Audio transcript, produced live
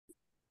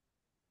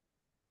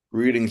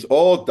Greetings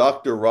all,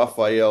 Dr.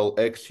 Raphael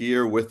X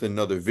here with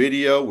another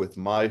video with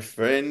my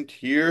friend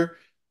here,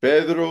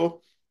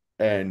 Pedro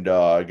and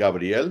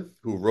Gabriel,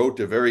 who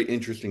wrote a very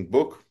interesting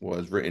book,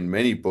 was written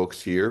many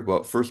books here.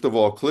 But first of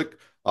all, click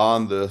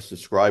on the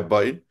subscribe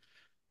button,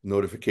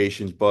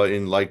 notifications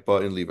button, like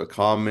button, leave a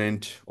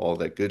comment, all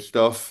that good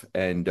stuff.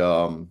 And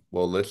well,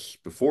 let's,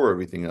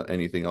 before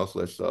anything else,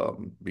 let's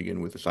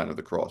begin with the sign of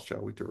the cross,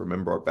 shall we, to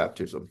remember our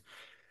baptism.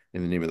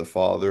 In the name of the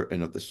Father,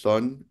 and of the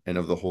Son, and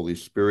of the Holy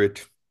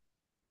Spirit.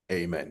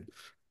 Amen.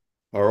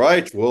 All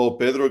right. Well,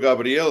 Pedro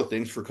Gabriel,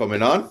 thanks for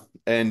coming on.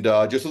 And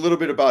just a little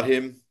bit about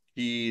him.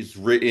 He's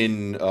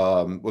written,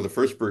 well, the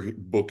first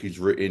book he's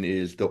written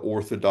is The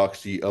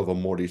Orthodoxy of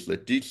Amoris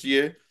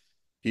Laetitia.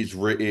 He's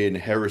written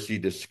Heresy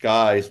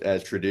Disguised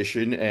as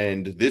Tradition.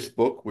 And this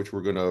book, which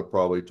we're going to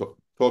probably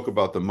talk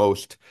about the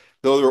most,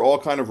 though they're all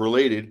kind of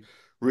related,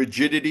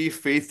 Rigidity,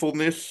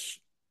 Faithfulness,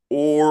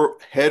 or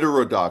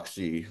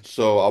Heterodoxy.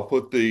 So I'll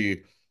put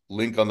the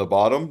link on the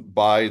bottom.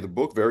 Buy the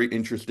book. Very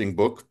interesting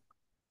book.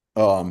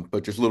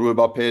 But just a little bit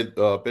about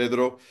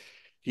Pedro.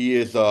 He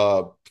is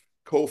a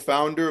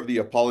co-founder of the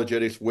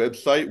apologetics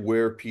website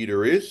Where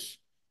Peter Is.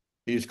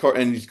 He's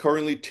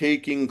currently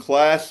taking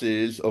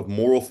classes of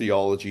moral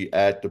theology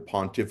at the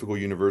Pontifical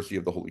University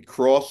of the Holy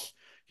Cross.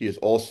 He is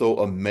also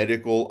a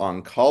medical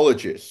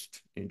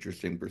oncologist.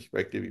 Interesting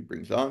perspective he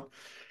brings on.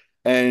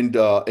 And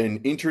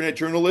an internet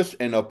journalist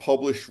and a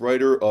published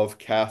writer of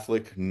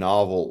Catholic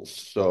novels.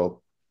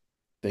 So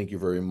thank you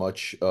very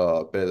much,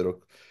 Pedro,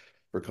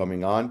 for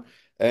coming on.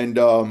 And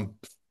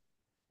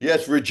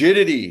yes,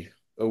 rigidity.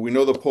 We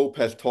know the Pope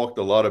has talked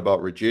a lot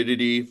about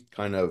rigidity,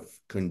 kind of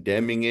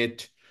condemning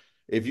it.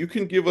 If you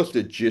can give us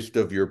the gist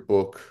of your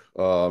book,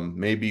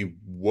 maybe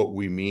what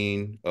we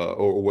mean,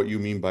 or what you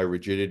mean by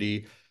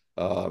rigidity,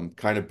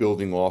 kind of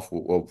building off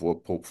of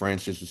what Pope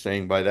Francis is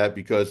saying by that,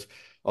 because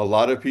a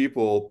lot of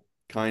people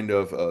kind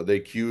of they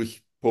accuse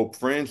Pope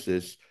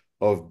Francis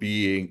of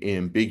being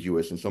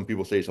ambiguous, and some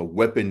people say it's a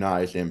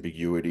weaponized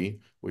ambiguity,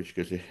 which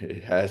because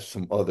it has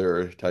some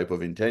other type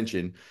of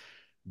intention.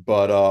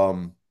 But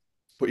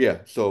yeah,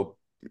 so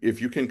if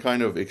you can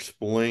kind of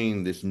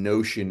explain this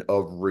notion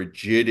of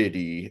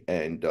rigidity,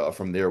 and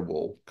from there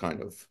we'll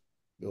kind of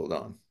build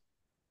on.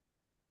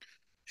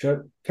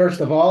 Sure.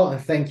 First of all,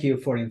 thank you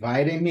for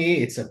inviting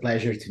me. It's a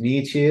pleasure to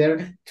meet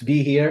you, to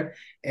be here.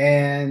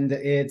 And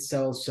I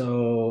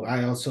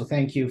also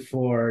thank you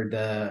for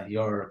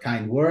your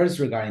kind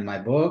words regarding my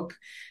book.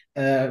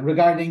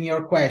 Regarding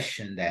your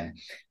question, then,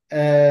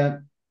 uh,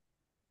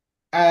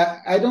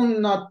 I do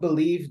not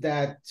believe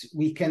that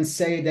we can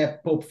say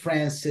that Pope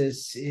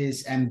Francis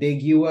is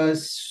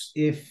ambiguous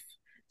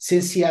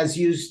since he has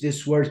used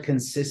this word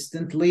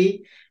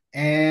consistently,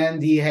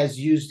 and he has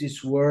used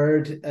this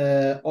word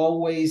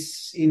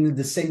always in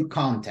the same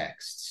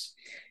contexts.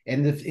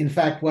 And in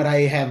fact, what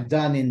I have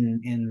done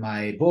in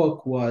my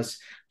book was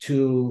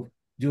to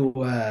do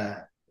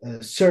a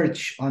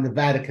search on the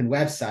Vatican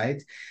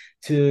website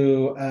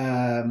to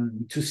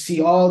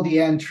see all the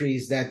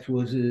entries that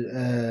was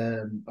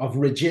of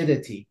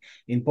rigidity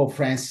in Pope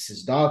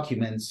Francis's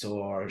documents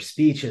or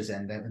speeches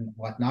and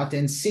whatnot,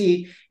 and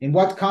see in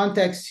what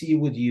context he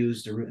would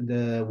use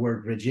the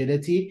word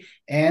rigidity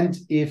and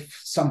if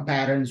some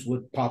patterns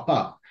would pop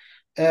up.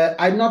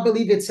 I do not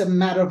believe it's a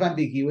matter of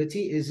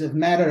ambiguity. It's a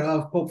matter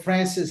of Pope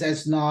Francis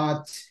has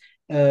not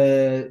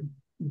uh,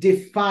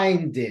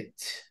 defined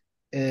it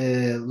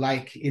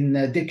like in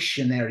a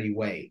dictionary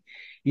way.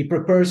 He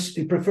prefers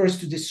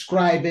to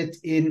describe it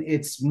in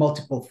its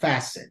multiple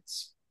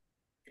facets.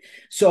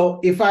 So,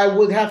 if I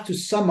would have to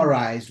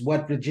summarize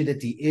what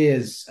rigidity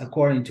is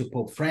according to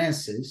Pope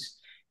Francis,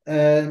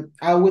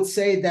 I would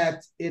say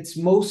that it's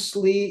not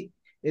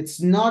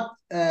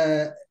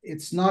a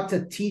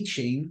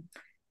teaching,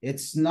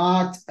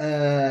 not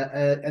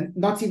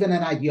even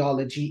an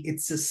ideology.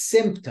 It's a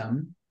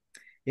symptom.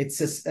 It's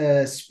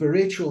a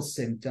spiritual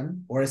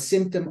symptom or a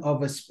symptom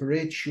of a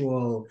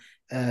spiritual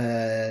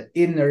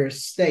inner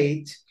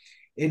state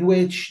in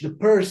which the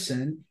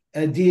person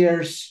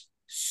adheres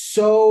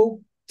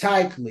so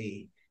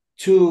tightly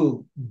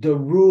to the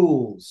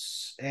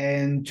rules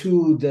and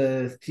to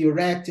the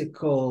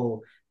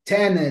theoretical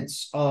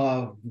tenets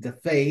of the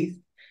faith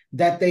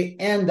that they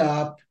end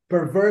up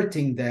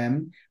perverting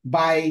them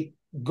by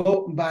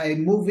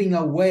moving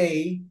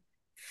away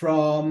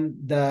from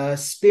the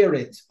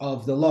spirit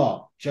of the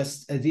law,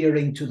 just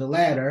adhering to the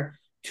letter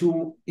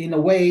to in a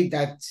way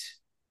that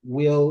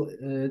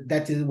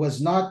it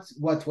was not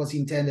what was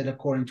intended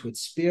according to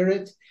its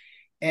spirit,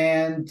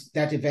 and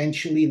that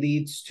eventually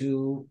leads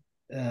to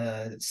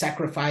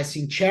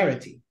sacrificing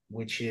charity,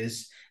 which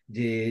is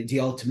the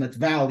ultimate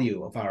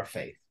value of our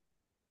faith.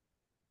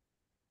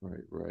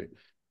 Right, right.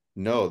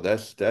 No,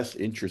 that's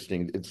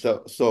interesting.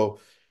 So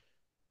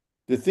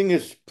the thing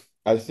is,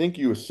 I think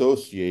you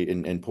associate,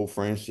 and Pope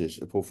Francis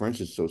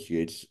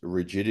associates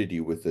rigidity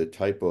with a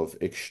type of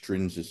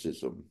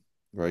extrinsicism,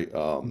 right?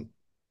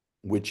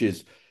 Which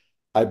is,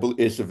 I believe,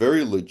 it's a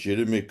very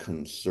legitimate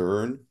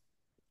concern,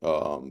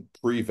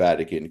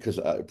 pre-Vatican, because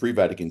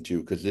pre-Vatican II,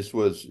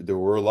 because there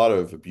were a lot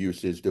of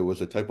abuses. There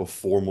was a type of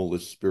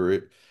formalist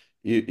spirit,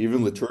 even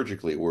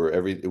liturgically, where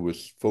it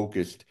was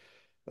focused,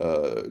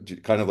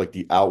 kind of like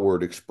the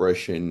outward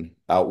expression,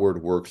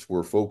 outward works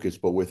were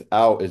focused, but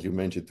without, as you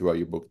mentioned throughout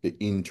your book, the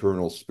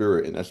internal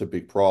spirit, and that's a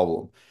big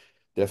problem.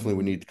 Definitely,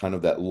 we Mhm. need kind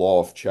of that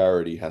law of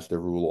charity has to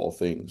rule all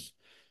things.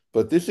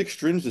 But this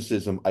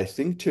extrinsicism, I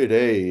think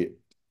today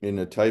in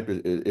a type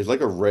is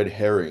like a red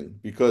herring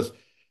because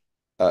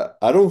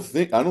I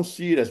don't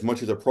see it as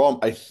much as a problem.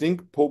 I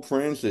think Pope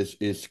Francis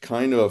is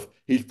kind of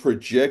he's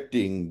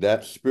projecting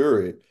that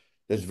spirit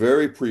that's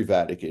very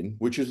pre-Vatican,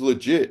 which is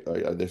legit.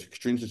 This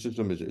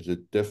extrinsicism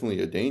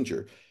definitely a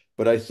danger.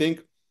 But I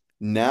think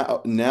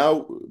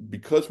now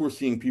because we're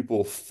seeing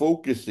people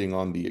focusing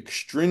on the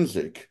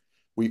extrinsic,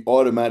 we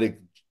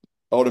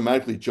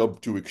automatically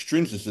jump to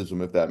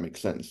extrinsicism, if that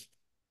makes sense.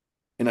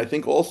 And I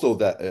think also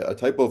that a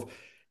type of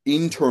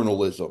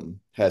internalism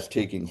has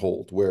taken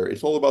hold where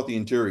it's all about the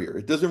interior.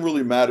 It doesn't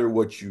really matter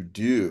what you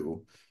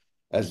do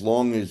as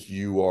long as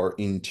you are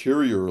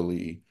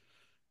interiorly,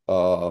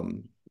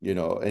 and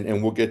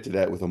we'll get to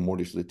that with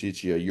Amoris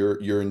Laetitia.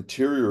 You're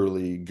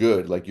interiorly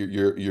good, like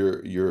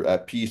you're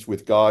at peace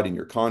with God and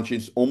your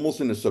conscience,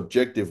 almost in a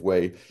subjective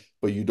way,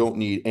 but you don't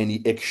need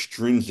any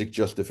extrinsic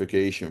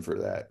justification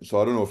for that.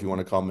 So I don't know if you want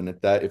to comment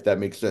at that, if that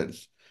makes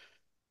sense.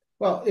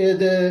 Well,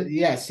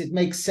 yes, it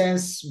makes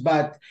sense,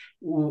 but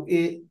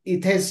it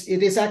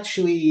is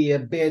actually a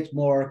bit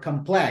more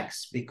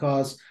complex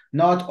because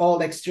not all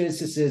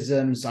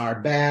extrinsicisms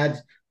are bad,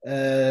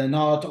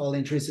 not all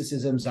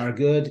intrinsicisms are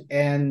good,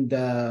 and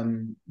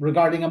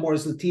regarding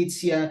Amoris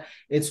Laetitia,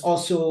 it's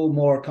also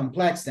more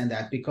complex than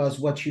that because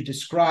what you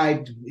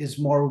described is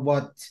more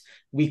what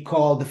we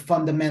call the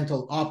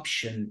fundamental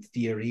option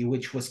theory,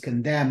 which was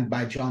condemned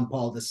by John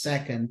Paul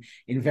II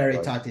in Right.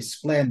 Veritatis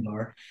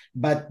Splendor,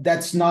 but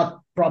that's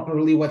not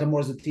properly what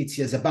Amor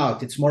Laetitia is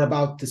about. It's more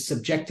about the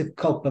subjective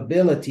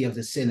culpability of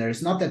the sinner.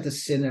 It's not that the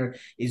sinner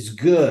is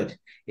good.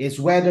 It's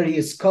whether he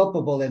is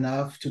culpable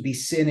enough to be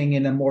sinning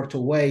in a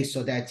mortal way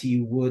so that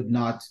he would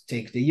not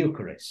take the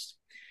Eucharist.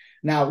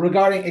 Now,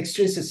 regarding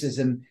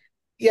extrinsicism,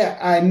 yeah,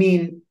 I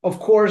mean, of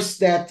course,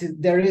 that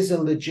there is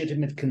a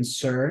legitimate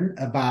concern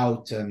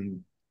about the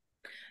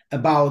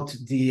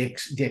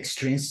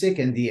extrinsic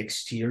and the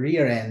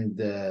exterior and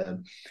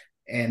the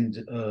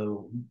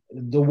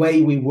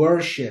way we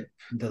worship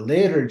the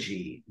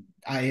liturgy.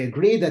 I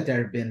agree that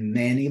there have been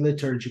many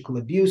liturgical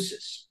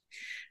abuses,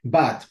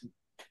 but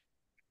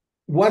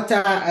what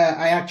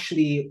I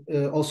actually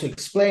also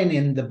explain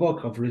in the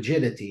book of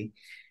Rigidity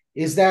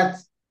is that,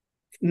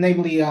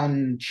 namely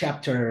on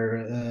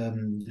chapter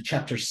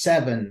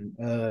 7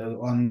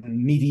 on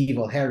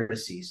medieval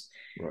heresies,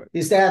 Right.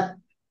 is that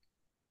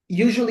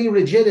usually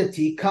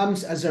rigidity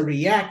comes as a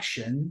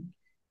reaction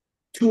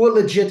to a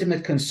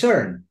legitimate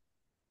concern.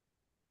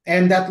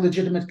 And that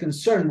legitimate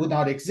concern would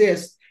not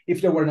exist if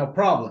there were no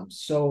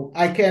problems. So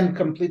I can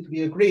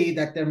completely agree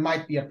that there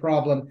might be a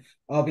problem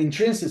of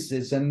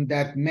intrinsicism,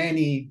 that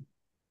many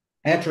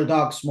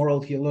heterodox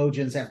moral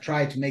theologians have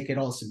tried to make it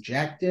all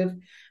subjective.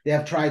 They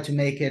have tried to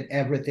make it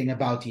everything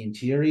about the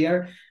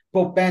interior.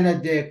 Pope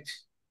Benedict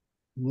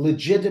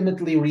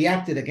legitimately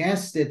reacted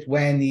against it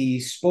when he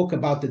spoke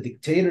about the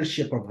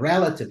dictatorship of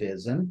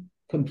relativism.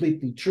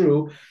 Completely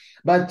true.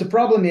 But the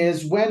problem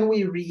is when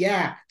we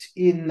react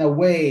in a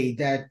way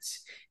that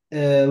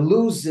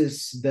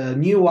loses the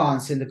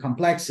nuance and the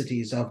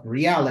complexities of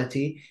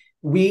reality,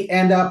 we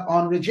end up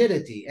on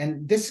rigidity.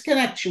 And this can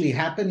actually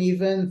happen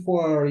even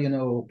for,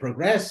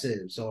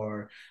 progressives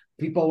or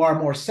people who are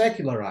more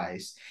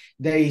secularized.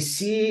 They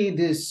see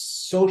these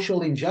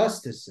social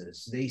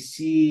injustices, they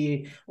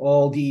see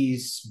all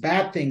these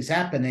bad things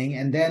happening,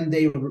 and then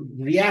they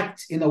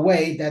react in a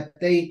way that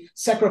they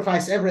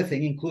sacrifice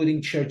everything,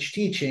 including church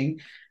teaching,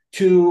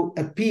 to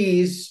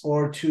appease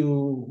or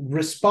to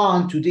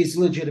respond to these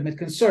legitimate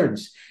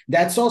concerns.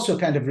 That's also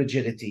kind of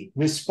rigidity,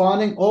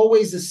 responding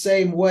always the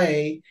same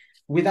way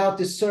without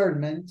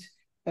discernment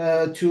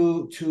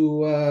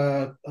to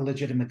a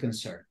legitimate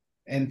concern.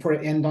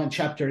 And on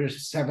chapter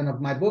 7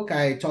 of my book,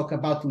 I talk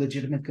about the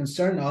legitimate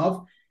concern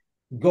of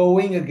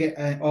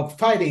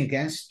fighting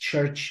against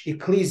church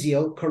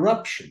ecclesial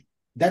corruption.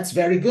 That's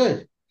very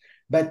good.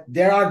 But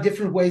there are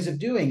different ways of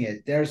doing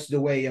it. There's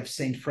the way of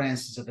St.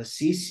 Francis of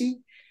Assisi,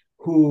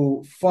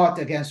 who fought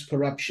against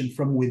corruption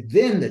from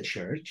within the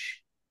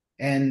church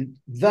and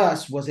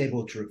thus was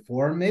able to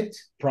reform it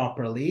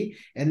properly.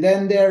 And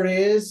then there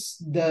is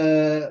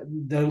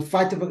the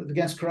fight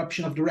against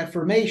corruption of the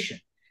Reformation,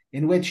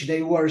 in which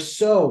they were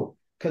so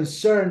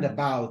concerned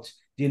about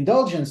the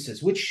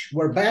indulgences, which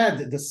were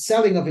bad, the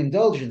selling of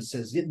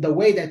indulgences, the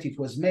way that it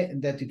was made,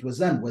 that it was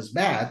done was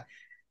bad,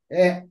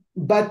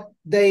 but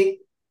they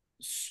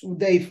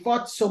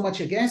fought so much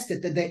against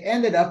it that they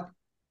ended up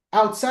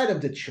outside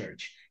of the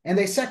church and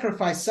they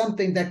sacrificed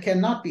something that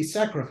cannot be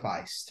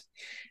sacrificed.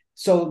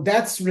 So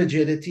that's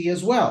rigidity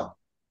as well.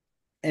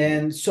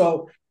 And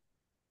so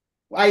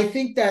I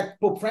think that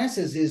Pope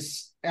Francis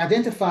is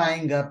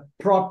identifying a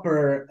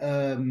proper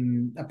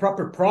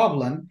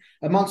problem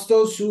amongst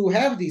those who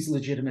have these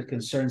legitimate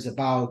concerns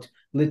about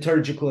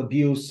liturgical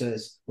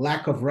abuses,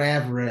 lack of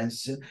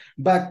reverence,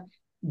 but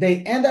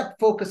they end up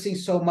focusing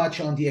so much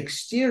on the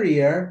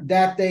exterior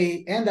that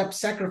they end up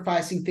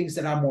sacrificing things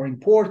that are more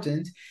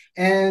important,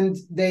 and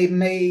they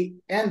may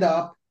end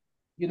up,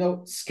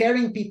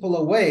 scaring people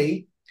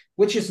away,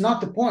 which is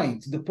not the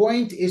point. The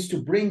point is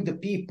to bring the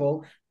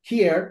people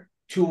here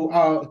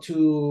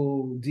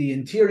to the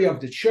interior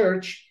of the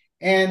church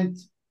and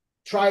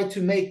try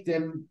to make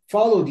them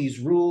follow these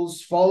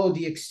rules, follow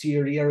the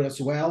exterior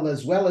as well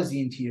as the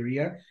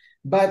interior.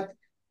 But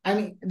I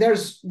mean,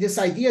 there's this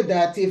idea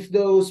that if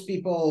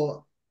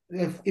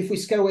we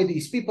scare away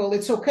these people,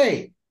 it's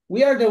okay.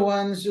 We are the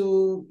ones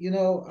who,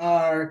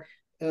 are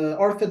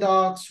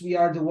orthodox. We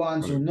are the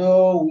ones who Right.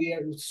 know.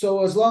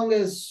 So as long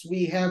as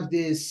we have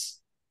this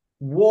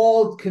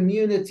walled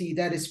community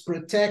that is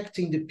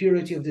protecting the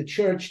purity of the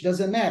church,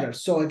 doesn't matter.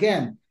 So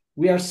again,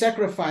 we are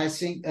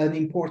sacrificing an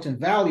important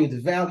value, the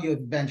value of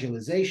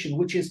evangelization,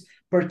 which is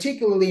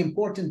particularly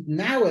important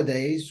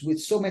nowadays with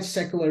so much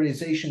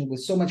secularization,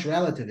 with so much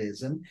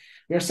relativism.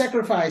 We are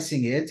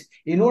sacrificing it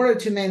in order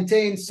to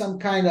maintain some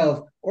kind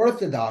of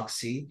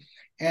orthodoxy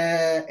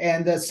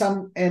and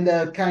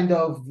a kind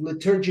of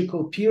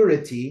liturgical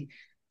purity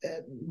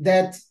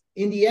that,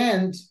 in the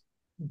end,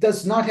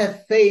 does not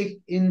have faith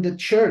in the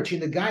church,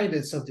 in the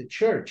guidance of the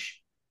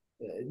church,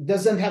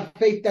 doesn't have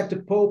faith that the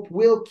Pope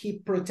will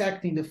keep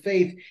protecting the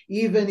faith,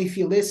 even if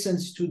he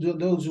listens to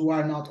those who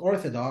are not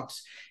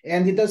Orthodox.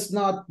 And he does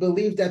not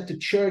believe that the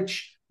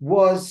church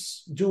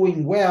was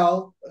doing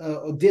well,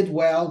 or did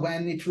well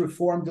when it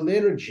reformed the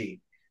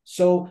liturgy.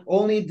 So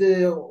only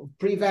the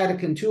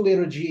pre-Vatican II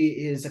liturgy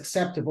is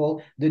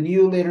acceptable. The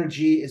new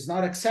liturgy is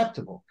not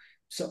acceptable.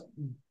 So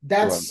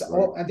Right,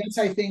 right. that's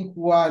I think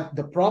what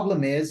the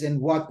problem is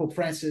and what Pope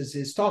Francis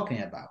is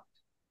talking about.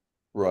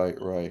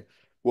 Right, right.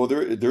 Well,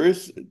 there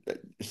is.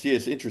 See,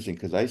 it's interesting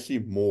because I see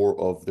more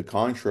of the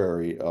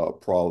contrary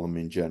problem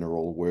in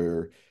general,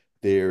 where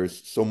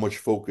there's so much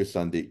focus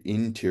on the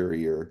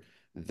interior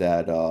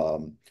that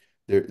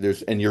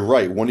there's. And you're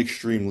right. One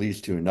extreme leads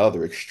to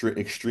another.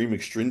 Extreme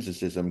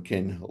extrinsicism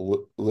can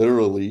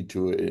literally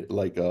to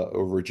like a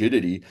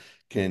rigidity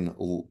can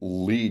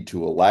lead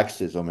to a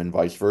laxism and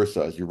vice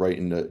versa, as you write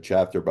in the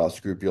chapter about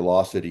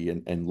scrupulosity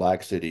and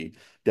laxity.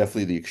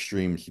 Definitely the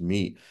extremes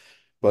meet.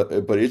 But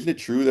isn't it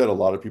true that a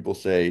lot of people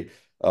say,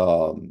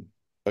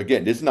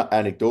 again, this is not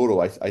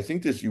anecdotal. I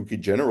think this you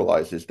could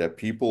generalize this that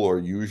people are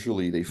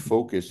usually they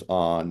focus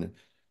on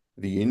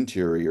the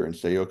interior and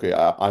say, okay,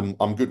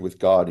 I'm good with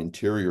God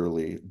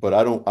interiorly, but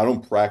I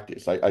don't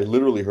practice. I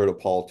literally heard a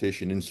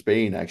politician in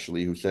Spain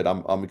actually who said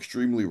I'm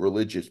extremely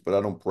religious, but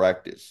I don't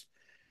practice.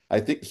 I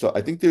think so.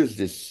 I think there's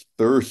this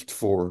thirst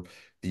for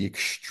the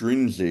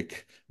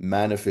extrinsic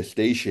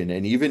manifestation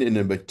and even in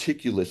a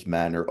meticulous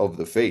manner of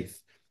the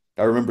faith.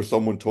 I remember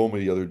someone told me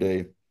the other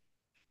day,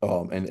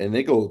 and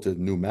they go to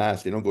new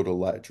mass. They don't go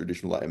to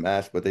traditional Latin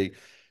mass, but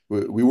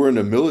we were in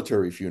a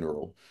military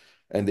funeral,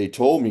 and they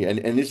told me, and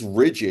it's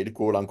rigid,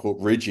 quote unquote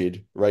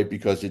rigid, right?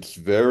 Because it's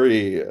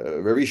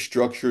very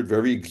structured,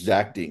 very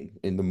exacting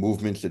in the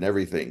movements and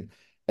everything,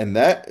 and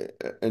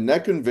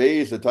that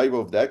conveys a type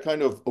of that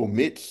kind of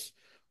omits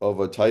of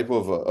a type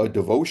of a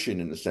devotion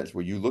in a sense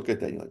where you look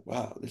at that and you're like,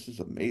 wow, this is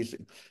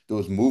amazing,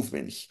 those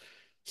movements.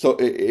 So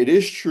it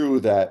is true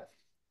that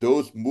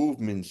those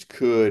movements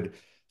could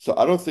so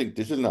I don't think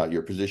this is not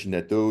your position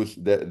that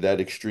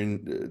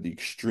the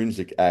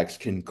extrinsic acts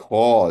can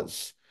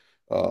cause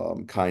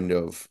kind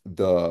of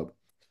the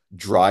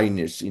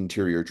dryness,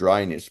 interior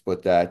dryness,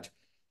 but that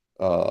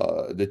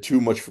the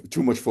too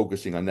much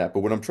focusing on that.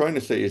 But what I'm trying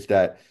to say is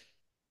that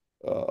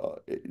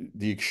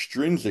the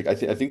extrinsic, I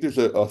think there's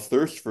a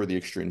thirst for the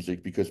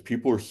extrinsic because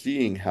people are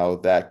seeing how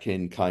that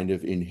can kind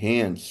of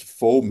enhance,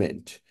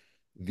 foment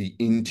the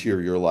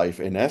interior life,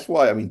 and that's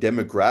why I mean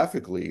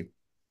demographically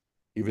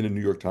even the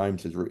New York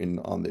Times has written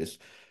on this.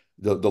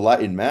 The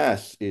Latin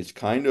Mass is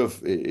kind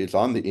of it's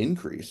on the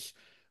increase.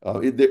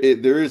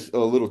 There is a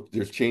little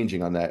there's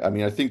changing on that. I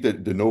mean, I think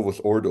that the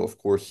Novus Ordo, of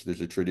course, there's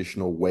a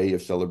traditional way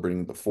of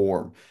celebrating the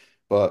form,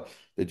 but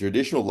the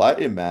traditional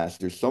Latin Mass,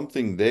 there's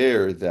something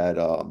there that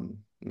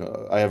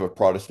I have a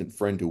Protestant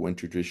friend who went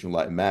to traditional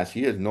Latin Mass.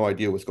 He has no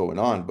idea what's going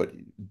on, but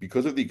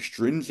because of the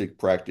extrinsic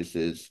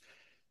practices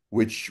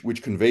which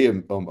convey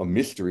a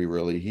mystery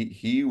really.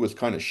 He was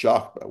kind of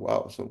shocked by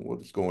wow, so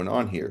what's going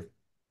on here?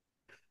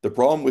 The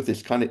problem with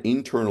this kind of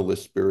internalist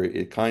spirit,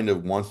 it kind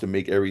of wants to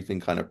make everything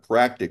kind of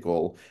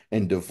practical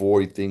and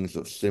devoid things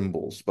of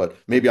symbols. But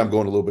maybe I'm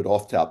going a little bit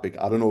off topic.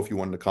 I don't know if you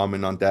wanted to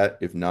comment on that.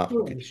 If not, we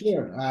Sure, could.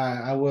 sure.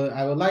 I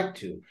would like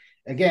to.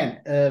 Again,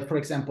 for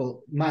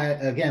example,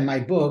 my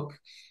book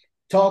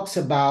talks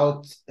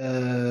about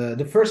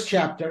the first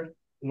chapter,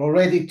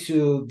 already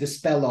to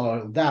dispel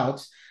all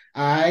doubts.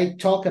 I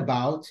talk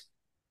about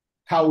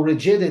how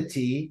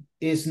rigidity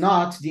is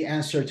not the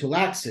answer to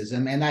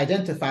laxism and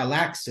identify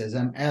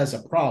laxism as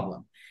a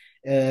problem.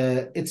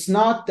 It's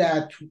not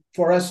that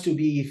for us to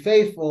be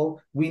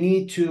faithful, we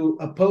need to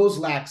oppose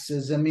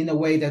laxism in a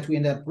way that we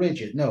end up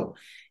rigid. No,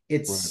 Right.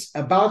 it's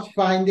about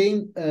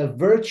finding a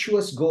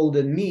virtuous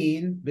golden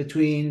mean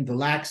between the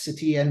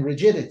laxity and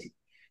rigidity.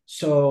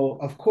 So,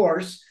 of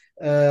course,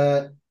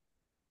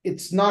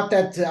 it's not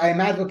that I'm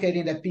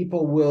advocating that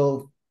people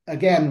will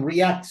again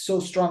react so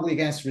strongly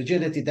against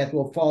rigidity that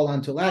will fall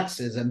onto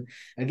laxism.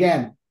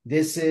 Again,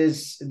 this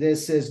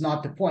is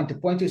not the point. The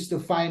point is to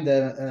find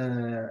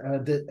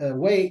a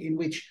way in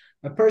which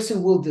a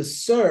person will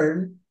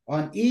discern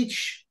on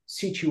each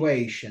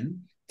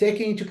situation,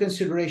 taking into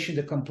consideration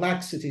the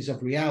complexities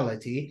of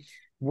reality,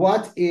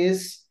 what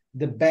is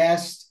the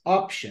best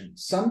option.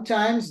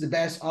 Sometimes the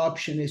best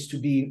option is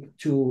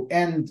to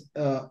end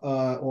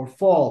or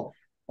fall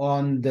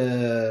on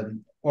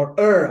the or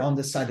err on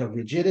the side of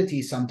rigidity,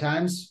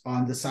 sometimes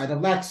on the side of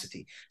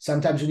laxity.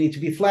 Sometimes you need to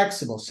be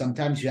flexible,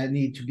 sometimes you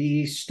need to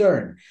be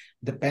stern.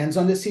 Depends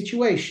on the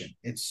situation.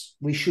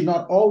 We should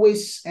not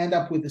always end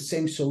up with the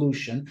same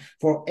solution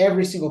for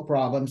every single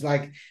problem.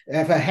 Like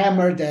have a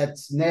hammer that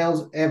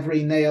nails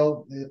every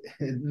nail.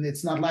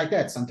 It's not like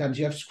that. Sometimes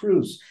you have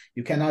screws.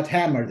 You cannot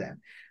hammer them.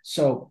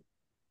 So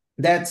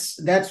that's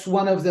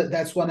one of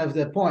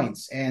the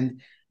points.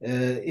 And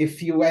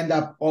if you end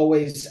up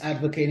always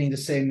advocating the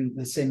same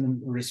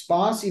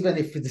response, even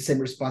if the same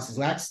response is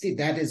laxity,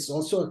 that is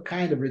also a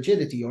kind of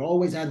rigidity. You're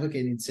always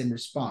advocating the same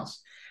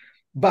response.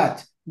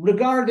 But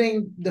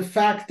regarding the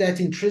fact that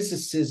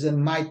intrinsicism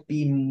might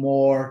be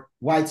more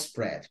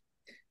widespread,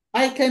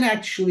 I can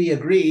actually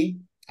agree.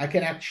 I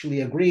can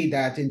actually agree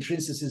that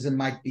intrinsicism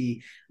might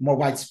be more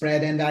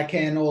widespread, and I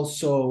can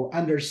also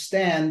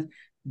understand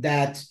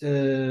that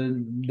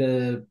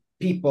the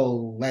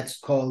people, let's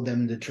call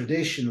them the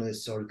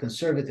traditionalists or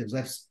conservatives,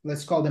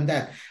 let's call them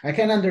that. I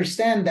can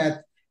understand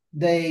that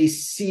they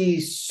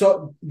see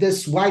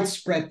this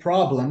widespread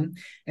problem,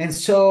 and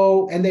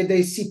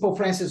they see Pope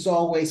Francis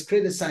always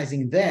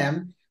criticizing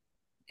them,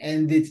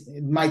 and it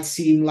might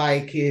seem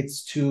like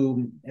it's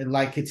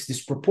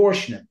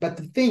disproportionate. But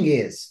the thing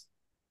is,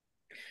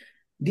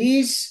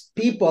 these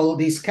people,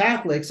 these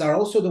Catholics, are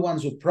also the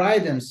ones who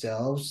pride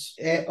themselves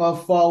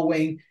of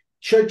following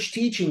church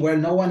teaching where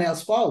no one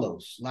else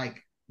follows.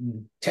 Like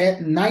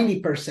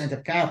 90%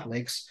 of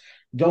Catholics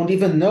don't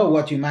even know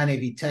what Humanae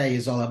Vitae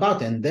is all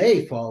about, and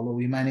they follow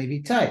Humanae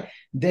Vitae.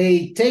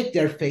 They take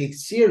their faith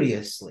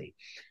seriously.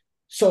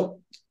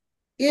 So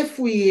if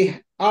we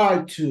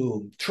are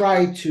to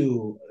try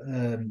to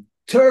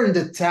turn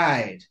the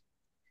tide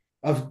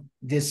of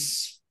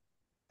this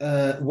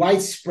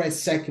widespread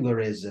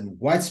secularism,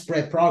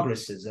 widespread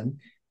progressism,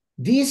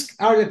 these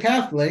are the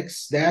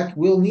Catholics that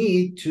will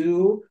need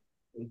to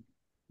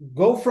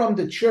go from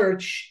the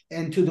church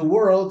into the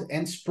world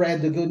and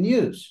spread the good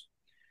news.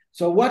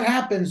 So, what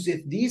happens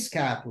if these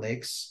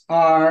Catholics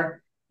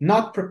are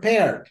not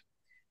prepared?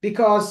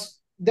 Because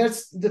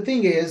that's the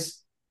thing is,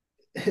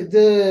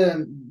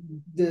 the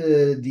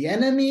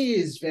enemy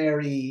is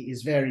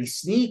very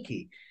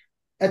sneaky.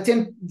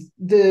 Attempt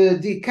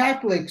the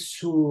Catholics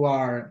who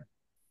are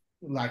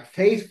like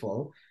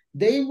faithful,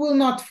 they will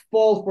not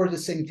fall for the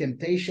same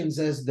temptations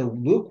as the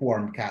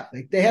lukewarm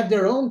Catholic. They have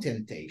their own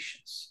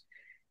temptations.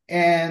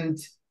 And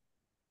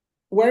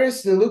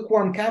whereas the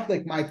lukewarm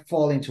Catholic might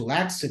fall into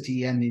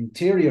laxity and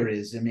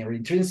interiorism or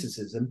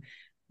intrinsicism,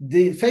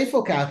 the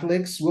faithful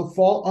Catholics will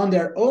fall on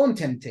their own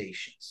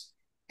temptations.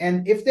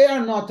 And if they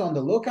are not on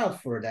the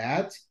lookout for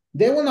that,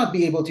 they will not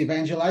be able to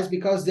evangelize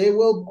because they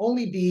will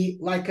only be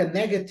like a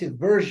negative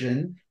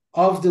version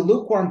of the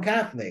lukewarm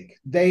Catholic.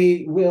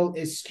 They will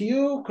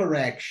eschew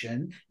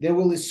correction, they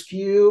will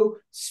eschew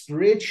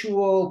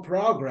spiritual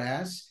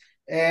progress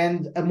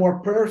and a more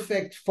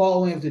perfect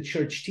following of the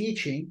church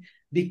teaching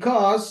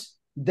because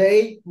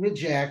they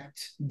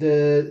reject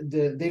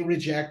they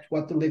reject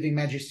what the living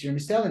magisterium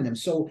is telling them.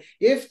 So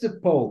if the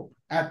Pope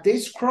at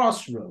this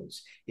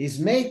crossroads is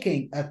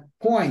making a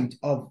point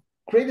of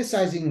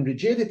criticizing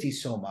rigidity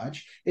so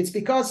much, it's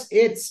because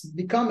it's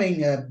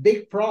becoming a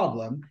big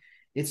problem.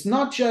 It's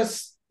not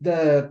just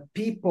the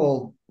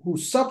people who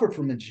suffer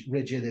from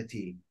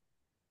rigidity.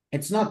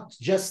 It's not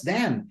just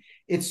them.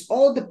 It's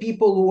all the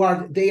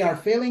people they are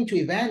failing to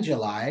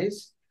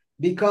evangelize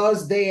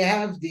because they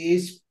have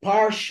this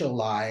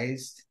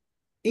partialized,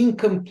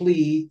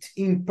 incomplete,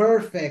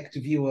 imperfect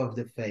view of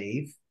the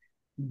faith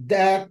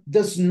that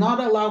does not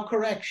allow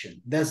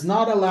correction, does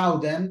not allow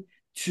them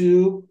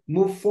to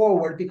move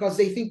forward because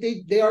they think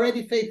they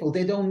already faithful.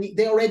 They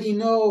already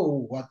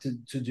know what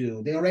to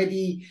do.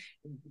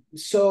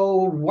 So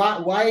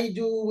why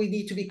do we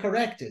need to be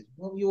corrected?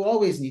 Well, you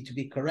always need to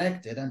be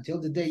corrected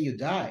until the day you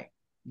die.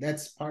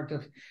 That's part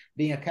of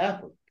being a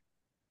Catholic.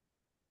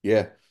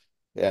 Yeah.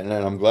 And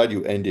I'm glad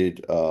you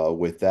ended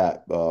with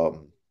that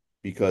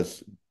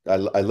because I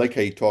like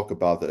how you talk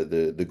about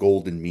the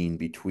golden mean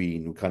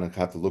between. We kind of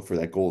have to look for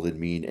that golden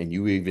mean, and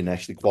you even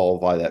actually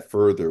qualify that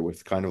further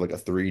with kind of like a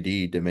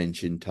 3D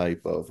dimension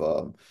type of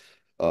uh,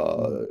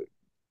 Mm.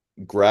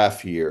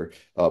 graph here.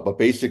 But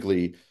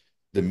basically,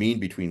 the mean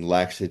between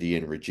laxity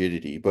and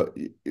rigidity. But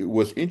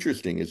what's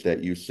interesting is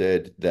that you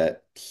said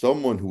that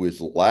someone who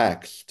is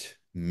laxed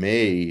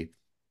may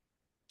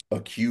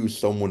accuse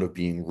someone of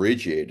being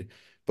rigid,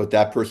 but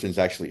that person is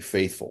actually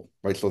faithful,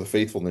 right? So the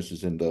faithfulness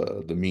is in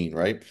the mean,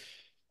 right?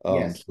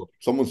 Yes, So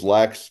if someone's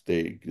lax,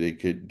 they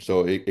could,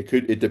 so it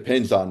could, it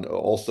depends on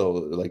also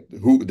like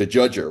who the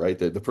judger, right?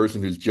 The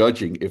person who's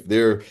judging, if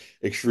they're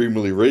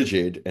extremely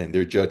rigid and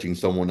they're judging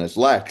someone as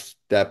lax,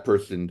 that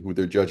person who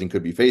they're judging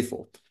could be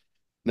faithful.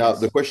 Now,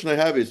 the yes. question I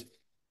have is,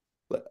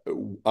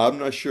 I'm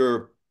not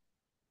sure,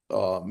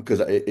 because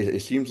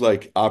it seems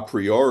like a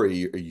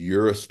priori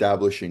you're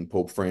establishing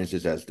Pope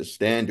Francis as the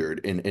standard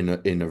in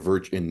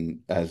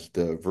as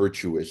the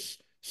virtuous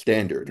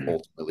standard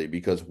ultimately.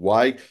 Because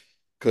why?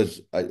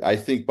 Because I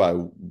think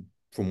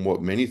from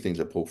what many things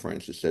that Pope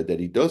Francis said that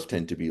he does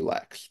tend to be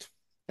laxed,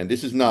 and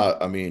this is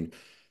not. I mean,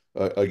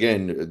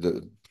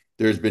 again,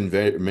 there's been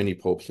many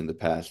popes in the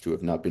past who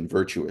have not been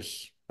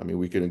virtuous. I mean,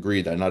 we can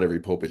agree that not every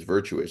pope is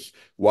virtuous.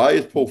 Why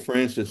is Pope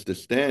Francis the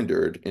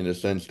standard in the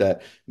sense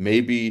that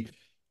maybe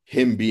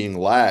him being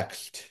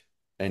laxed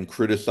and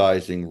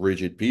criticizing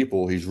rigid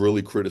people, he's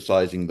really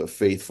criticizing the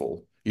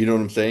faithful? You know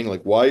what I'm saying?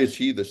 Like, why is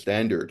he the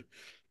standard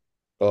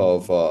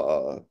of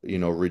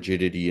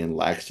rigidity and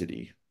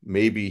laxity?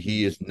 Maybe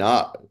he is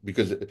not,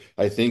 because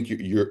I think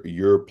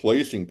you're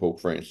placing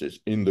Pope Francis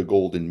in the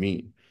golden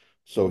mean.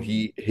 So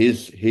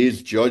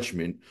his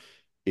judgment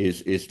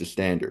is the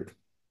standard.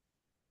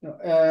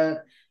 Uh,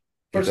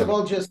 If First that of makes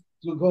all, just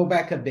to go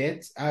back a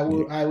bit,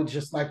 yeah, I would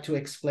just like to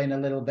explain a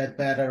little bit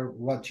better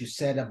what you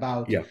said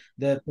about yeah,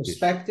 the please.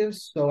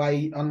 perspectives. So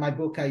I on my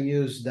book I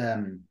used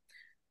the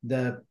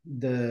the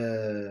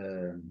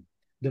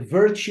the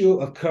virtue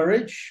of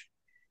courage,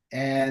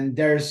 and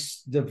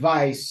there's the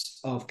vice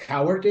of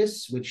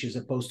cowardice, which is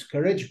opposed to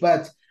courage,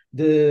 but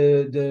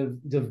the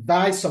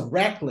vice of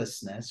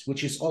recklessness,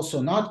 which is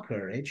also not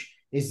courage,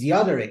 is the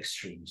other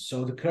extreme.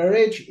 So the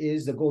courage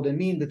is the golden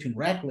mean between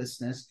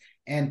recklessness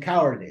and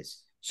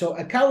cowardice. So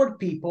a coward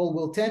people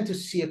will tend to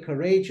see a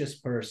courageous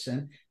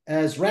person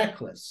as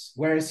reckless,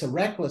 whereas a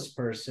reckless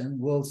person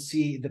will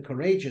see the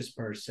courageous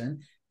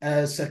person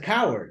as a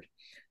coward.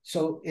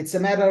 So it's a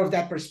matter of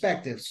that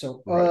perspective.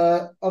 So,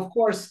 Right. of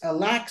course, a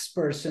lax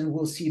person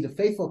will see the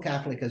faithful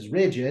Catholic as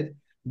rigid,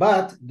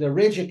 but the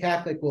rigid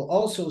Catholic will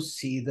also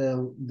see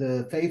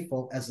the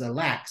faithful as the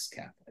lax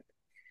Catholic.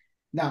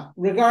 Now,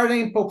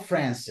 regarding Pope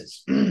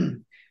Francis,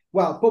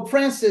 well, Pope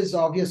Francis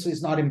obviously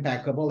is not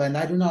impeccable, and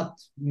I do not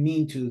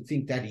mean to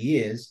think that he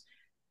is.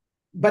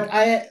 But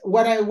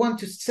what I want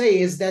to say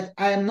is that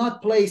I am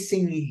not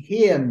placing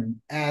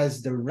him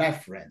as the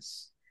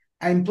reference.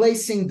 I'm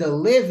placing the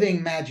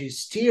living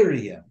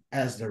magisterium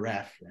as the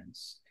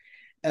reference.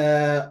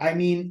 I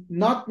mean,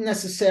 not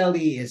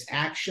necessarily his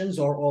actions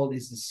or all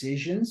his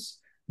decisions,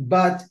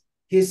 but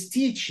his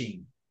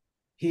teaching,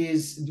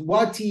 his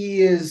what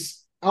he is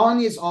on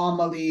his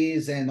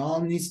homilies and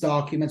on his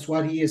documents,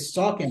 what he is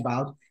talking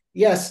about.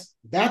 Yes,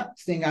 that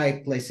thing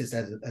I place it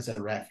as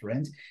a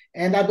reference,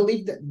 and I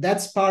believe that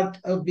that's part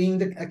of being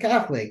a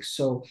Catholic.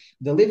 So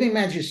the living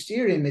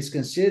magisterium is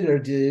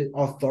considered the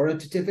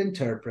authoritative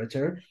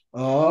interpreter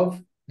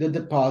of the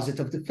deposit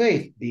of the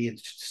faith, be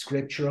it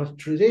scripture or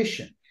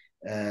tradition.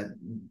 Uh,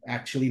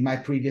 Actually, my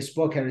previous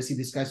book, Heresy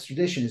Disguised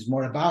Tradition, is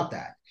more about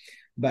that.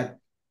 But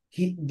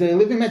the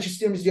living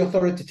magisterium is the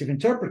authoritative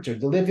interpreter.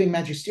 The living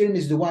magisterium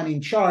is the one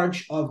in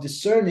charge of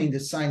discerning the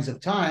signs of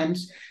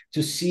times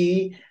to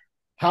see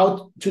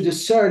how to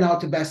discern how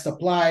to best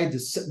apply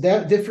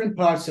the different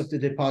parts of the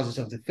deposit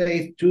of the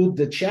faith to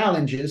the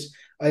challenges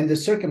and the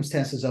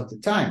circumstances of the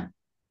time.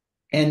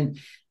 And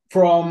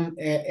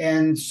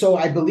and so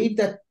I believe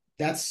that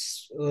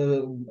that's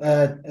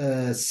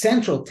a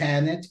central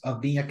tenet of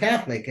being a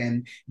Catholic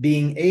and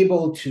being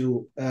able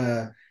to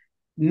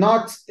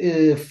not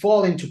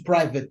fall into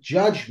private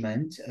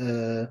judgment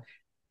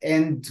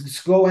and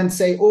go and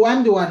say, "Oh,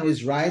 I'm the one who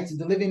is right.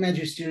 The living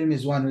magisterium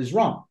is one who is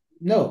wrong."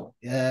 No,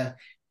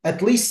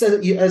 at least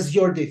as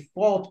your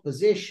default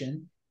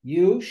position,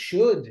 you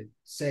should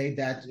say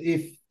that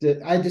if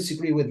I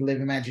disagree with the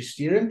living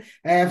magisterium,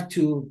 I have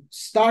to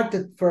start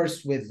at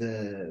first with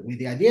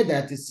the idea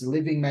that it's the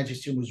living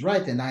magisterium who's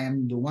right, and I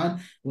am the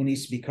one who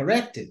needs to be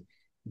corrected.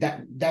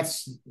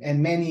 That's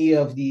and many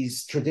of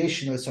these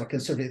traditionalists or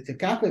conservative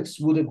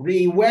Catholics would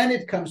agree when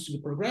it comes to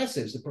the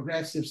progressives. The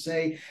progressives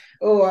say,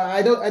 "Oh,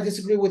 I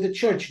disagree with the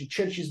church. The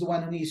church is the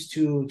one who needs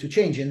to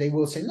change," and they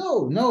will say,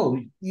 "No,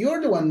 no,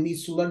 you're the one who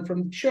needs to learn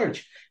from the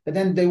church." But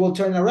then they will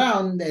turn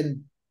around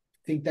and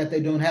think that they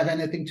don't have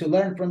anything to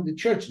learn from the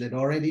church. They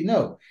already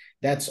know.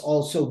 That's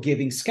also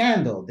giving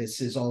scandal.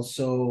 This is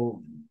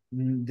also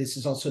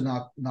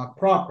not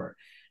proper.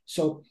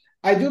 So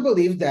I do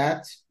believe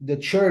that the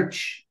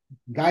church,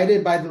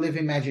 guided by the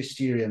living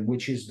magisterium,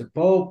 which is the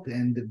Pope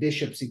and the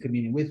bishops in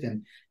communion with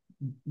him,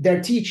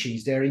 their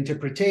teachings, their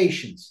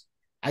interpretations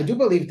I do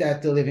believe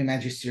that the living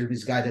magisterium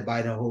is guided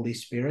by the Holy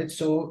Spirit,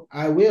 so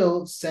I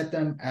will set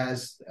them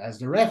as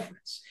the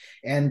reference.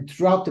 And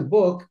throughout the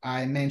book,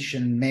 I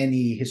mention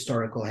many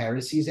historical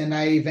heresies, and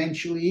I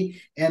eventually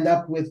end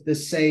up with the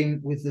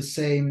same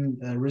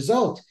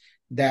result,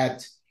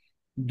 that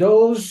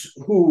those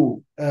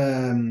who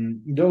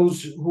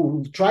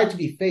try to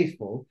be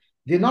faithful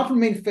did not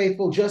remain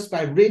faithful just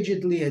by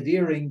rigidly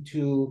adhering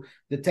to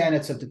the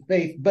tenets of the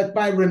faith, but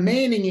by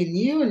remaining in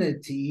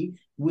unity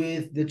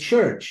with the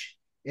church.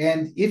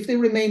 And if they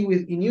remain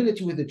in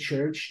unity with the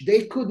church,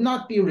 they could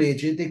not be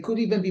rigid. They could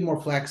even be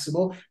more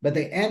flexible, but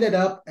they ended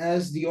up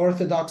as the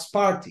Orthodox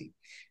party.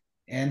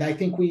 And I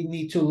think we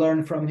need to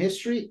learn from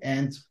history,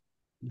 and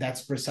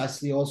that's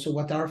precisely also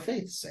what our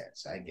faith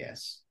says, I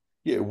guess.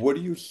 Yeah, what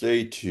do you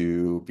say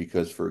to,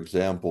 because for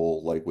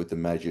example, like with the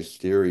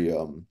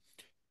magisterium,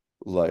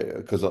 like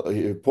because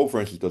Pope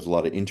Francis does a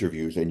lot of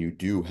interviews, and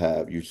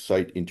you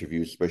cite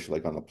interviews, especially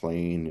like on the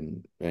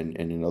plane and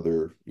in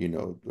other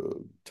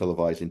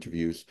televised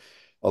interviews.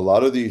 A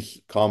lot of these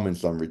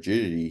comments on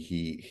rigidity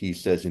he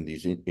says in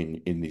these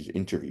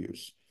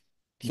interviews.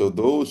 So Mhm.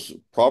 those,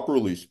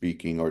 properly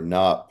speaking, are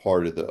not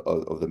part of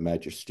the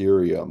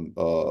magisterium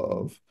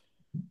of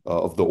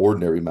the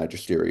ordinary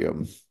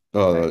magisterium,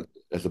 uh, Right.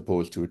 as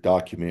opposed to a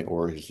document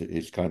or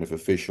his kind of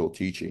official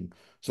teaching.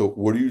 So,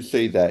 what do you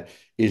say that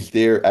is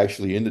there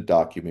actually in the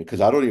document? Because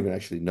I don't even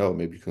actually know.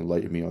 Maybe you can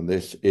enlighten me on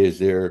this.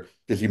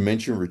 Does he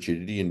mention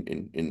rigidity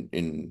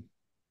in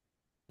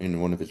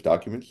one of his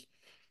documents?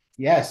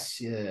 Yes,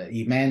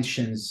 he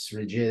mentions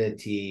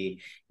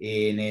rigidity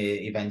in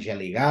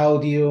Evangelii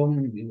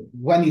Gaudium.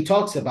 When he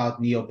talks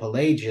about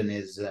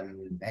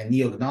Neo-Pelagianism and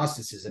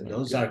Neo-Gnosticism,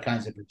 those Okay. are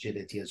kinds of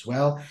rigidity as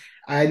well.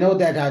 I know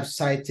that I've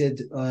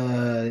cited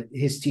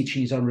his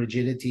teachings on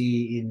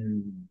rigidity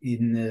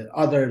in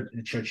other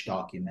church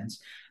documents,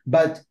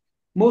 but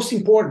most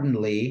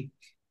importantly,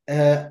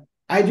 uh,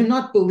 I do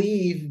not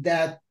believe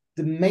that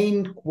the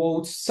main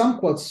quotes, some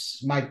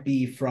quotes might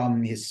be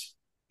from his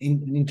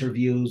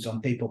interviews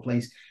on papal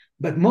planes,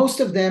 but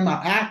most of them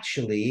are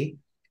actually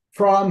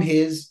from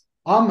his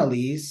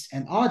homilies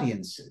and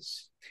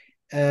audiences,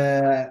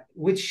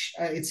 which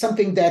it's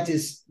something that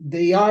is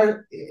they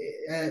are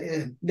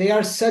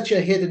such a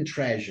hidden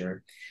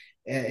treasure.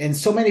 And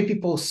so many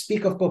people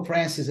speak of Pope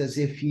Francis as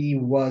if he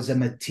was a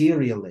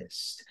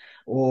materialist,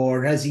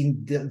 or as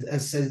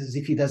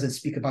if he doesn't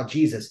speak about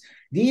Jesus.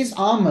 These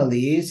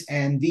homilies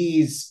and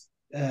these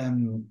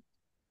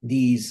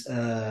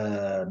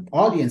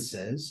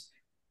audiences,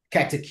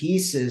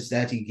 catechesis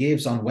that he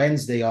gives on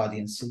Wednesday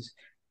audiences,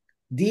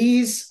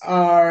 these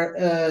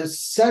are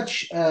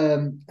such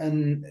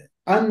an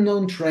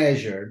unknown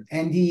treasure,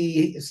 and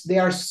they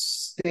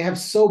have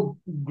so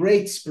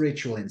great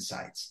spiritual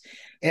insights,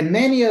 and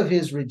many of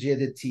his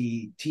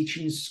rigidity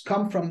teachings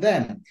come from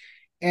them.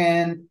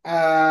 And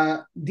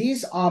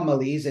these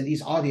homilies and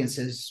these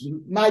audiences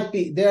might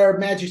be, their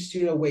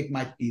magisterial weight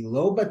might be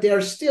low, but they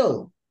are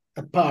still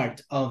a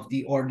part of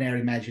the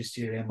ordinary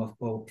magisterium of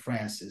Pope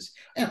Francis,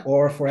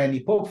 or for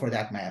any pope for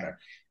that matter.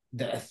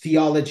 The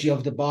theology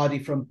of the body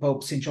from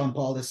Pope St. John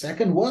Paul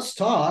II was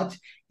taught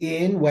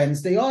in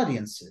Wednesday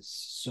audiences.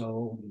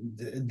 So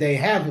they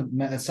have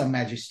some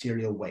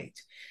magisterial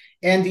weight.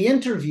 And the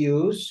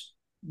interviews,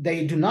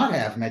 they do not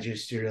have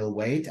magisterial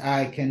weight.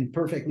 I can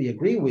perfectly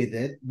agree with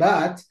it.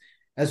 But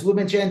as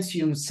Lumen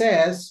Gentium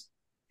says,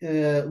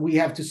 we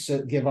have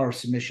to give our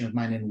submission of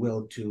mind and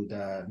will to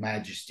the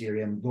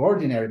magisterium, the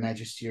ordinary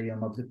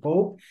magisterium of the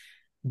Pope.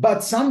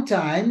 But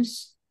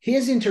sometimes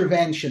his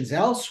interventions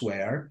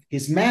elsewhere,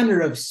 his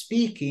manner of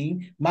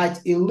speaking, might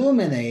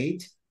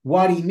illuminate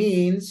what he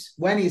means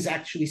when he's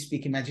actually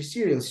speaking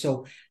magisterial.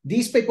 So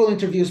these papal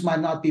interviews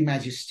might not be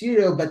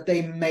magisterial, but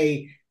they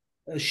may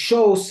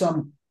show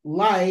some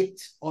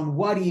light on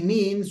what he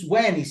means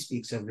when he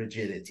speaks of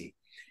rigidity,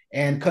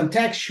 and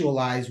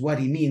contextualize what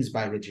he means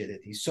by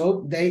rigidity.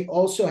 So they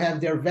also have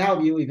their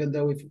value, even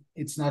though if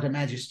it's not a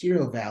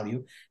magisterial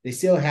value, they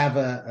still have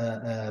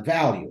a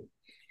value. Yeah.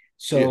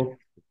 So,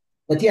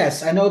 but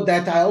yes, I know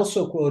that I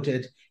also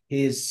quoted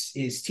his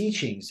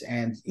teachings,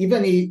 and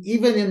even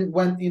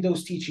in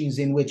those teachings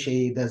in which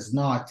he does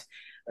not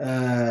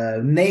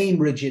name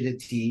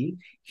rigidity,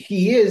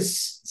 he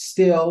is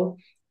still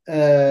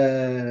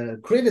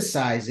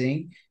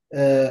criticizing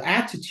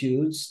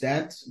attitudes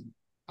that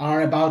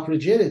are about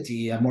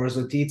rigidity. Amoris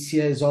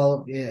Laetitia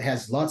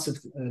has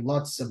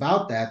lots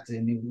about that,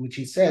 in which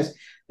he says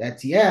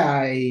that, yeah,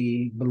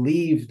 I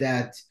believe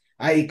that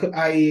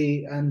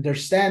I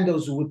understand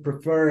those who would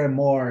prefer a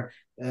more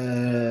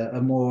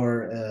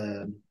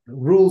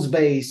rules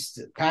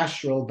based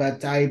pastoral,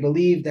 but I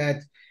believe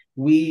that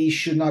we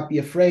should not be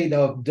afraid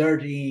of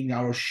dirtying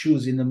our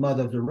shoes in the mud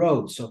of the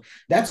road. So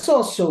that's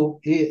also,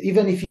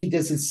 even if he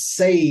doesn't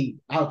say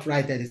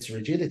outright that it's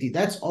rigidity,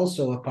 that's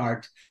also a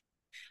part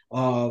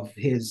of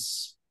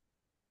his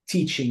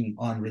teaching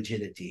on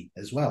rigidity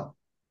as well.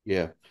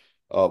 Yeah.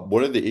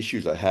 One of the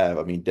issues I have,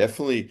 I mean,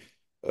 definitely.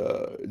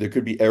 there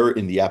could be error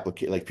in the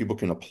application, like people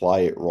can apply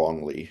it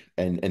wrongly,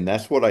 and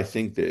that's what I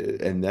think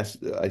that, and that's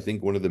I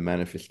think one of the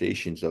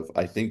manifestations of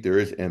I think there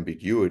is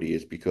ambiguity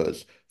is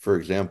because, for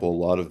example,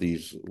 a lot of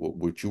these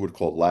what you would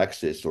call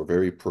laxists or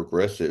very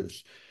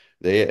progressives,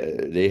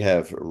 they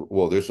have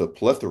well, there's a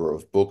plethora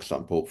of books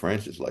on Pope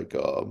Francis, like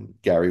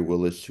Gary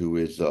Willis, who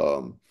is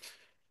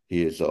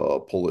he is a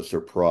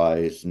Pulitzer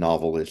Prize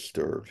novelist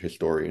or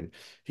historian.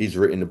 He's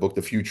written the book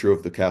The Future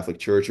of the Catholic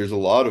Church. There's a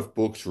lot of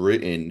books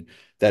written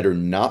that are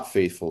not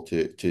faithful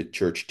to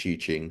church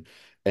teaching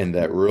and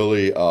that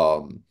really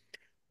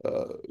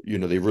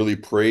they really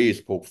praise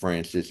Pope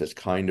Francis as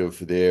kind of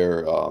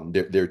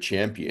their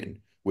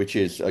champion, which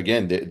is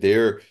again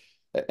their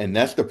and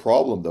that's the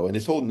problem though. And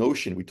this whole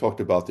notion, we talked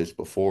about this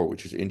before,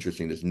 which is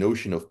interesting, this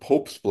notion of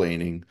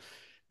Pope-splaining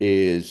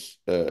is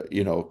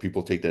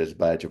people take that as a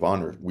badge of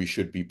honor. We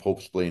should be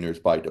Pope-splainers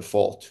by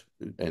default.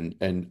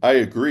 And I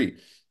agree.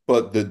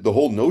 But the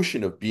whole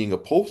notion of being a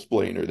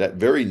Pope-splainer, that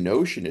very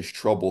notion is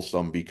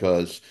troublesome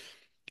because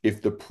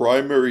if the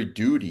primary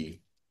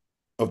duty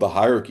of the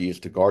hierarchy is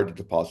to guard the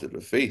deposit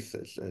of faith,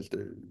 as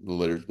the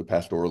letters, the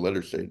pastoral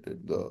letters say,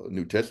 the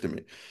New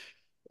Testament,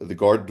 the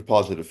guard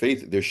deposit of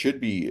faith, there should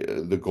be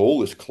the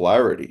goal is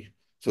clarity.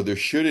 So there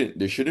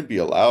shouldn't be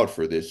allowed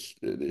for this.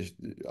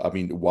 I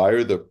mean, why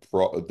are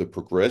the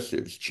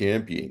progressives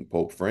championing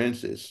Pope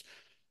Francis?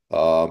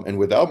 And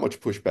without much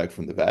pushback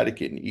from the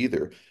Vatican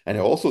either. And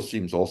it also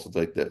seems also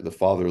like the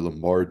Father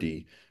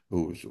Lombardi,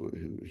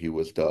 he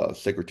was the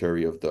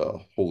secretary of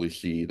the Holy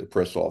See, the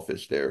press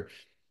office there,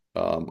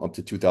 up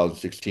to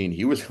 2016.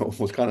 He was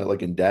almost kind of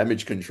like in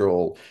damage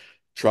control,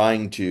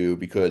 trying to,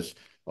 because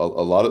a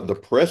lot of the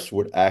press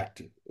would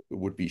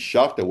be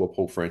shocked at what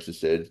Pope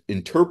Francis said,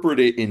 interpret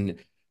it in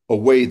a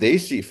way they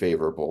see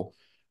favorable,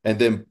 and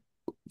then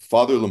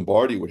Father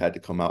Lombardi would have to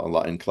come out a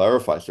lot and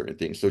clarify certain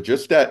things. So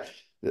just that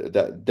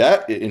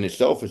in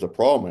itself is a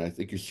problem, and I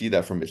think you see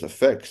that from its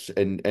effects.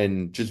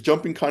 And just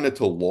jumping kind of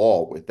to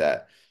law with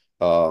that,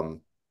 um,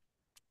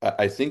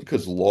 I think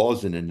because law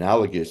is an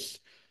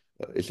analogous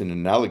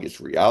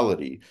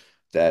reality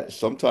that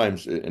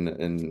sometimes,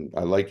 and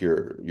I like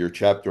your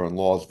chapter on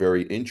law is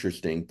very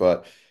interesting,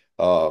 but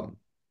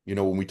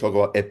when we talk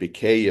about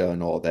epikeia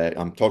and all that,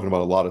 I'm talking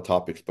about a lot of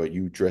topics, but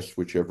you address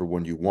whichever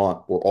one you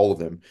want or all of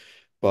them.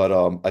 But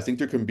I think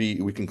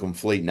we can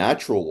conflate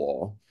natural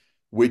law,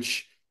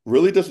 which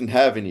really doesn't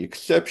have any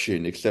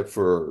exception except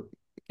for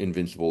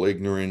invincible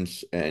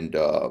ignorance and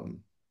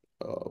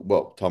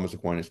Thomas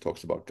Aquinas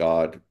talks about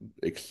God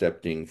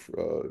accepting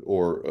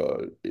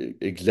or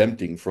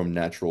exempting from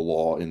natural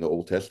law in the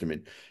Old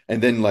Testament,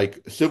 and then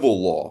like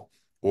civil law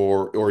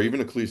or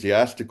even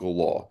ecclesiastical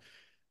law.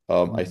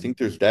 I think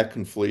there's that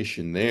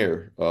conflation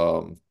there.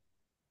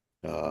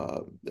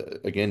 Uh,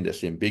 Again,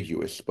 that's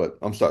ambiguous, but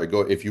I'm sorry.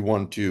 Go if you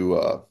want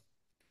to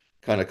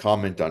kind of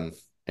comment on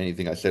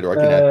anything I said, or I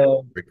can ask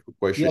Uh, a Yeah,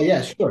 question.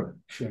 yeah, sure,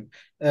 sure.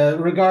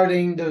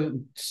 Regarding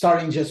the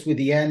starting just with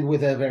the end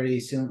with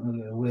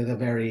with a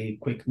very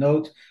quick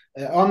note.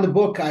 On the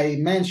book, I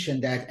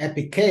mentioned that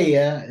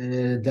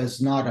epikeia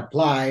does not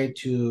apply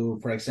to,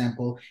 for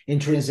example,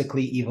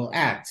 intrinsically evil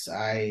acts.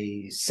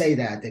 I say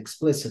that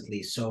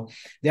explicitly. So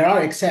there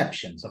are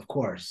exceptions, of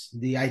course.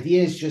 The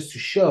idea is just to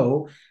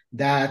show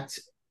that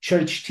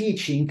church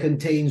teaching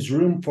contains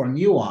room for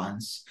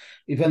nuance,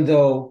 even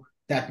though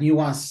that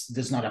nuance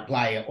does not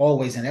apply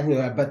always and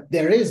everywhere, but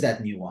there is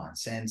that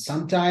nuance. And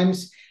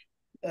sometimes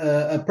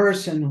a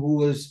person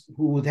who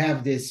would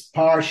have this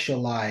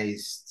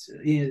partialized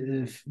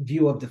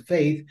view of the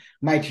faith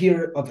might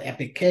hear of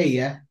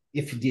epikeia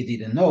if they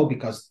didn't know,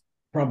 because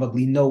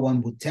probably no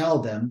one would tell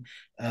them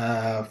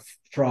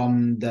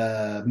from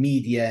the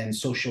media and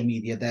social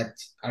media that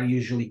are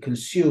usually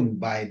consumed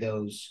by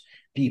those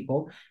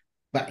people.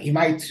 But he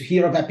might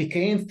hear of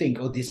epikeia and think,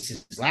 oh, this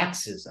is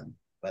laxism.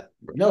 But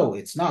no,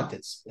 it's not.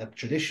 It's a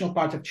traditional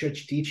part of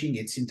church teaching.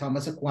 It's in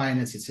Thomas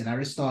Aquinas, it's in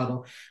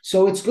Aristotle.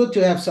 So it's good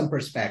to have some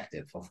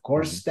perspective. Of Mhm.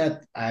 course,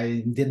 that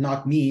I did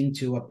not mean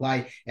to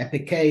apply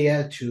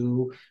epikeia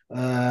to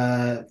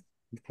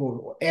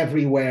for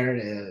everywhere.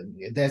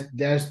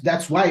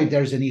 That's why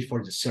there's a need for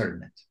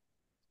discernment.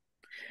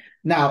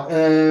 Now,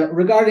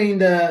 regarding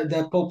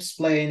the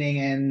Pope-splaining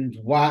and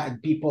why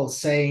people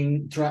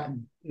trying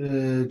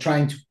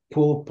to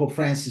pull Pope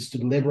Francis to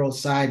the liberal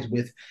side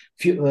with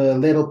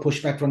little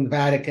pushback from the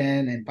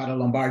Vatican and Padre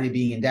Lombardi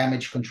being in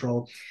damage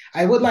control,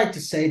 I would like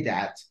to say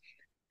that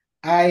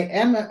I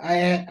am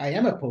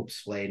a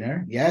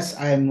Pope-splainer. Yes,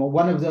 I'm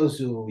one of those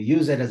who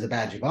use it as a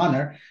badge of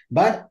honor,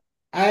 but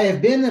I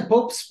have been a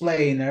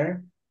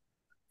Pope-splainer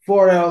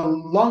for a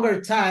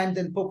longer time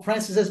than Pope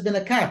Francis has been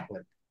a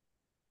Catholic,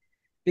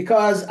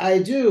 because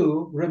I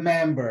do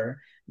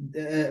remember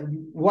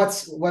what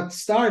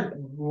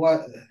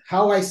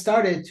how I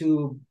started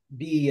to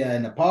be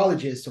an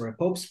apologist or a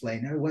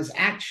Pope-splainer was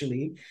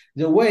actually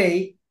the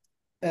way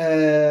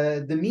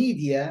the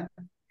media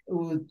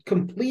would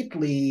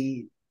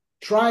completely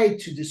try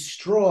to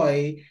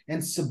destroy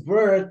and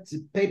subvert the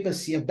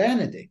papacy of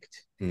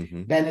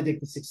Mhm.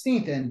 Benedict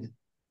XVI, and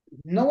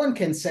no one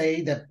can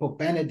say that Pope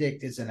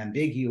Benedict is an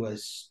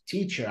ambiguous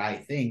teacher. I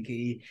think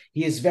he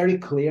is very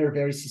clear,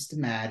 very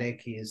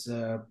systematic. He is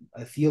a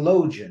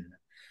theologian.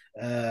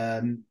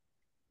 Um,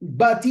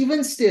 but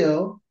even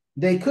still,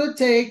 they could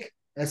take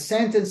a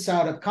sentence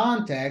out of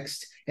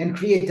context and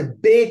create a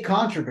big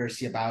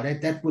controversy about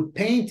it that would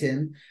paint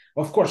him,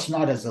 of course,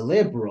 not as a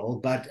liberal,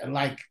 but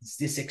like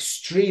this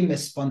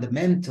extremist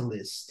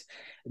fundamentalist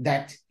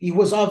that he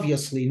was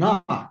obviously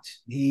not.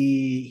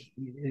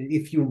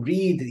 If you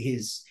read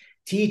his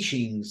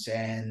teachings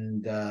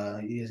and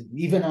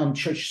even on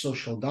church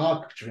social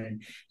doctrine,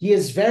 he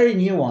is very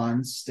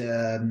nuanced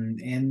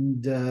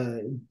and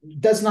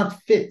does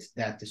not fit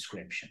that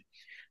description.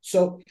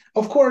 So,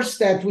 of course,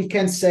 that we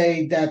can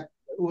say that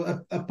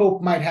a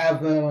pope might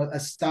have a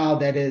style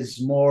that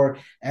is more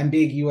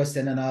ambiguous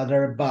than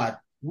another, but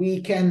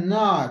we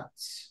cannot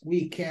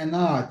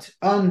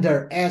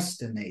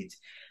underestimate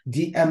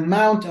the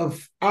amount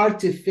of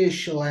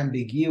artificial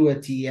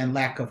ambiguity and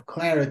lack of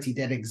clarity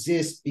that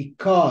exists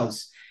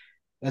because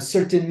a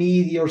certain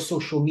media or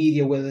social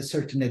media with a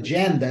certain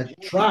agenda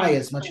try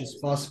as much as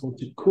possible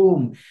to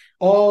comb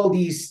all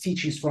these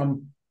teachings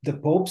from the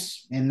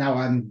popes, and now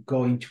I'm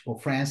going to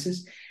Pope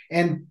Francis,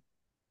 and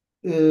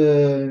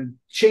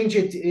change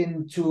it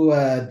into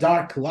a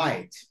dark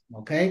light.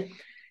 Okay.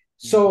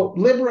 So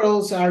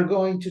liberals are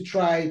going to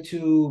try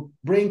to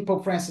bring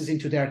Pope Francis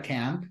into their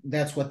camp.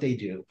 That's what they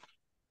do.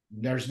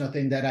 There's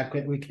nothing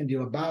that we can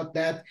do about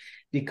that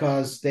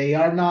because they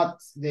are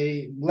not,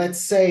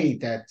 let's say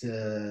that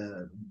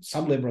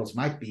some liberals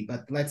might be,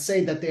 but let's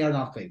say that they are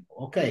not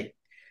faithful. Okay.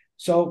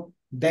 So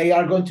they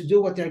are going to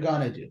do what they're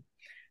going to do.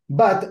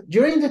 But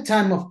during the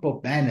time of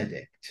Pope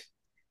Benedict,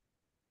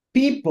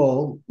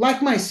 people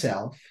like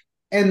myself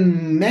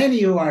and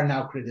many who are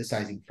now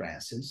criticizing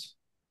Francis,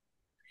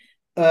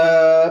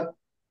 uh,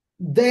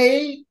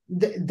 they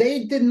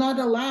did not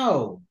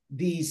allow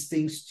these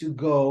things to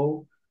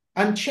go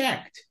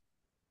unchecked.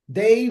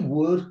 They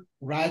would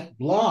write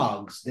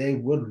blogs, they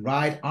would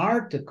write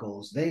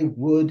articles, they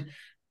would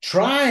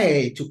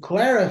try to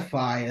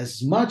clarify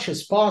as much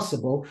as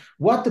possible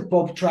what the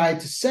Pope tried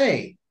to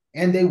say.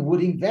 And they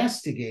would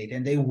investigate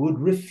and they would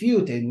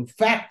refute and would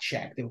fact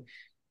check.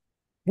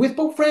 With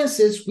Pope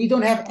Francis, we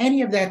don't have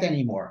any of that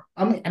anymore.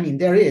 I mean,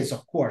 there is,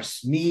 of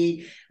course,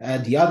 me,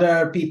 the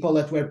other people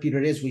at Where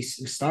Peter Is. We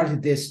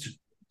started this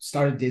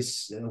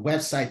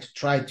website to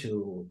try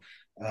to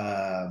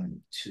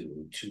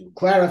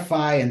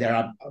clarify, and there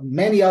are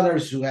many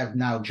others who have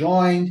now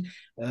joined,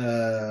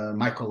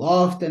 Michael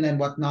Lofton and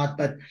whatnot,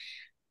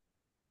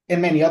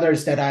 and many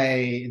others that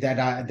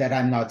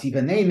I'm not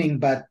even naming,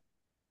 but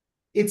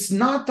it's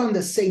not on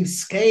the same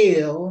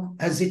scale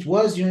as it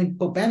was during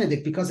Pope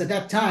Benedict, because at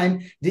that time,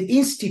 the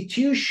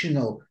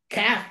institutional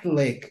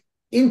Catholic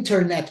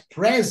internet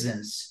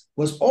presence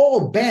was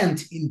all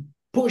bent in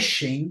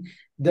pushing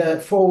the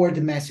forward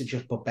message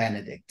of Pope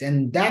Benedict.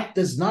 And that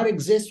does not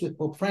exist with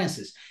Pope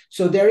Francis.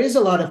 So there is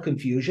a lot of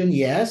confusion.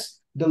 Yes,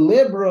 the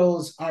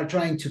liberals are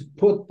trying to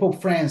put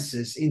Pope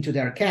Francis into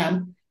their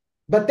camp,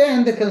 but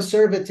then the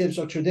conservatives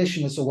or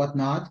traditionalists or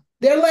whatnot,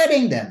 they're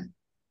letting them.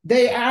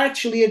 They are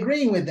actually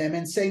agreeing with them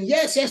and saying,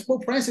 yes,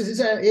 Pope Francis is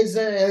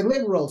a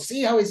liberal.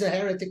 See how he's a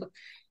heretic.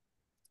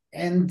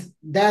 And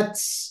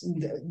that's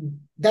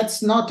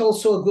not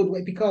also a good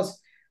way, because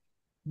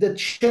the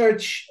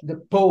church, the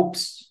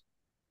popes,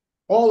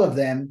 all of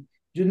them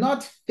do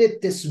not fit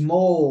this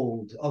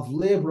mold of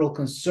liberal,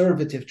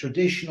 conservative,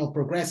 traditional,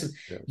 progressive.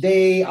 Yes.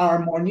 They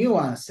are more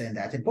nuanced than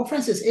that. And Pope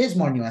Francis is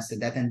more nuanced than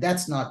that, and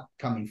that's not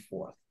coming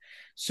forth.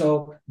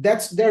 So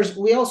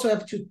we also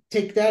have to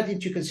take that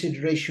into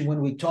consideration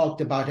when we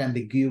talked about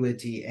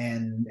ambiguity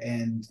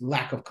and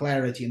lack of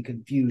clarity and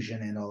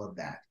confusion and all of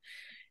that.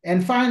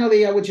 And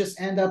finally, I would just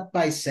end up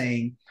by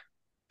saying,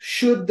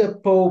 should the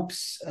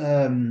Pope's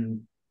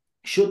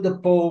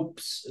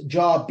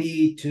job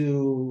be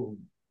to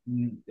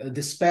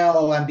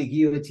dispel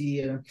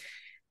ambiguity?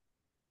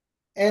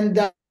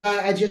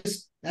 I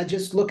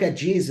just look at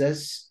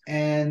Jesus,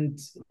 and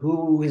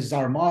who is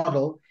our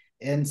model.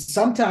 And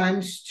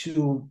sometimes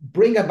to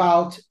bring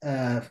about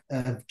a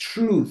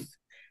truth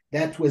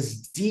that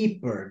was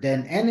deeper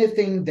than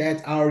anything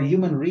that our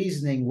human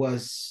reasoning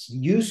was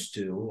used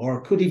to or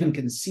could even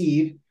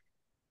conceive,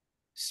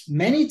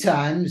 many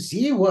times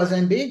he was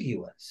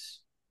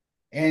ambiguous.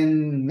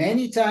 And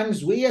many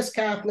times we as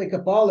Catholic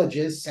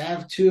apologists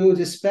have to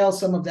dispel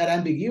some of that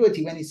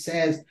ambiguity when he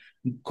says,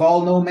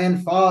 call no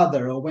man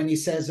father, or when he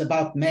says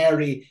about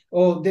Mary,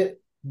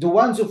 the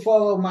ones who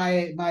follow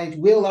my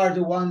will are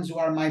the ones who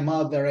are my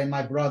mother and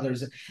my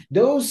brothers.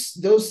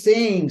 Those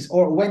things,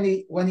 or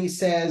when he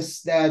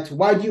says that,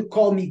 why do you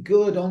call me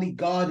good? Only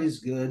God is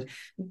good.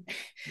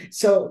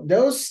 So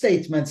those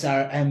statements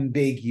are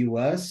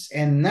ambiguous,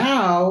 and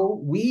now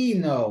we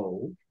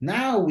know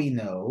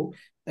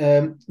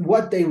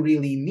what they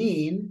really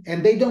mean,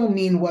 and they don't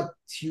mean what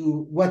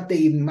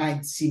they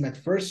might seem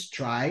at first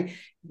try.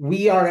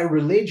 We are a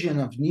religion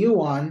of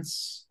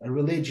nuance, a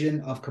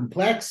religion of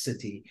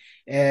complexity,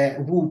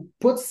 who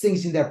puts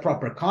things in their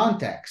proper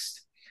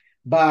context.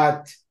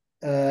 But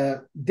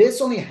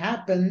this only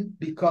happened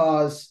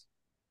because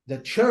the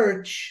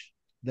church,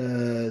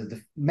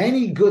 the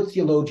many good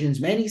theologians,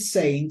 many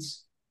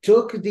saints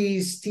took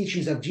these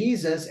teachings of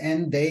Jesus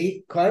and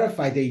they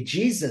clarified, they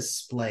Jesus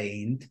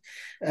explained,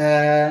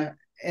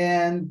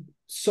 and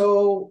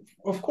so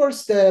of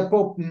course the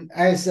Pope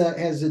has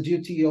a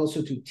duty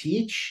also to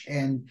teach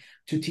and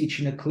to teach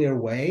in a clear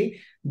way,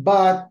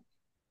 but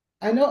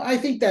I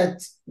think that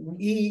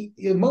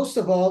most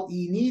of all,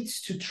 he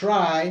needs to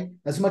try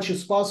as much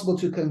as possible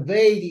to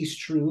convey these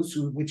truths,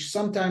 which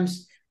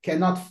sometimes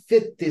cannot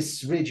fit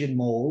this rigid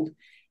mold.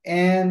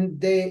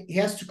 And he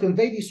has to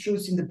convey these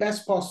truths in the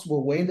best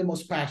possible way, in the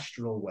most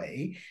pastoral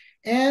way.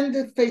 And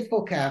the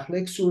faithful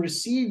Catholics who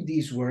receive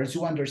these words,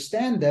 who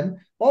understand them,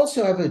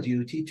 also have a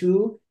duty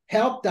to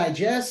help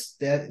digest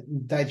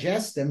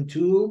them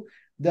to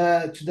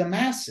the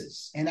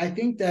masses. And I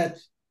think that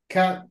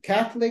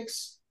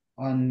Catholics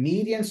on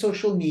media and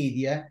social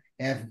media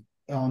have,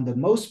 on the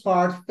most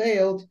part,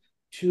 failed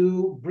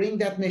to bring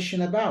that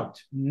mission about.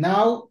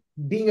 Now,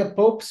 being a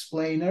Pope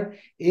explainer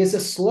is a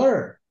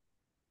slur.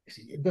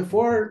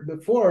 Before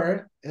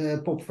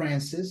Pope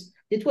Francis,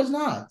 it was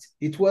not.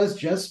 It was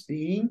just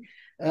being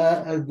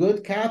a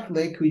good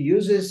Catholic who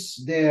uses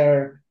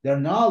their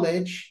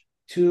knowledge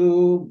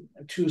to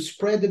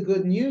spread the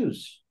good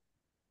news.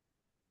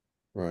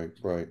 Right,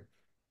 right.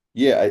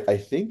 Yeah, I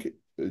think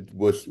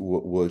what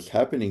was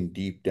happening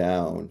deep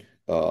down,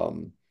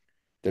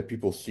 that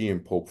people see in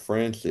Pope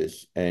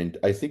Francis, and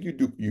I think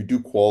you do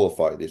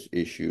qualify this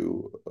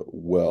issue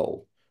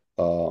well.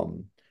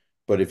 Um,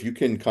 but if you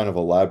can kind of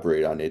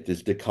elaborate on it,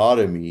 this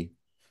dichotomy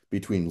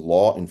between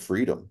law and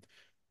freedom,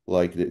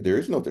 like there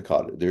is no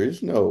dichotomy, there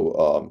is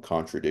no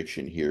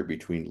contradiction here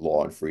between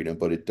law and freedom,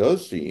 but it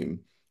does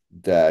seem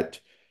that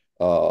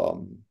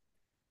um,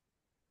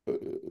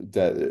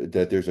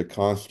 that there's a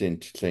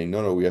constant saying,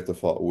 no, no, we have to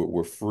follow,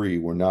 we're free,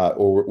 we're not,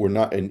 or we're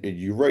not. And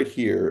you right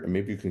here, and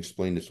maybe you can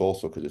explain this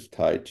also because it's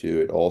tied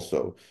to it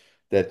also,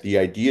 that the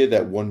idea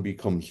that one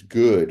becomes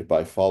good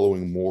by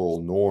following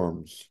moral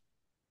norms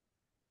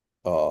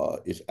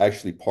is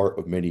actually part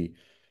of many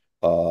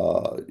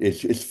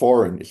it's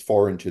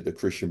foreign to the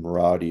Christian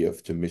morality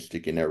of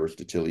Thomistic and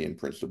Aristotelian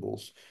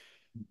principles.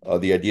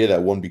 The idea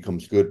that one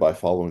becomes good by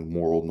following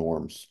moral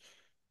norms.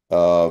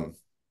 Um,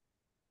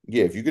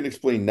 Yeah, if you can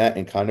explain that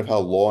and kind of how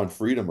law and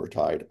freedom are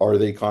tied. Are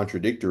they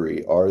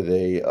contradictory? Are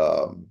they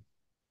at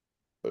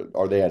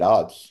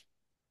odds?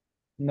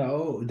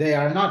 No, they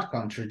are not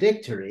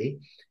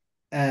contradictory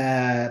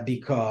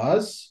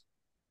because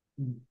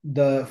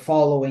the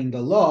following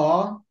the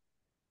law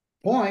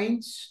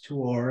points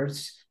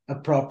towards a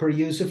proper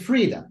use of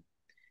freedom.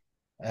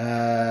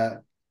 Uh,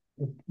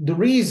 the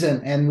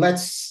reason, and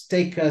let's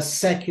take a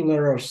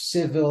secular or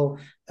civil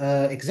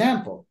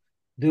example.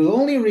 The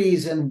only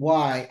reason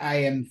why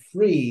I am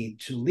free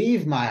to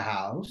leave my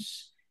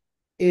house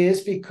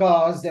is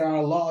because there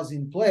are laws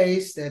in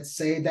place that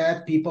say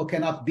that people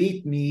cannot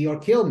beat me or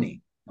kill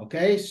me.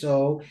 Okay,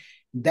 so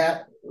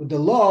that the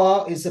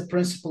law is a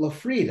principle of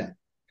freedom.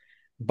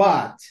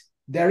 But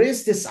there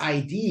is this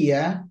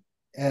idea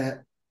uh,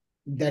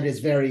 that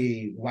is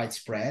very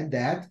widespread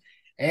that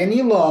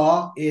any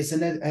law is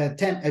an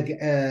attempt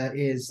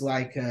is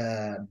like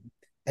an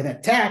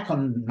attack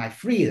on my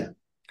freedom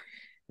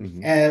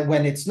Hmm.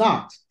 when it's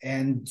not.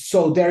 And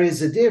so there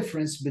is a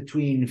difference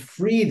between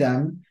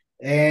freedom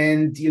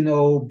and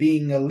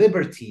being a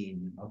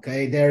libertine.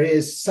 Okay, there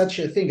is such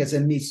a thing as a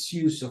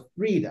misuse of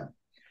freedom.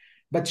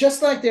 But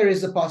just like there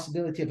is a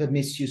possibility of a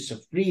misuse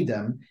of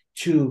freedom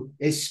to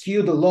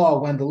eschew the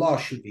law when the law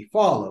should be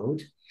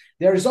followed,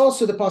 there is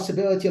also the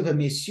possibility of a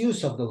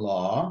misuse of the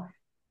law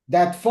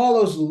that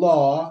follows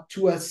law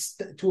to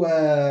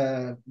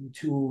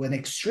an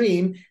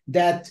extreme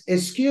that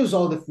eschews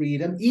all the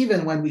freedom,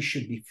 even when we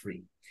should be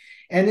free.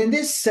 And in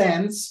this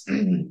sense,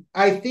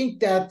 I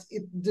think that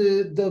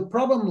the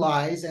problem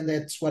lies, and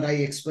that's what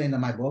I explained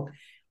in my book,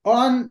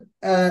 on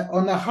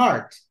the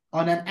heart,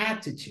 on an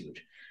attitude.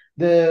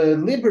 The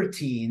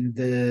libertine,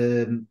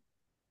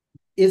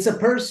 is a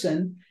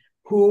person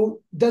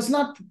who does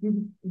not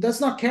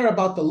care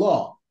about the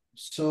law.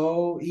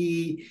 So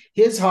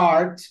his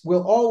heart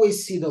will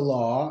always see the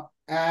law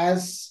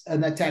as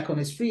an attack on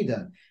his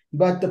freedom.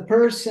 But the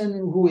person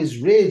who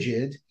is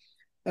rigid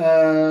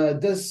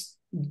does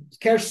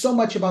cares so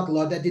much about the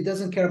law that he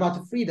doesn't care about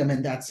the freedom,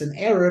 and that's an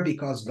error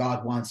because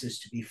God wants us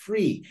to be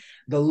free.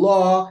 The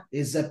law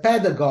is a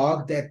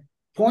pedagogue that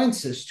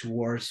points us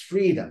towards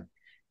freedom,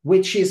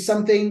 which is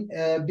something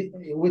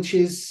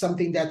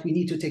that we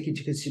need to take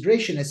into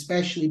consideration,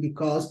 especially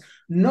because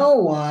no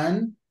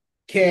one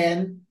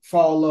can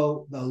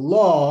follow the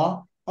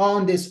law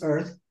on this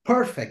earth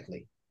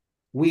perfectly.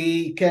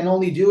 We can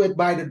only do it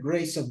by the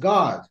grace of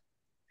God.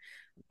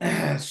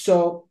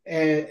 So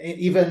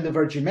even the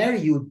Virgin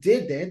Mary, who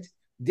did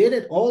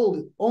it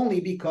all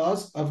only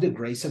because of the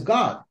grace of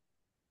God.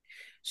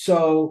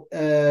 So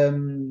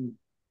that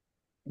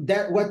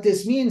what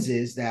this means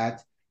is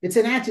that it's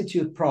an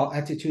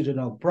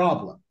attitudinal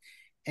problem.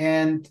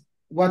 And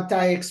what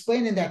I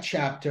explain in that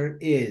chapter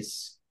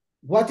is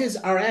what is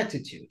our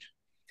attitude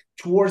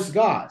towards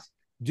God?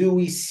 Do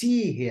we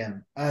see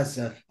him as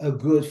a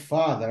good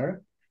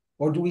father,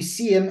 or do we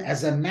see him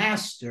as a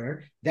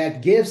master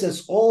that gives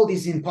us all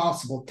these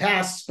impossible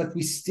tasks, but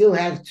we still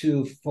have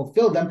to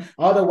fulfill them?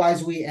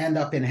 Otherwise, we end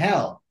up in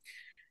hell.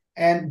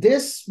 And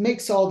this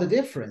makes all the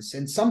difference.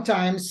 And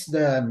sometimes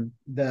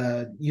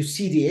the you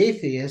see the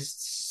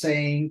atheists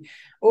saying,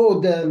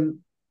 "Oh, the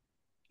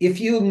if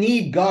you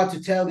need God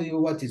to tell you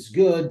what is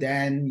good,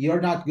 then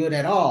you're not good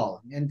at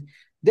all." And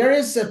there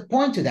is a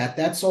point to that.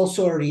 That's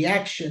also a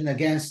reaction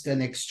against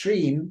an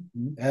extreme,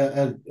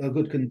 a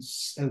good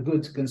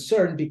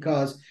concern,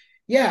 because,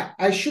 yeah,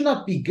 I should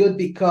not be good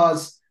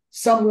because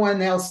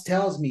someone else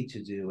tells me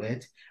to do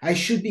it. I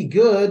should be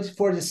good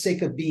for the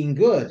sake of being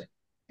good.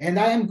 And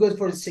I am good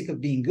for the sake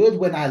of being good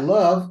when I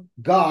love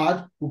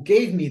God, who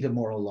gave me the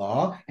moral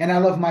law, and I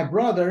love my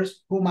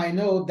brothers, whom I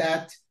know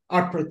that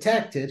are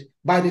protected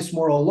by this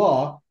moral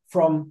law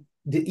from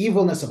the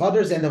evilness of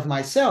others and of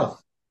myself.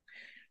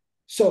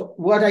 So,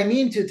 what I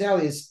mean to tell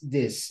is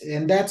this,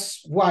 and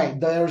that's why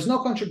there's no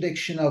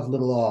contradiction of the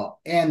law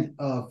and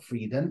of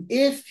freedom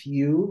if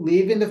you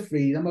live in the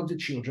freedom of the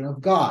children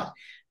of God,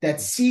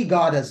 that see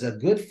God as a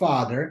good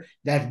father,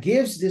 that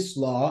gives this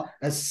law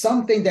as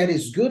something that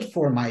is good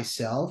for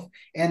myself.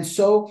 And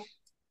so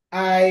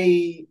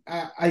I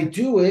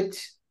do it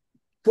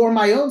for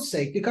my own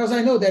sake because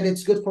I know that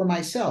it's good for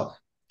myself.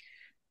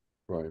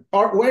 Right.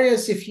 Or,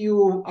 whereas if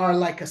you are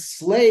like a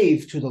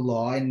slave to the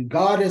law and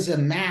God is a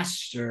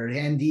master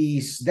and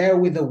he's there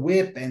with a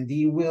whip and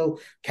he will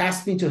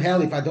cast me to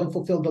hell if I don't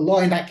fulfill the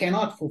law and I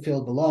cannot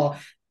fulfill the law,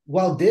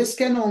 well, this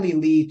can only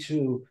lead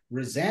to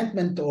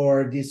resentment,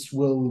 or this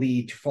will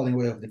lead to falling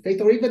away of the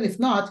faith, or even if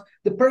not,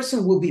 the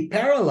person will be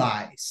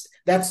paralyzed.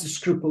 That's the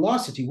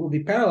scrupulosity, will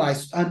be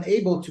paralyzed,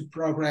 unable to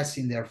progress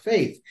in their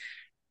faith.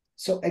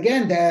 So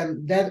again,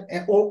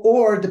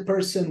 or the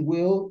person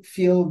will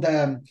feel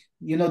the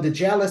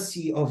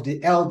jealousy of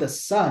the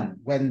eldest son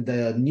when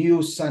the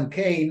new son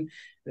came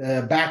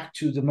back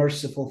to the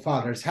merciful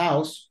father's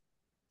house,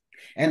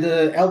 and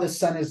the eldest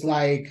son is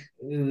like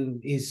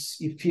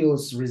he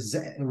feels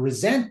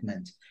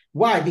resentment.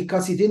 Why?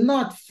 Because he did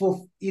not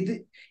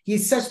he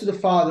says to the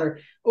father,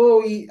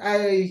 "Oh,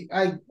 I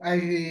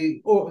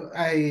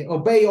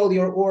obey all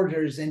your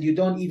orders, and you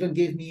don't even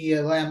give me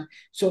a lamb."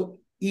 So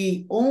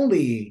he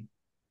only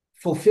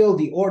fulfill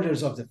the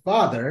orders of the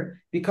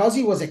father because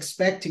he was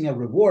expecting a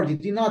reward. He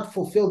did not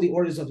fulfill the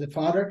orders of the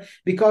father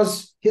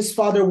because his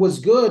father was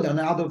good and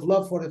out of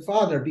love for the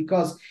father,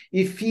 because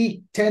if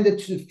he tended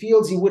to the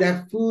fields, he would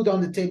have food on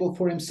the table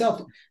for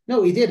himself.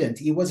 No, he didn't.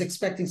 He was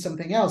expecting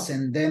something else.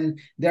 And then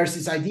there's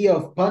this idea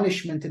of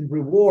punishment and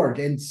reward.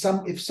 And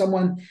if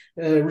someone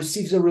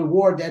receives a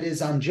reward that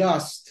is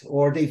unjust,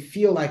 or they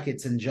feel like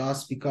it's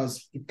unjust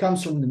because it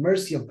comes from the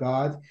mercy of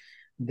God,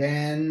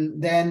 then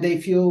they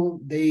feel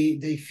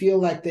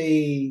like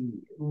they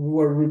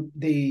were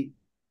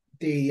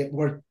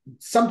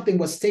something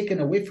was taken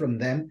away from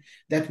them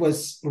that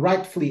was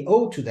rightfully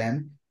owed to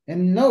them.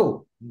 And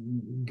no,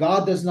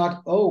 God does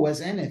not owe us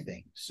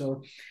anything.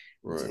 So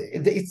Right.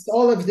 it's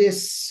all of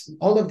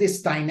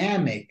this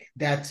dynamic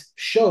that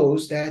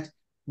shows that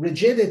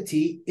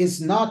rigidity is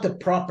not a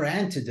proper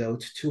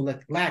antidote to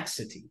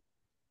laxity.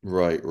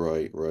 Right.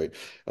 Right. Right.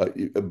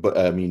 But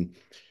I mean,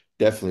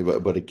 definitely,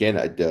 but again,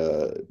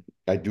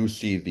 I do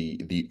see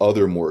the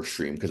other more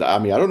extreme, because I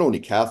mean I don't know any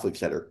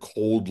Catholics that are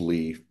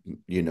coldly,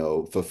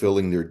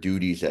 fulfilling their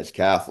duties as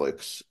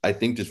Catholics. I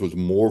think this was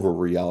more of a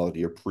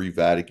reality, a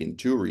pre-Vatican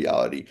II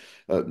reality.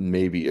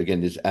 Maybe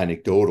again, this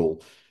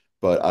anecdotal,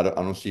 but I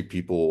don't see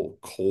people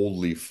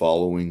coldly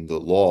following the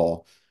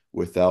law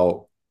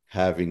without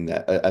having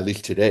that. At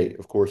least today,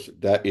 of course,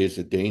 that is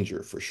a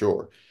danger for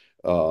sure.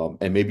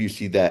 And maybe you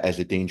see that as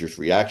a dangerous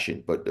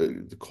reaction, but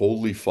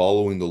coldly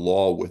following the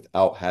law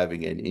without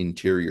having an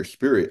interior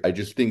spirit, I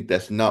just think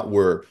that's not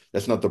where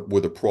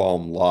the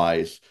problem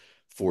lies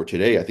for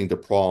today. I think the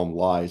problem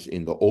lies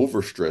in the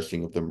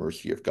overstressing of the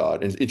mercy of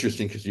God. And it's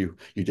interesting because you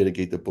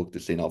dedicate the book to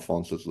Saint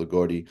Alfonso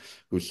Liguori,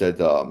 who said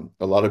a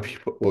lot of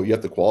people. Well, you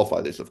have to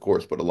qualify this, of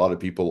course, but a lot of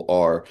people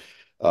are.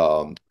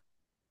 Um,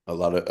 a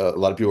lot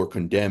of people are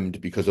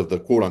condemned because of the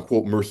quote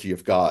unquote mercy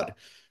of God,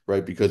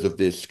 right? Because of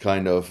this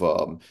kind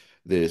of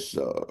this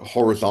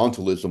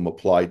horizontalism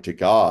applied to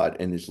God,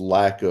 and this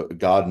lack of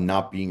God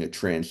not being a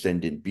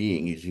transcendent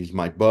being. He's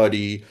my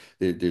buddy.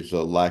 There's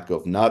a lack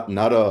of not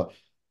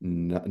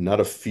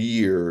a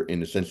fear in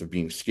the sense of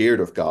being scared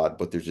of God,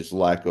 but there's this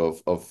lack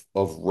of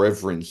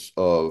reverence,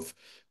 of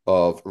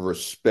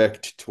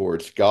respect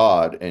towards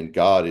God, and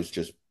God is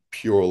just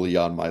purely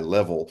on my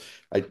level.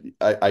 I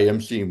am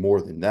seeing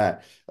more than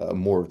that,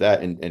 more of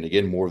that, and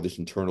again, more of this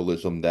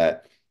internalism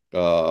that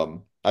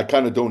I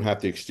kind of don't have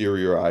to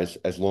exteriorize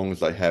as long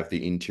as I have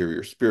the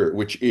interior spirit,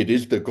 which it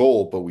is the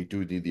goal, but we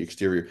do need the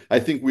exterior.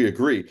 I think we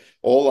agree.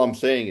 All I'm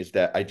saying is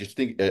that I just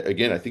think,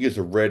 again, I think it's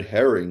a red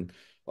herring,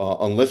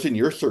 unless in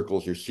your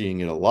circles you're seeing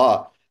it a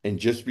lot, and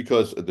just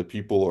because the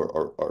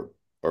people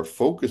are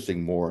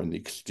focusing more on the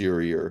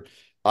exterior.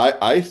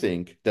 I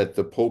think that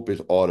the Pope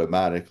is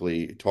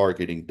automatically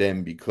targeting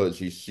them because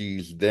he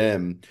sees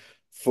them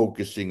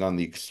focusing on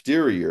the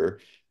exterior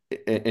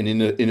and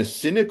in a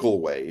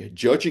cynical way,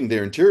 judging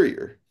their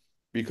interior.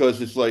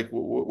 Because it's like,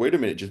 wait a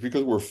minute, just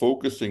because we're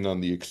focusing on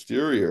the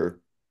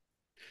exterior,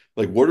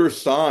 like what are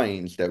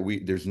signs that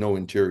there's no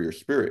interior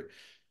spirit?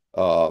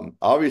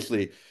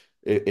 Obviously,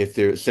 if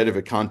they're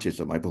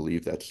sedevacantism, I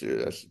believe that's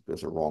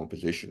a wrong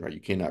position, right?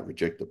 You cannot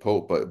reject the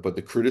Pope, but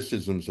the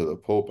criticisms of the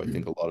Pope, I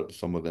think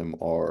some of them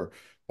are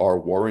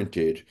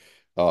warranted.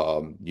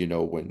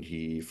 When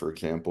he, for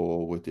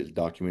example, with his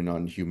document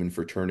on human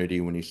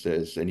fraternity, when he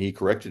says, and he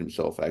corrected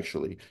himself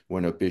actually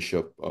when a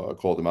bishop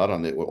called him out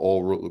on it, well,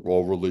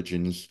 all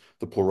religions,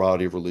 the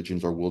plurality of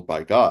religions are willed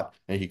by God,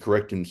 and he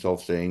corrected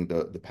himself saying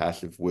the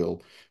passive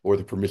will or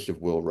the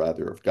permissive will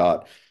rather of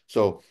God.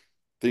 So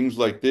things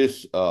like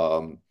this,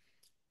 I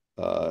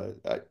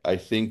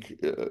think,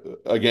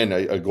 again,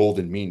 a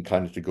golden mean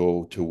kind of to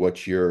go to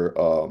what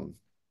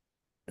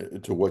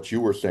you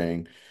were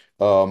saying.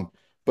 Um,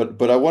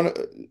 but I want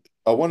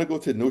to go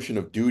to the notion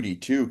of duty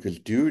too, because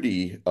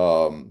duty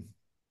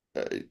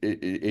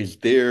is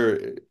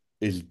there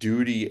is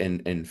duty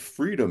and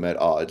freedom at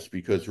odds?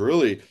 Because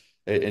really,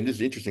 and this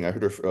is interesting. I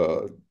heard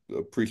a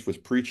priest was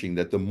preaching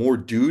that the more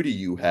duty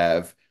you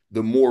have,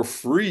 the more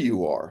free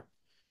you are.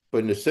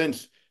 But in a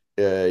sense,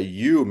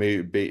 you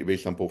may,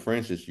 based on Pope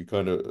Francis, you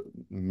kind of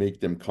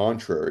make them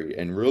contrary.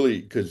 And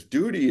really, because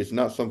duty is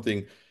not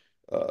something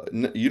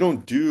you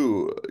don't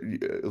do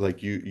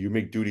like you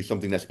make duty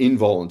something that's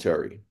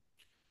involuntary.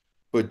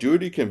 But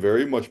duty can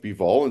very much be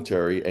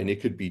voluntary, and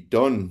it could be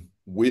done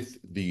with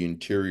the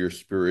interior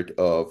spirit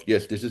of,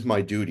 yes, this is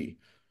my duty.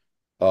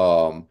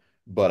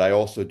 But I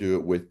also do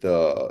it with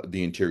the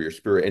interior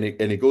spirit,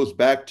 and it goes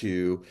back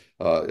to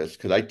that's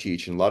because I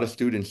teach, and a lot of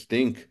students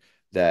think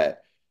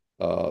that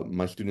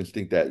my students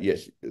think that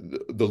yes,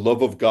 the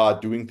love of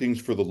God, doing things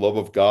for the love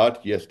of God,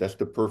 yes, that's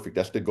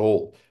the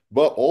goal.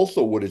 But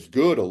also, what is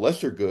good, a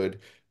lesser good,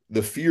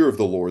 the fear of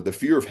the Lord, the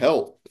fear of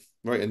hell,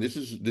 right? And this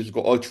is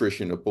called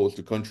attrition opposed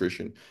to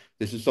contrition.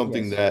 This is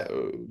something Yes.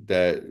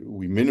 that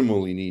we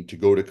minimally need to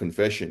go to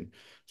confession.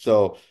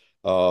 So.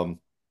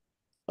 Um,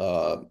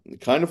 uh,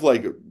 Kind of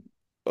like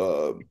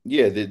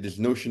yeah, this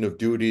notion of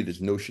duty, this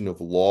notion of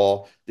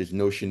law, this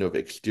notion of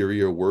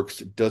exterior works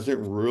doesn't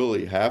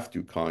really have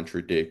to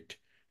contradict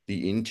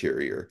the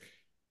interior.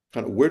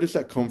 Kind of where does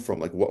that come from?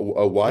 Like,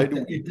 why It,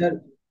 do we? it does.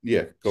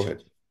 Yeah, go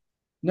ahead.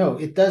 No,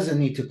 it doesn't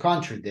need to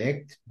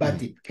contradict, but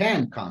Mhm. it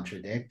can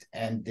contradict,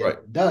 and Right.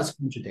 it does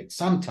contradict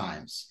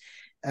sometimes.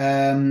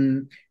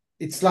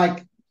 It's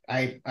like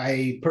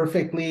I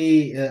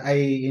perfectly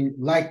I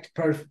liked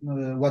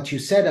what you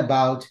said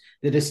about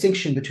the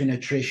distinction between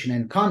attrition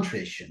and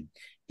contrition.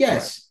 Right.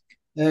 Yes,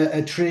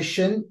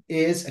 attrition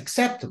is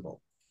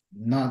acceptable,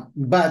 not,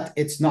 but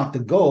it's not the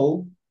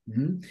goal,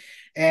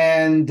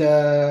 and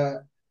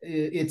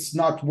it's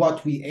not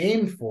what we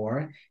aim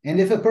for. And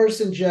if a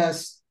person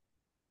just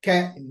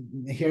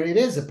can, here it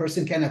is, a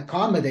person can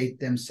accommodate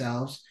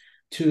themselves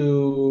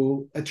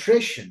to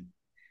attrition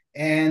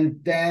and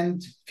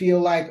then feel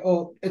like,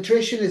 oh,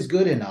 attrition is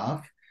good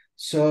enough,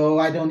 so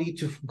I don't need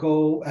to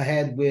go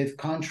ahead with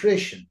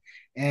contrition.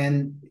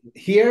 And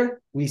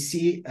here we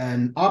see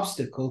an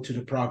obstacle to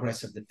the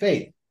progress of the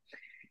faith.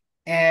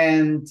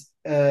 And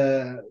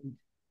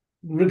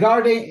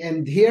regarding,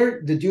 and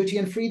here the duty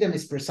and freedom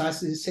is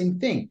precisely the same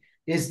thing.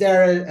 Is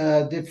there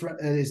a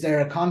different, is there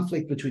a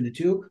conflict between the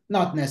two?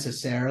 Not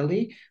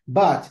necessarily,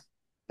 but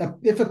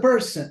if a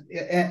person,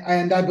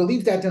 and I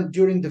believe that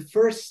during the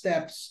first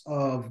steps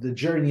of the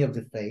journey of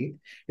the faith,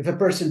 if a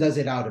person does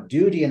it out of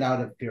duty and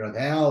out of fear of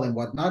hell and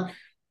whatnot,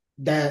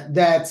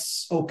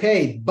 that's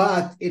okay,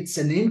 but it's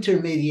an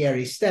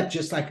intermediary step,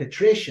 just like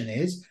attrition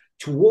is,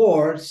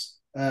 towards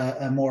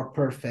a more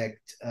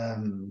perfect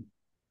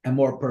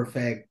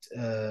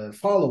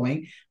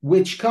following,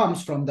 which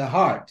comes from the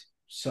heart.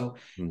 So,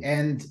 Mm.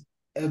 and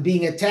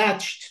being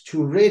attached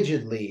too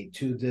rigidly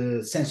to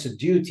the sense of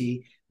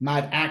duty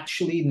might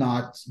actually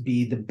not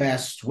be the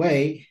best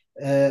way,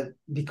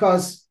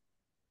 because,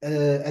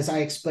 as I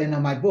explain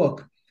in my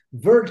book,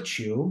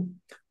 virtue.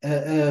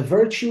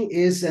 Virtue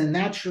is a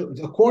natural,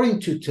 according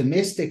to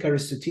Thomistic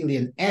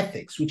Aristotelian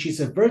ethics, which is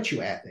a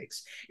virtue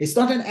ethics. It's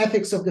not an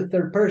ethics of the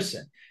third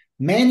person.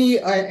 Many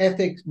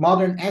ethics,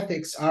 modern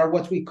ethics, are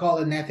what we call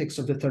an ethics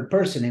of the third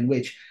person, in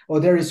which, oh,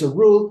 there is a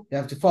rule, you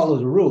have to follow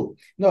the rule.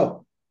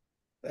 No,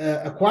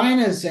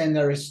 Aquinas and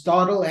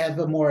Aristotle have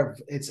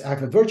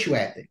have a virtue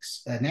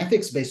ethics, an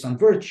ethics based on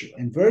virtue,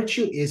 and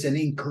virtue is an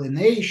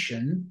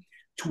inclination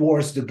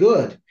towards the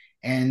good,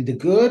 and the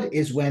good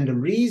is when the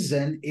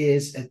reason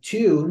is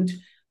attuned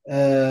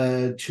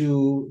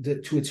to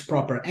its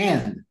proper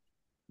end.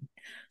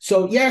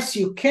 So yes,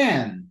 you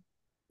can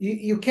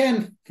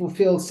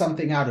fulfill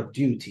something out of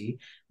duty,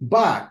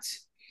 but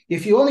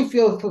if you only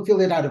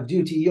fulfill it out of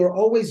duty, you're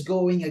always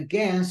going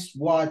against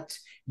what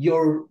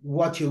your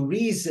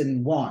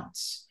reason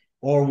wants.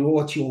 or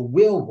what your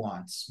will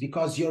wants,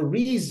 because your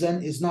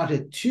reason is not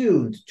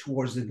attuned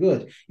towards the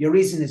good. Your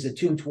reason is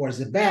attuned towards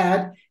the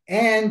bad,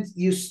 and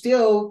you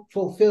still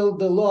fulfill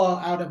the law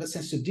out of a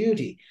sense of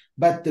duty.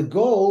 But the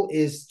goal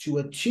is to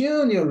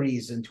attune your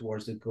reason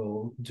towards the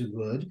goal to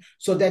good,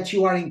 so that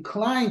you are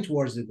inclined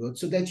towards the good,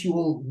 so that you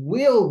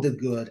will the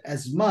good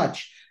as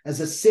much as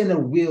a sinner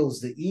wills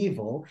the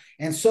evil.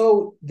 And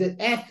so the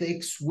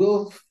ethics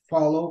will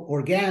follow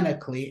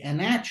organically and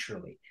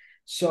naturally.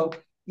 So,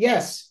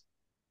 yes,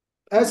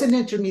 as an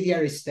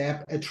intermediary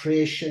step,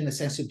 attrition, a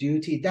sense of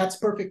duty, that's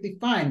perfectly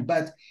fine.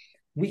 But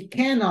we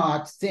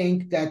cannot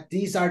think that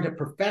these are the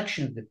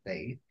perfection of the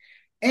faith.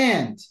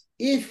 And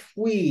if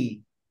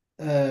we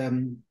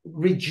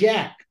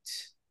reject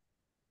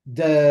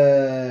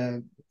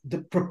the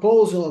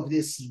proposal of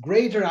this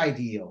greater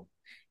ideal,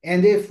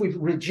 and if we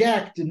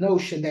reject the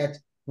notion that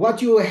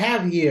what you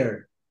have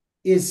here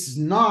is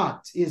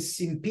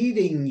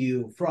impeding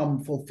you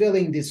from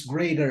fulfilling this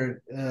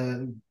greater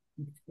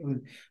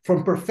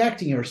from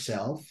perfecting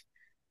yourself,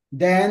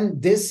 then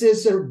this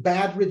is a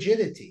bad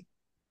rigidity.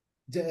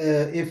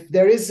 If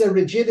there is a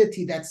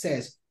rigidity that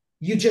says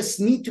you just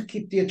need to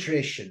keep the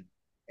attrition,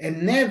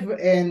 and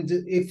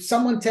if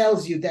someone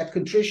tells you that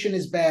contrition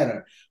is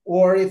better,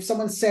 or if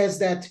someone says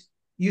that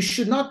you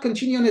should not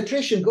continue on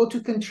attrition, go to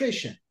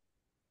contrition,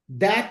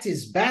 that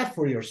is bad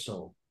for your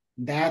soul.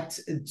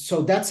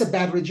 So that's a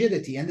bad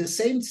rigidity. And the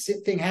same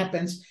thing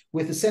happens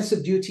with a sense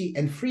of duty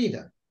and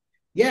freedom.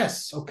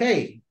 Yes,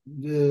 okay,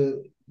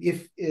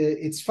 if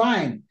it's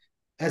fine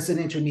as an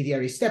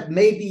intermediary step,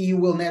 maybe you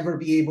will never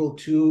be able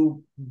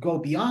to go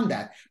beyond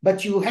that,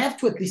 but you have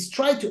to at least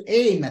try to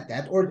aim at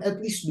that, or at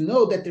least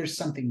know that there's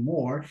something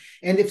more.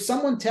 And if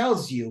someone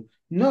tells you,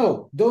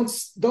 no, don't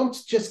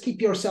just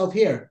keep yourself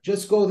here,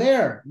 just go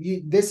there,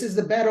 this is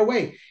the better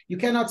way, you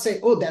cannot say,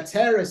 oh, that's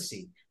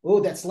heresy,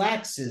 oh, that's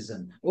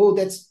laxism, oh,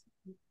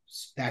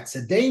 that's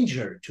a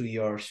danger to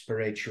your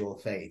spiritual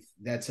faith,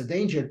 that's a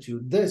danger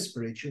to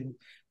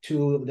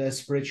the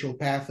spiritual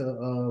path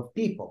of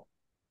people.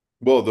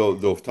 Well,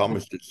 though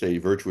Thomas did say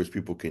virtuous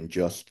people can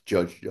just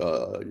judge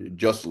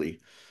justly.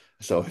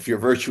 So if you're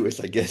virtuous,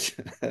 I guess.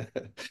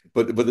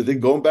 But the thing,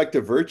 going back to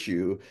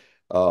virtue,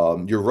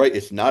 you're right.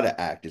 It's not an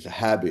act; it's a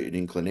habit, an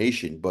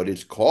inclination. But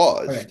it's Correct.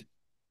 caused.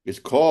 It's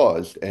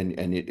caused, and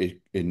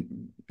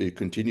it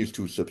continues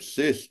to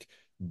subsist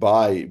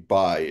by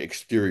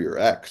exterior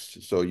acts.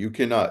 So you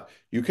cannot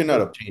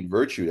Sure. obtain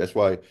virtue. That's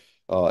why.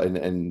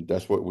 And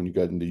that's what, when you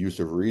get into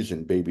use of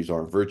reason, babies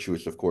aren't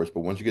virtuous, of course.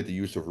 But once you get the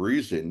use of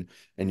reason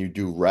and you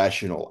do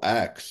rational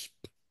acts,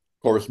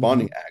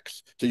 corresponding Mhm.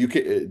 acts, so you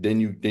can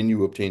then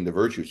you obtain the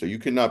virtue. So you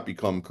cannot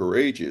become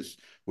courageous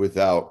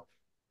without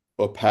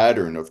a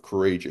pattern of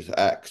courageous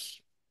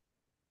acts.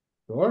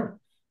 Sure.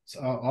 So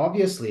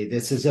obviously,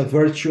 this is a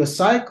virtuous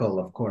cycle,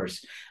 of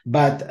course.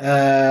 But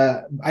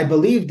I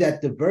believe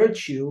that the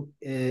virtue,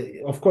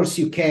 of course,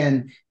 you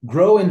can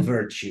grow in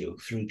virtue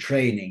through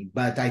training.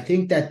 But I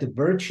think that the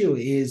virtue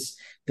is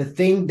the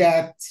thing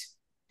that,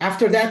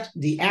 after that,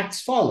 the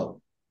acts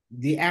follow.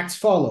 The acts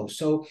follow.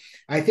 So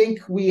I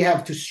think we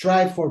have to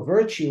strive for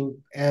virtue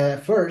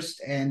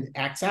first and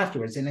acts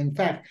afterwards. And in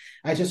fact,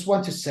 I just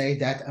want to say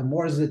that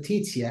Amores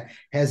Laetitia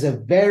has a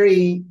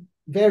very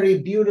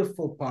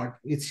beautiful part.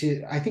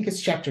 I think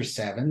it's chapter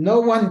 7. No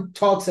one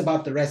talks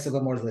about the rest of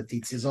Amor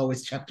Laetitia. It's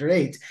always chapter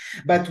 8.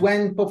 But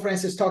when Pope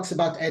Francis talks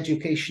about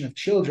education of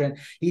children,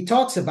 he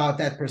talks about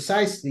that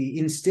precisely,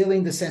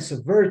 instilling the sense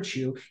of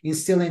virtue,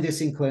 instilling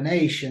this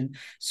inclination.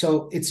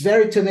 So it's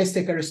very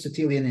Thomistic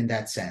Aristotelian in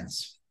that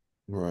sense.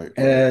 Right,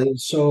 right.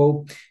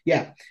 So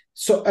yeah.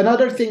 So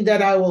another thing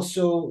that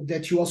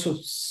you also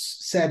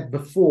said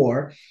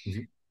before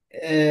Mhm.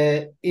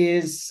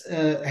 is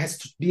has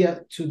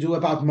to do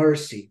about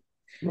mercy,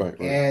 Right,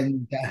 right,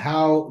 and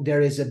how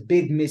there is a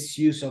big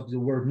misuse of the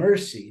word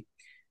mercy.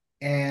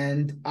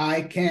 And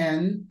I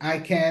can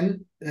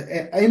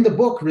in the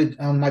book,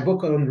 on my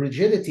book on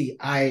rigidity,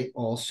 I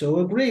also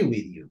agree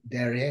with you.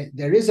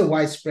 There is a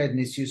widespread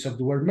misuse of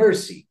the word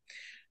mercy.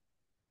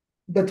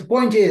 But the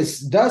point is,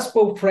 does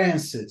Pope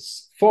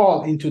Francis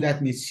fall into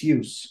that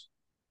misuse?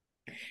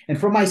 And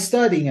from my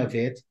studying of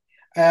it,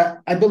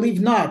 I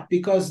believe not,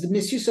 because the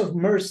misuse of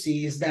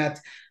mercy is that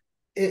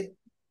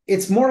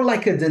it's more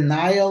like a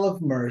denial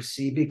of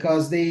mercy,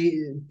 because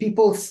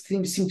people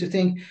seem to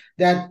think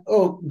that,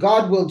 oh,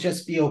 God will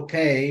just be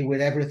okay with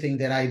everything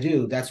that I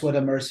do. That's what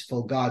a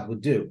merciful God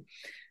would do.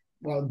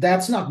 Well,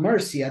 that's not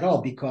mercy at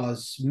all,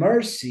 because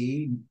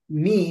mercy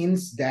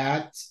means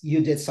that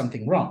you did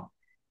something wrong.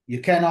 You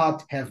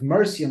cannot have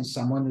mercy on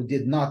someone who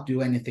did not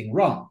do anything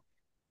wrong.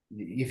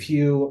 If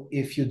you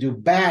do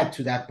bad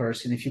to that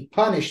person, if you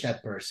punish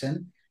that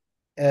person,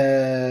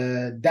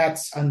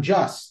 that's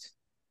unjust.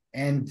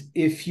 And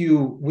if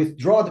you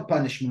withdraw the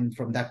punishment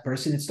from that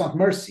person, it's not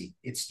mercy,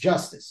 it's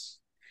justice.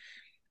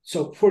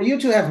 So for you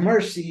to have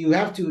mercy, you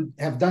have to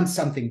have done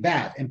something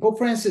bad. And Pope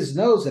Francis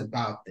knows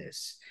about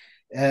this.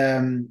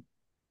 Um,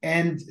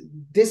 and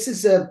this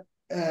is a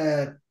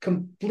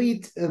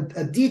complete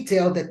a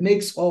detail that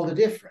makes all the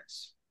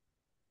difference.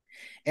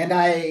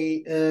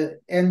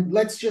 And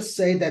let's just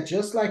say that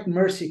just like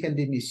mercy can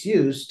be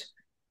misused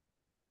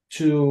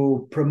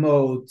to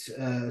promote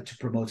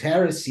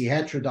heresy,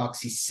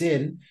 heterodoxy,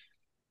 sin,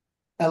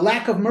 a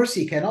lack of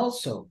mercy can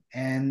also,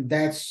 and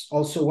that's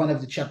also one of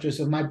the chapters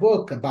of my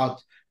book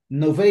about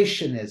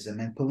Novatianism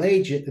and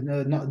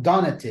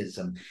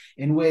Donatism,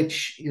 in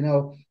which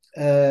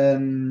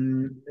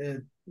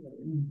the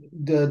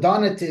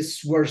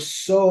Donatists were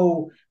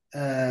so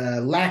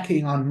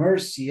lacking on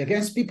mercy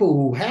against people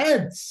who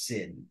had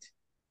sinned.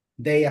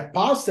 They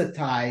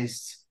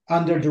apostatized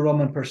under the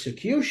Roman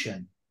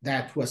persecution.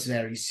 That was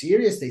very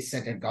serious. They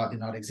said that God did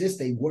not exist.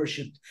 They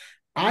worshipped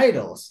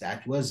idols.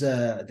 That was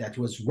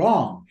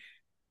wrong,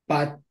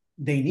 but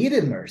they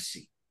needed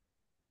mercy.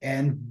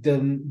 And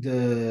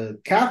the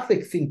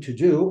Catholic thing to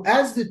do,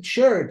 as the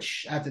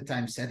Church at the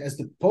time said, as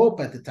the Pope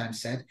at the time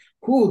said,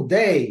 who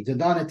the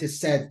Donatists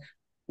said,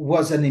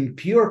 was an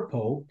impure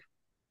Pope,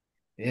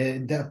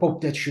 the Pope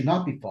that should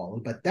not be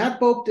followed. But that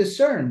Pope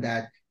discerned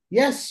that,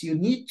 yes, you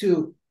need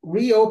to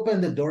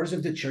reopen the doors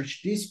of the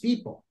Church to these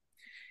people.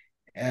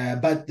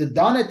 But the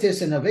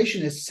Donatists and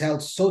Novatianists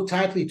held so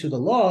tightly to the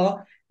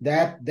law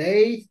that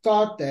they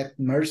thought that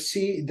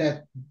mercy,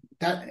 that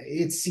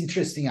it's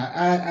interesting.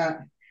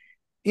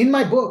 In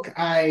my book,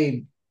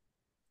 I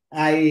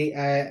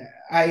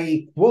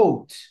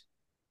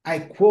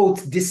quote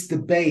this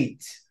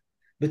debate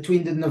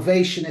between the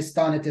Novatianist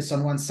Donatists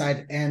on one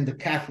side and the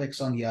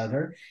Catholics on the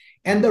other,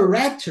 and the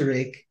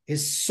rhetoric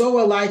is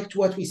so alike to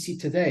what we see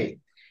today,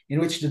 in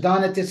which the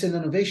Donatists and the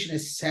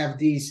Novatianists have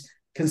these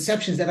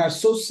conceptions that are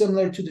so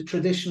similar to the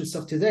traditionalists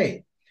of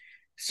today.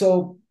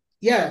 So,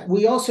 yeah,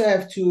 we also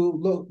have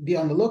to be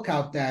on the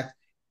lookout that,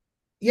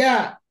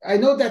 yeah, I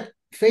know that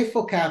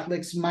faithful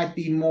Catholics might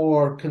be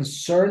more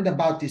concerned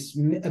about this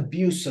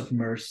abuse of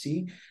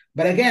mercy,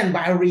 but again,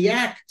 by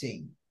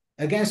reacting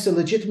against a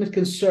legitimate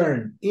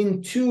concern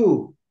in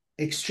too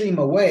extreme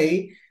a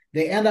way,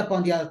 they end up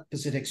on the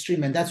opposite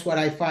extreme, and that's what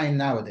I find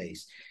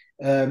nowadays.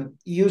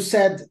 You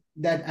said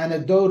that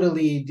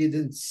anecdotally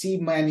didn't see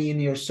many in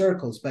your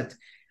circles, but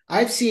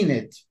I've seen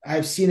it.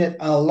 I've seen it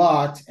a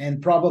lot,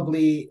 and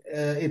probably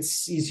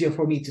it's easier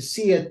for me to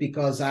see it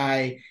because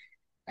I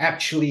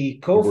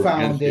actually You work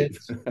against co-founded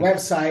it.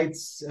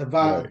 websites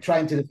about Right.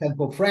 trying to defend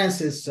Pope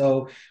Francis.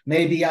 So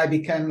maybe I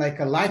become like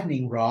a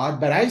lightning rod,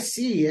 but I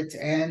see it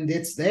and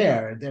it's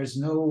there. There's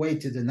no way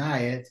to deny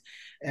it.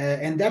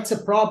 And that's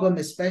a problem,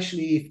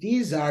 especially if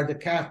these are the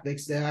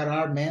Catholics that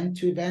are meant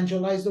to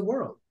evangelize the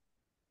world.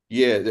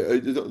 Yeah,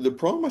 the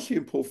problem I see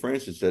in Pope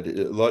Francis is that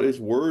a lot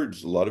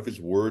of his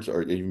words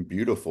are even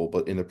beautiful,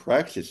 but in the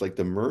practice, like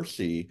the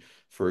mercy,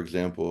 for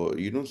example,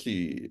 you don't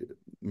see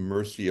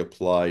mercy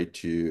applied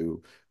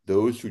to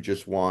those who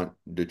just want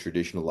the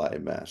traditional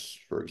Latin Mass,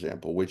 for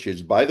example, which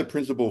is by the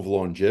principle of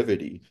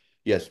longevity.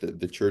 Yes,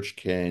 the church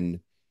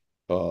can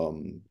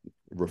um,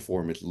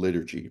 reform its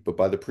liturgy. But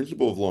by the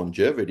principle of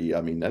longevity,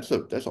 I mean that's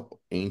a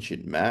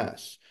ancient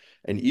mass,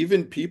 and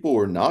even people who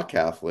are not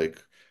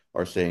Catholic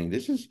are saying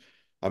this is.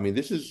 I mean,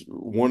 this is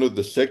one of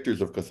the sectors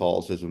of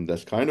Catholicism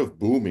that's kind of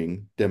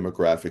booming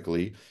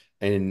demographically,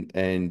 and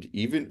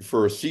even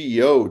for a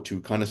CEO to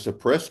kind of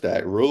suppress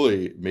that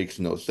really makes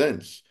no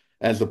sense.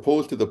 As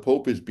opposed to the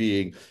Pope as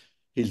being,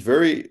 he's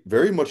very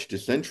much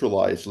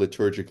decentralized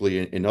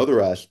liturgically in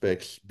other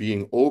aspects,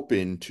 being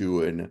open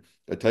to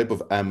a type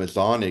of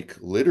Amazonic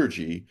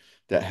liturgy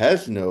that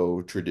has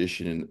no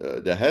tradition,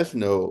 that has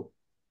no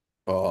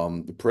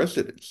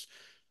precedence.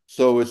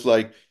 So it's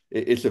like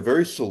it's a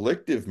very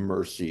selective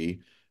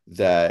mercy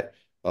that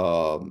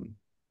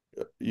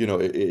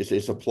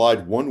it's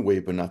applied one way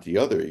but not the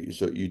other.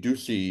 So you do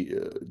see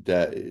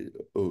that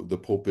the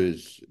Pope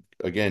is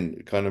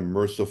again kind of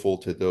merciful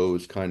to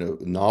those kind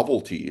of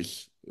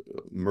novelties,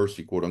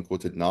 mercy quote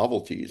unquote to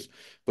novelties,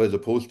 but as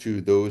opposed to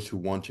those who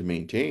want to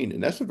maintain,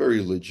 and that's a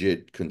very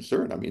legit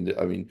concern. I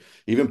mean,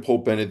 even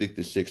Pope Benedict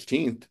the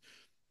 16th,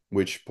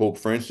 which Pope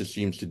Francis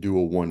seems to do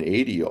a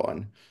 180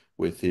 on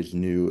with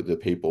the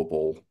papal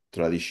bull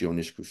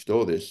Traditionis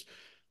Custodes.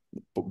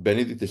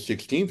 Benedict the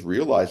 16th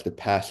realized the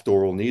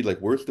pastoral need. Like,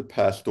 where's the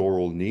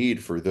pastoral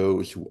need for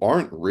those who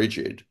aren't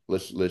rigid?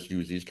 Let's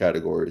use these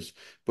categories,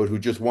 but who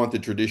just want the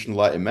traditional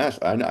Latin Mass.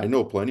 I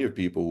know plenty of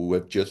people who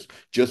have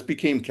just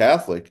became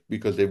Catholic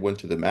because they went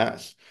to the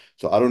Mass.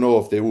 So I don't know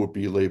if they would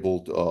be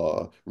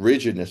labeled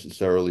rigid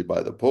necessarily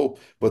by the Pope,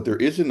 but there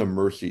isn't a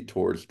mercy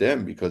towards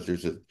them because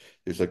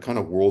there's a kind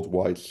of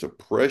worldwide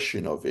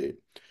suppression of it.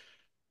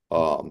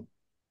 Um,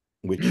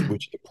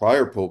 which the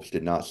prior popes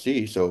did not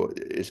see. So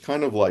it's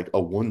kind of like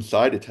a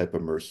one-sided type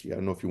of mercy. I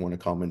don't know if you want to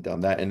comment on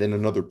that. And then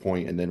another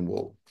point, and then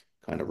we'll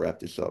kind of wrap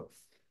this up.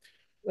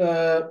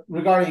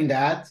 Regarding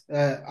that,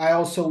 I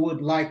also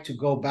would like to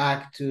go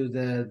back to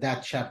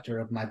that chapter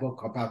of my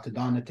book about the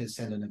Donatists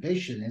and the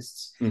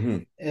Novatianists, Hmm.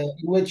 in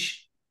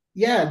which,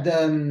 yeah,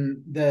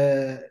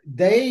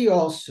 they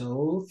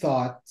also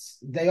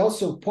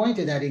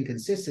pointed at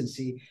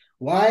inconsistency.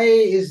 Why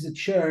is the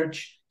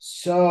church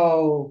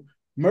so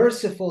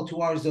merciful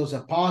towards those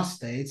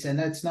apostates and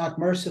it's not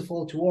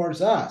merciful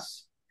towards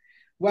us?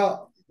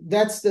 Well,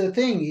 that's the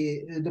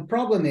thing. The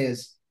problem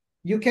is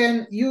you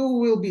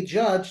will be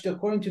judged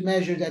according to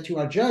measure that you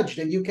are judged,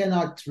 and you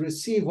cannot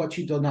receive what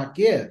you do not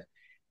give.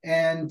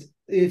 And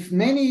if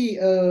many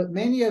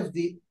of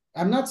the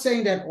I'm not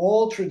saying that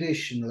all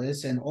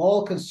traditionalists and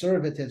all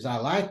conservatives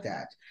are like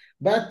that,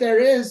 but there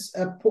is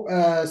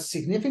a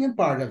significant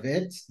part of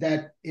it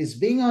that is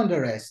being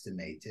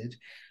underestimated,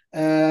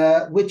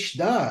 which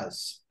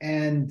does,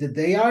 and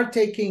they are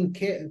taking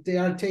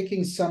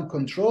some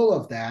control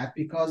of that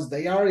because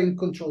they are in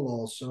control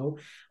also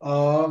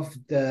of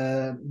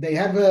the they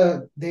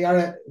are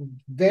a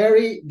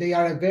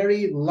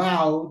very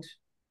loud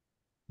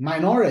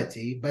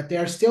minority, but they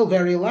are still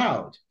very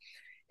loud.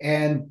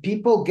 And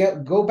people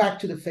go back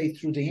to the faith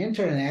through the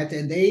internet,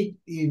 and they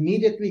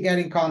immediately get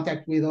in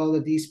contact with all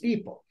of these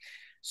people.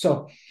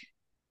 So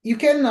you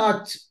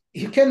cannot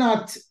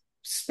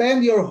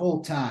spend your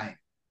whole time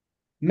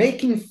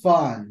making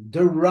fun,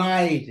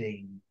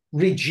 deriding,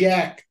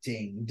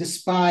 rejecting,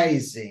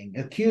 despising,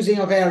 accusing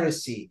of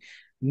heresy,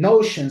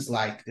 notions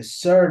like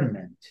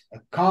discernment,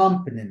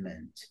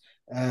 accompaniment,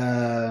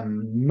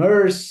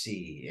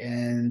 mercy,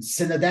 and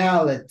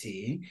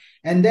synodality.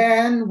 And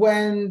then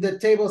when the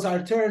tables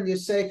are turned, you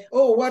say,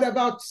 oh, what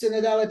about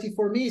synodality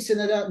for me,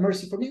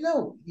 mercy for me?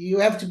 No, you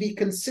have to be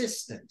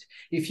consistent.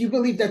 If you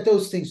believe that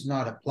those things do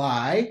not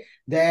apply,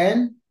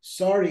 then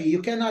sorry,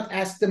 you cannot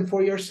ask them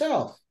for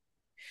yourself.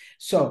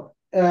 So,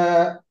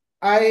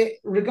 I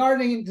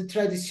regarding the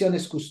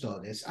traditiones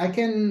custodes, I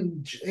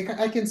can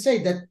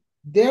say that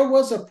there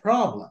was a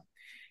problem.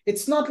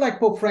 It's not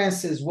like Pope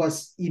Francis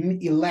was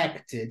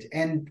elected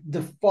and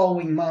the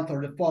following month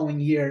or the following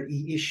year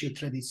he issued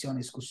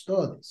Traditionis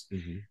Custodes.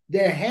 Mm-hmm.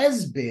 There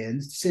has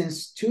been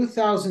since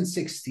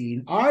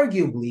 2016,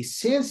 arguably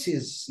since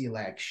his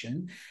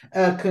election,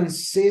 a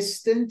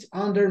consistent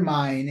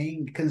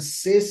undermining,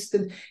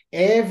 consistent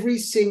every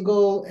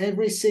single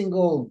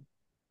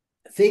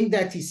thing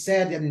that he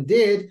said and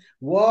did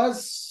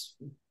was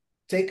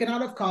taken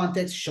out of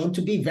context, shown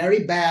to be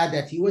very bad,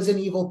 that he was an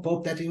evil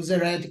pope, that he was a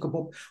heretical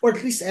pope, or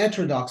at least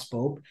heterodox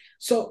pope.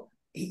 So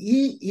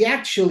he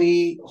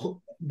actually,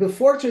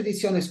 before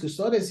Traditiones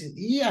Custodes,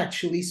 he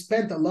actually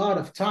spent a lot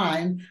of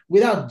time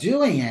without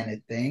doing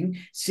anything,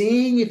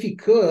 seeing if he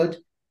could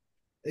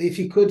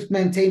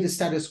maintain the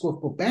status quo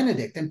of Pope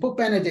Benedict. And Pope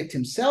Benedict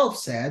himself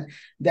said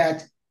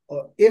that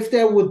if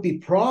there would be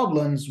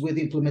problems with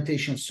the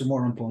implementation of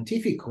Summorum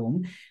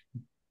Pontificum,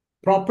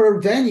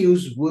 proper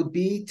venues would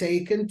be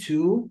taken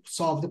to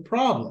solve the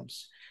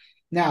problems.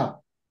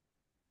 Now,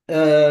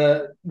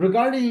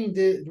 regarding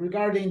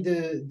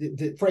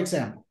the for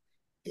example,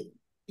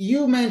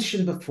 you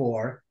mentioned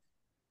before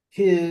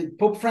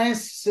Pope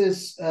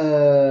Francis'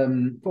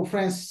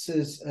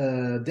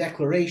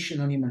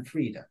 Declaration on Human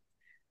Freedom,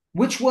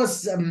 which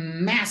was a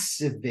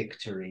massive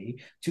victory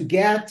to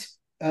get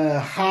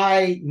a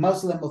high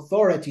Muslim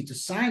authority to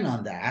sign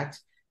on that,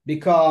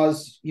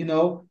 because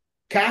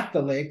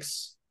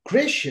Catholics,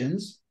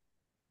 Christians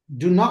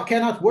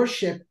cannot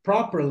worship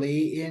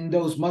properly in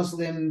those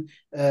Muslim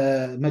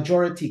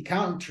majority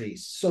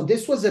countries. So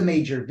this was a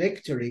major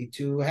victory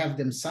to have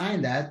them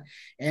sign that.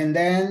 And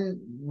then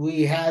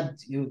we had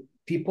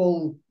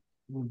people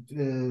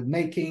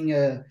making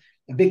a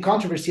big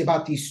controversy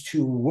about these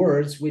two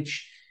words,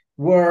 which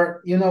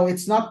were,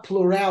 it's not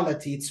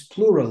plurality, it's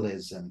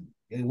pluralism,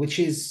 which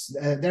is,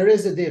 there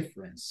is a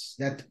difference.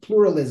 That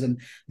pluralism,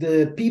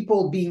 the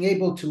people being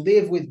able to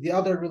live with the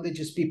other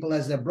religious people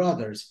as their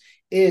brothers,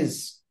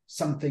 is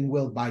something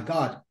willed by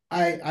God.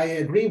 I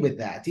agree with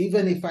that.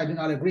 Even if I do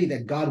not agree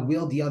that God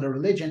willed the other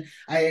religion,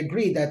 I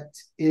agree that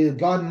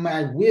God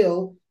might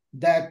will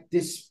that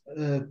this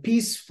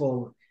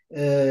peaceful,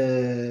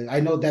 I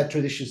know that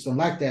traditions don't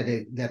like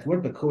that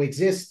word, but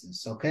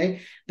coexistence,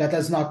 okay? That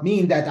does not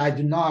mean that I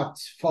do not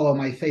follow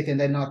my faith and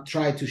then not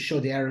try to show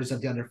the errors of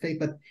the other faith,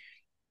 but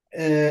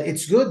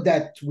it's good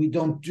that we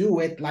don't do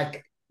it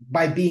like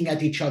by being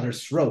at each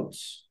other's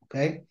throats,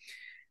 okay?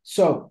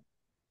 So,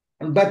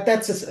 but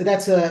that's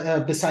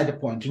beside the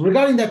point.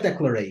 Regarding that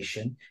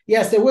declaration,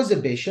 yes, there was a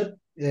bishop.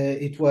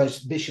 It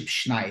was Bishop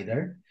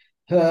Schneider,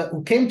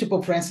 who came to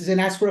Pope Francis and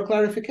asked for a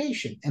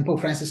clarification. And Pope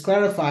Francis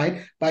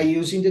clarified by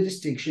using the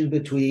distinction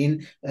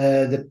between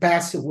the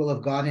passive will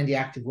of God and the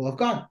active will of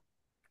God.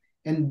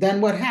 And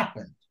then what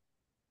happened?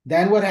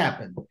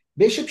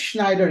 Bishop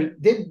Schneider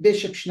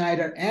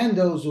and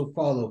those who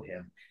follow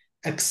him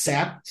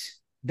accept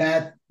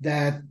that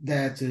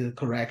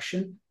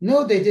correction?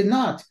 No, they did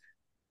not.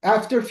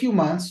 After a few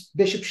months,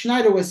 Bishop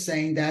Schneider was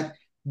saying that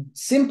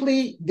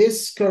simply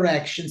this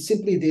correction,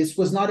 simply this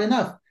was not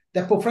enough,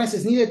 that Pope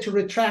Francis needed to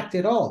retract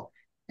it all.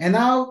 And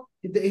now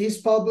he's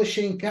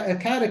publishing a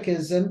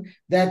catechism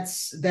that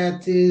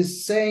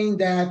is saying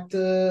that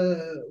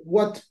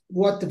what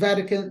the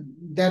Vatican,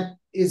 that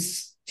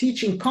is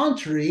teaching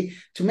contrary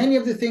to many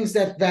of the things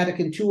that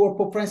Vatican II or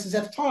Pope Francis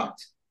have taught.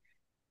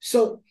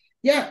 So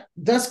yeah,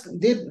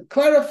 merely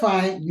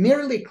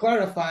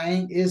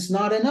clarifying is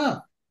not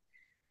enough.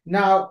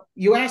 Now,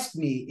 you asked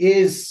me,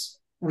 is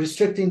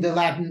restricting the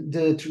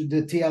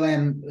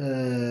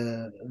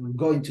TLM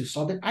going to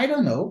solve it? I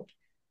don't know.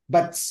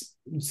 but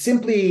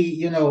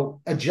simply,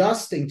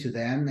 adjusting to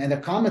them and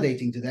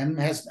accommodating to them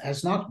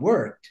has not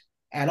worked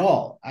at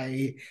all.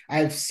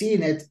 I've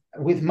seen it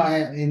with my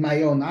in my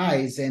own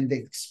eyes and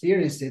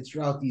experienced it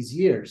throughout these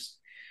years.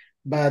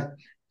 But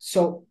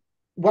so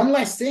one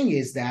last thing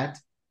is that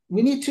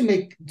we need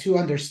to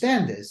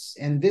understand this,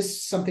 and this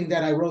is something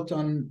that I wrote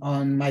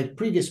on my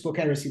previous book,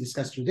 Heresy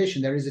Discussed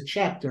Tradition. There is a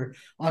chapter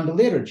on the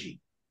liturgy.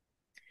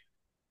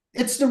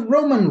 It's the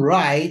Roman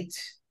rite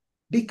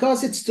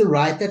because it's the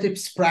rite that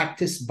is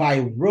practiced by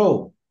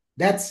Rome.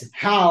 That's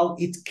how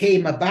it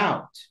came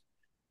about.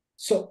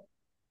 So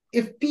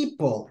if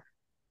people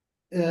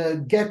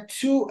get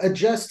too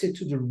adjusted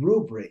to the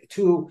rubric,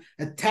 too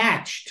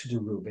attached to the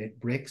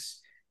rubrics,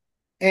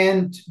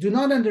 and do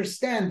not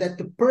understand that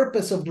the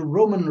purpose of the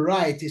Roman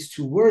rite is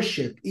to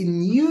worship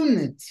in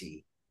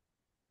unity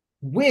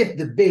with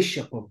the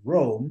Bishop of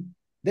Rome,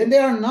 then they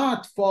are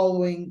not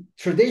following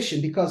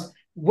tradition, because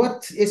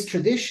what is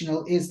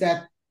traditional is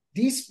that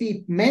these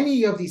people,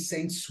 many of these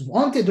saints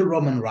wanted the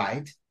Roman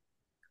rite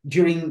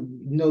during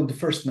the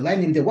first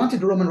millennium. They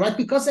wanted the Roman rite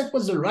because that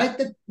was the rite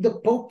that the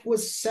Pope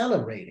was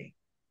celebrating.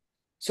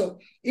 So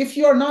if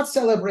you're not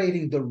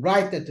celebrating the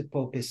rite that the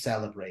Pope is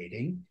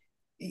celebrating,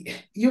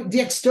 the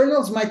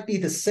externals might be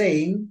the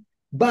same,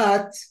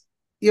 but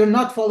you're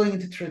not following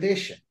the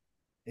tradition.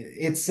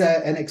 It's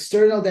an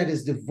external that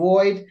is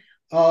devoid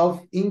of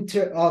the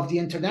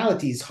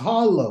internality. It's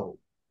hollow.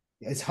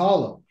 It's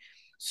hollow.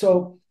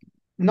 So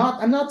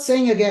I'm not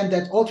saying again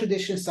that all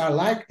traditions are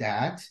like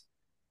that,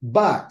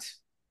 but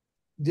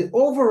the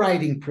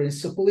overriding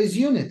principle is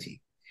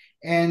unity.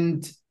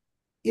 And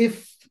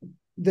if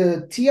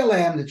the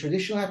TLM, the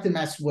traditional Latin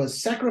Mass,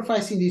 was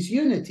sacrificing this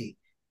unity,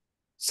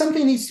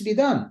 something needs to be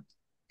done.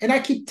 And I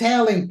keep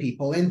telling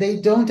people, and they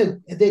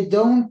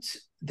don't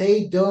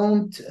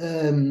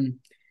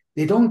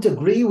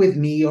agree with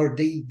me, or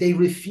they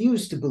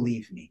refuse to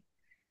believe me.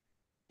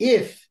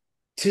 If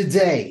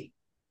today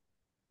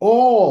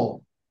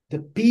all the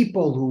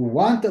people who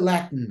want the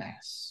Latin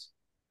Mass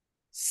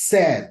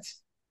said,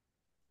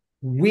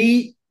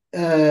 we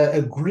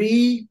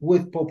agree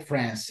with Pope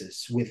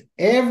Francis, with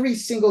every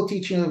single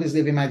teaching of his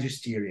living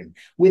magisterium,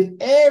 with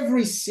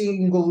every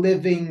single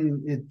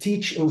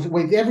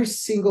with every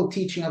single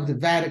teaching of the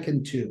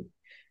Vatican II,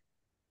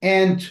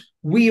 and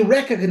we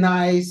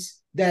recognize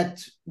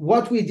that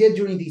what we did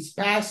during these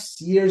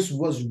past years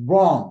was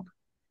wrong,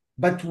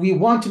 but we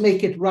want to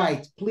make it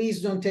right.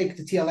 Please don't take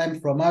the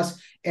TLM from us,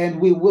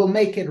 and we will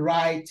make it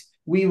right.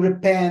 We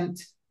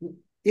repent.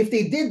 If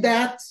they did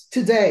that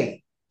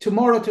today,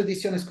 tomorrow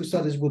Traditionis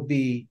Custodes would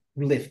be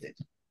lifted.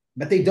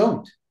 But they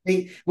don't.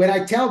 When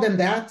I tell them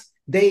that,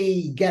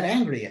 they get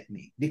angry at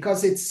me,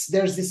 because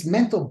there's this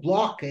mental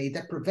blockade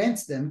that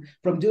prevents them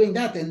from doing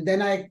that. And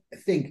then I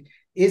think,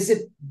 is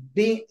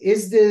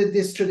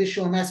this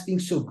traditional Mass being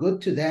so good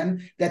to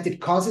them that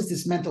it causes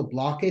this mental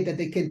blockade, that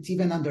they can't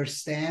even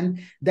understand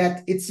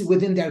that it's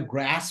within their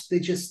grasp? They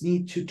just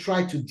need to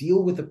try to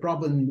deal with the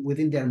problem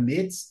within their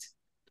midst.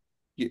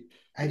 Yeah,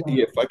 I don't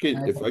yeah,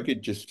 know. if I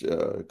could just,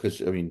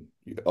 because I mean,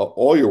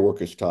 all your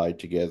work is tied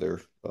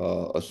together,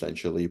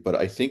 essentially, but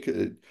I think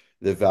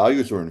the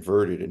values are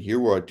inverted, and here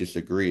where I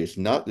disagree, it's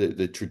not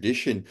the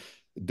tradition,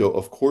 though,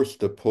 of course,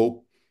 the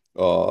Pope,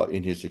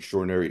 in his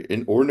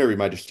in ordinary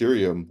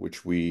magisterium,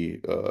 which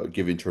we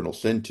give internal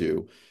sin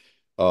to,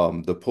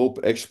 the Pope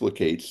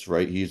explicates,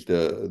 right? He's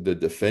the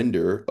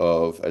defender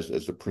of, as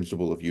the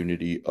principle of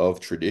unity of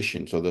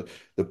tradition. So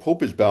the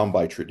Pope is bound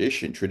by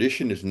tradition.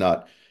 Tradition is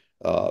not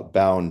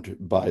bound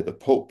by the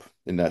Pope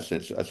in that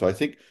sense. So I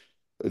think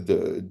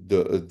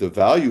the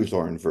values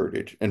are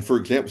inverted. And for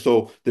example,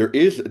 so there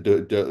is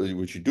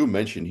which you do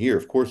mention here.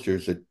 Of course,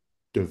 there's a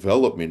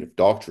development of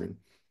doctrine,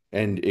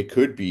 and it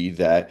could be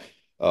that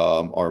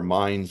our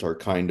minds are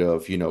kind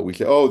of, we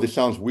say, oh, this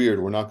sounds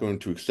weird, we're not going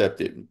to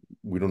accept it.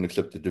 We don't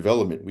accept the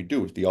development. We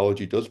do.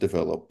 Theology does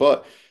develop,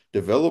 but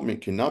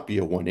development cannot be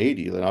a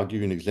 180. And I'll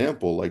give you an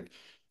example, like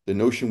the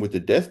notion with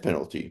the death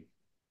penalty.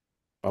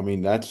 I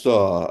mean,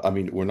 I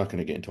mean, we're not going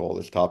to get into all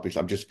these topics.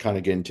 I'm just kind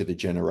of getting to the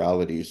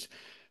generalities.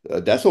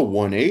 That's a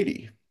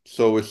 180.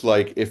 So it's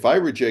like, if I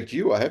reject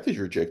you, I have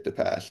to reject the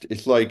past.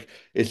 It's like,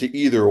 it's an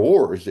either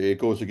or. It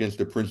goes against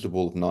the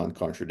principle of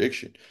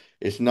non-contradiction.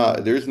 It's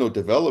not, there's no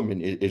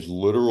development. It's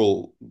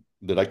literal,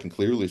 that I can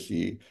clearly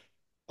see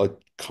a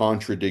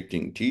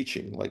contradicting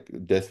teaching, like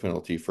death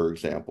penalty, for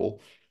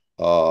example,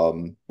 or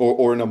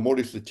an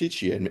Amoris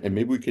Laetitia. And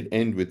maybe we could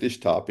end with this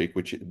topic,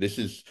 which this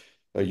is,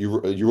 you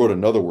wrote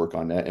another work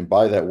on that, and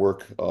by that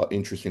work,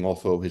 interesting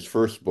also his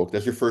first book.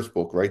 That's your first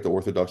book, right? The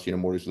Orthodoxy and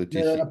Amoris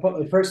Laetitia.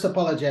 The first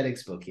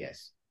apologetics book,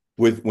 yes.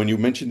 When you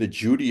mentioned the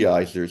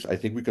Judaizers, I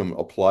think we can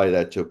apply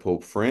that to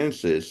Pope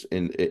Francis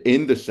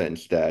in the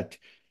sense that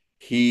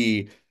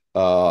he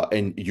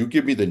and you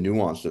give me the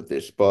nuance of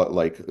this, but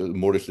like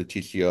Mortis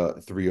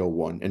Laetitia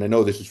 301, and I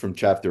know this is from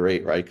chapter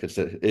 8, right? Because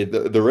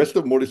the rest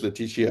of Mortis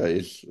Laetitia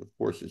is, of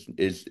course,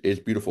 is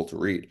beautiful to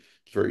read.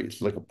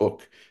 It's like a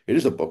book. It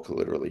is a book,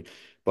 literally.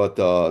 But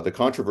the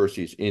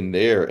controversy is in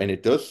there, and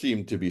it does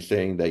seem to be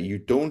saying that you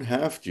don't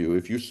have to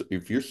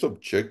if you're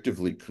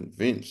subjectively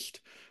convinced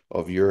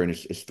of your, and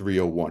it's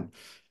 301.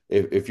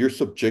 If you're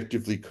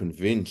subjectively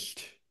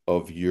convinced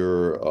of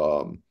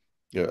your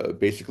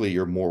basically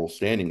your moral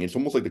standing, it's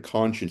almost like the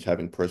conscience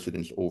having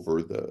precedence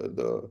over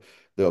the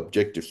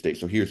objective state.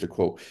 So here's the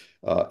quote.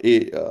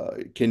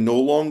 It can no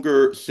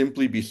longer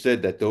simply be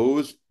said that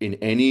those in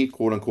any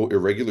quote unquote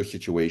irregular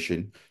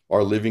situation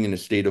are living in a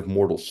state of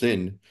mortal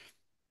sin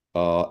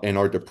and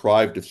are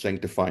deprived of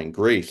sanctifying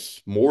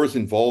grace. More is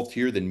involved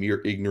here than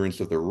mere ignorance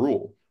of the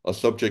rule. A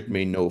subject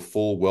may know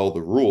full well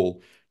the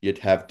rule, yet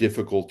have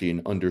difficulty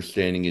in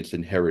understanding its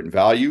inherent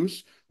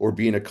values, or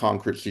be in a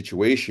concrete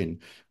situation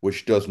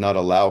which does not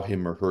allow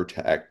him or her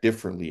to act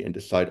differently and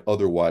decide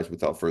otherwise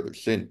without further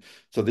sin.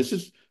 So this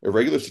is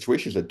irregular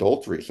situations,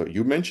 adultery. So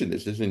you mentioned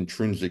this is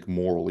intrinsic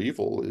moral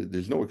evil.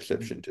 There's no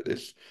exception to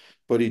this,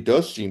 but he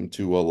does seem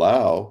to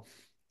allow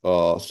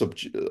uh, sub,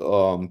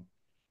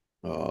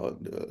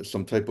 uh,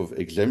 some type of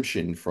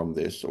exemption from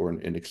this, or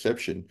an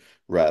exception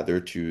rather,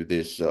 to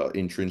this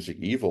intrinsic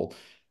evil,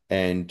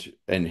 and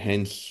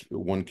hence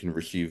one can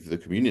receive the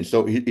communion.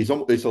 So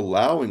it's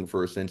allowing,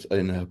 for a sense,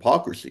 an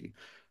hypocrisy.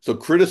 So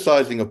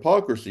criticizing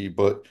hypocrisy,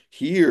 but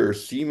here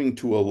seeming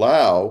to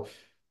allow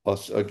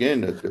us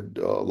again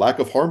a lack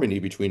of harmony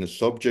between a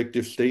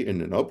subjective state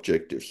and an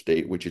objective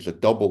state, which is a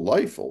double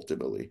life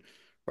ultimately.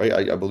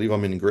 Right. I believe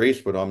I'm in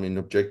grace, but I'm in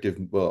objective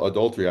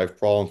adultery. I have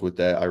problems with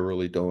that. I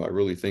really don't. I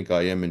really think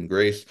I am in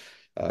grace.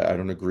 I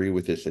don't agree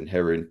with this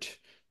inherent,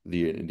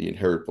 the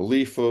inherent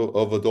belief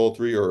of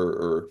adultery,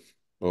 or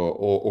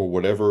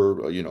whatever.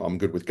 I'm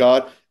good with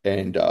God,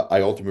 and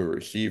I ultimately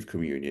receive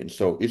communion.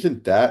 So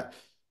isn't that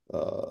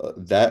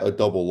a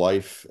double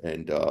life?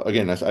 And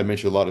again, as I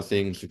mentioned, a lot of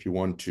things. If you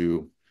want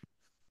to,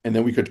 and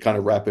then we could kind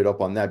of wrap it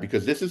up on that,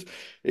 because this is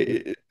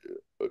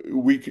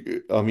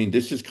I mean,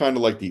 this is kind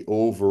of like the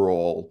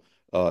overall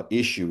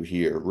issue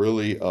here.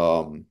 Really,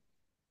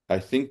 I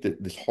think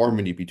that this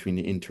harmony between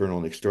the internal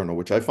and external,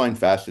 which I find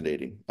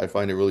fascinating. I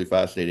find it really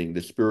fascinating,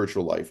 the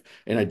spiritual life.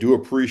 And I do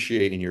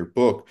appreciate in your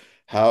book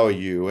how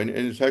and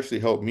it's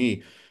actually helped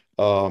me,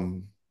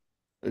 um,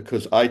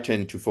 because I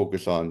tend to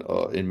focus on,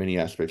 in many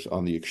aspects,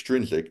 on the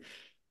extrinsic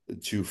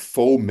to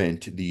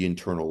foment the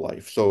internal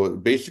life. So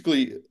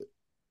basically,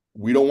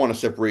 we don't want a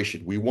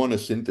separation. We want a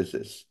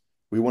synthesis.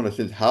 We want to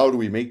synth. How do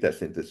we make that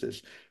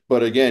synthesis?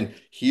 But again,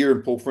 here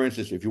in Pope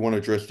Francis, if you want to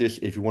address this,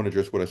 if you want to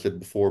address what I said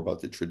before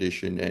about the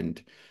tradition and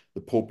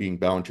the Pope being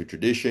bound to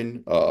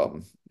tradition,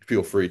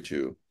 feel free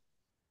to.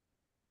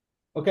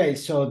 Okay,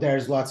 so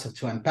there's lots of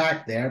to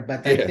unpack there,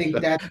 but I Yeah, think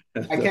that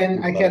that's I definitely can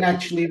a I lot can of it.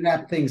 actually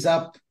wrap things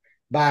up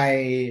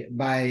by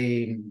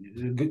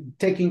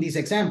taking these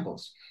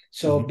examples.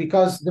 So Mhm.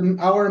 because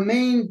our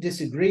main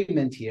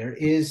disagreement here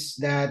is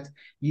that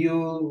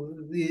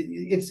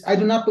it's I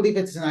do not believe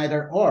it's an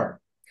either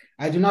or.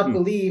 I do not Hmm.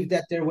 believe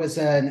that there was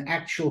an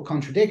actual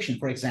contradiction.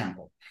 For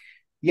example,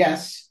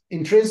 yes,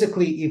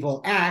 intrinsically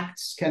evil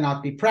acts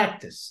cannot be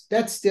practiced.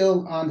 That's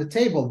still on the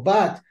table.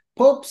 But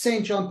Pope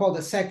St. John Paul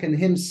II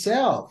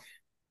himself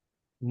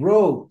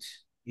wrote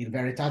in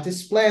Veritatis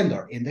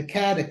Splendor, in the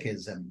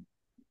Catechism,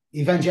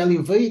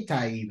 Evangelii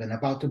Vitae, even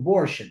about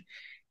abortion.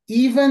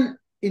 Even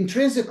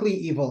intrinsically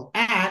evil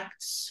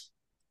acts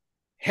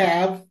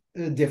have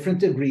different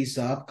degrees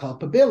of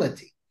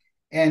culpability.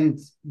 And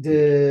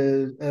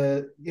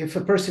if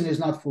a person is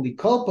not fully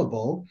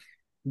culpable,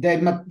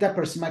 that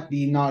person might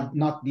be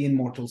not be in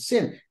mortal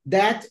sin.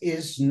 That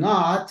is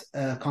not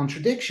a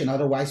contradiction.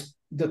 Otherwise,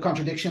 the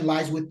contradiction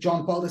lies with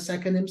John Paul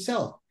II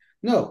himself.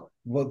 No,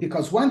 well,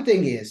 because one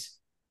thing is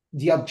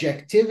the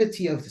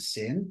objectivity of the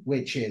sin,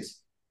 which is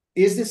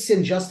the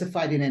sin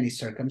justified in any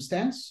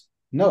circumstance?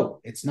 No,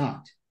 it's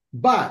not.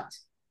 But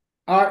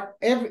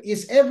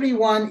is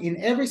everyone in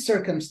every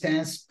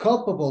circumstance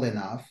culpable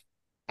enough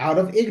out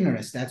of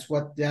ignorance? That's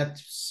what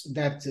that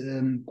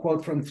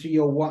quote from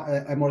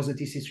 301 Amores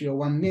Laetitia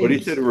 301 But he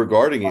said means.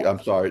 regarding, I'm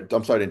sorry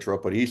to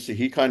interrupt, but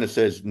he kind of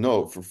says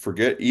no,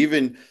 forget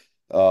even,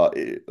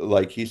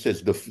 like he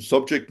says the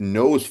subject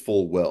knows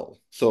full well,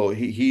 so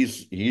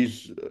he's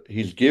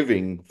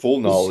giving full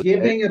He's knowledge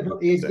and giving a full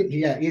he's, consent.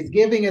 yeah, he's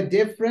giving a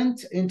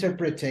different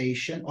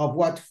interpretation of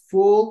what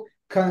full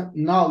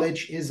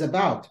knowledge is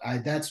about.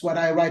 That's what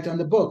I write on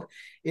the book.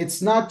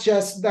 It's not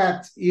just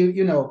that if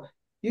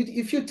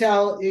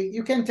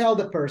you can tell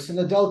the person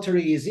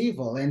adultery is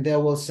evil, and they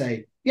will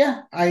say,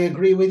 "Yeah, I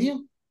agree with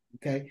you."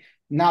 Okay,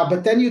 now,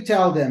 but then you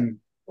tell them,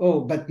 "Oh,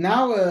 but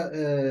now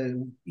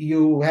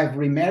you have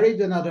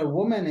remarried another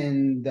woman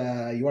and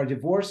you are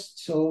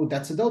divorced, so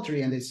that's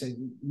adultery," and they say,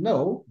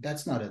 "No,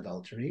 that's not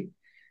adultery."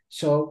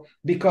 So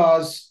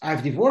because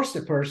I've divorced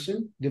the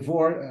person,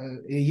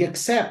 he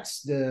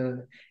accepts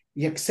the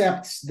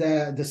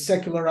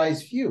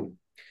secularized view.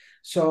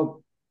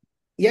 So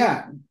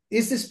yeah,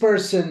 is this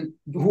person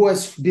who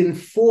has been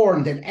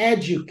formed and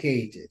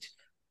educated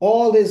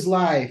all his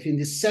life in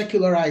this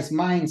secularized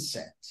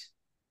mindset,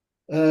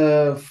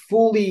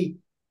 fully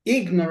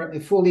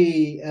ignorant,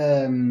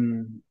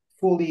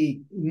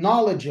 fully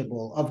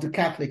knowledgeable of the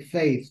Catholic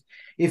faith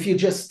if you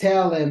just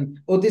tell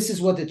him, oh, this is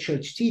what the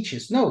church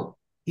teaches. No,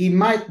 he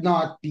might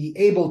not be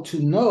able to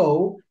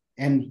know.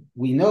 And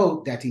we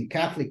know that in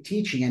Catholic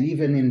teaching and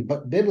even in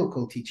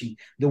biblical teaching,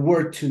 the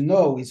word to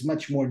know is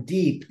much more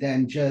deep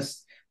than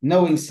just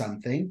knowing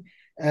something.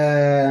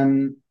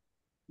 That's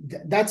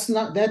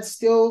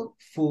still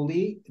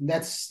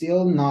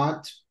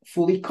not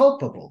fully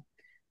culpable.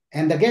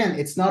 And again,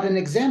 it's not an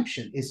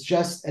exemption. It's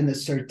just an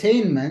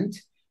ascertainment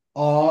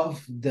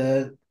of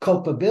the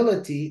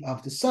culpability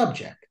of the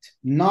subject,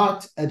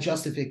 not a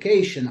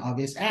justification of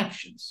his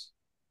actions.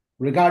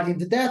 Regarding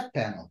the death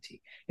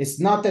penalty, it's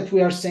not that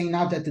we are saying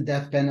now that the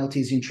death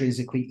penalty is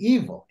intrinsically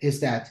evil.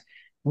 It's that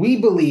we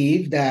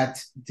believe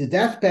that the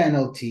death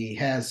penalty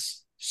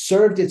has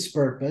served its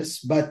purpose,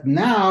 but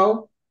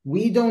now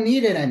we don't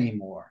need it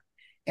anymore.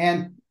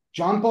 And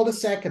John Paul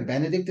II,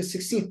 Benedict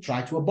XVI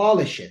tried to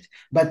abolish it.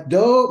 But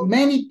though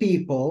many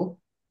people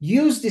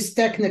use this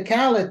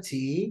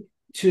technicality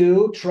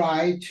to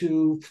try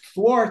to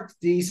thwart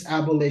these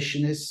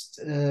abolitionist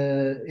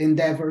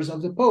endeavors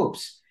of the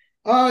popes.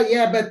 Oh,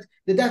 yeah, but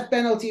the death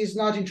penalty is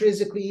not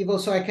intrinsically evil,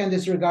 so I can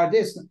disregard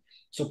this.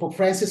 So Pope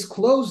Francis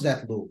closed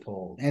that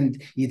loophole,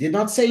 and he did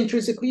not say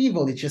intrinsically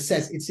evil. It just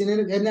says it's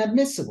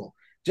inadmissible.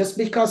 Just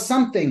because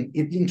something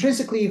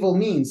intrinsically evil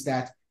means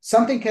that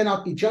something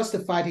cannot be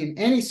justified in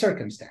any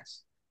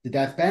circumstance. The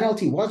death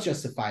penalty was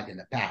justified in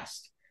the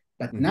past,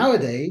 but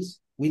nowadays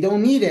we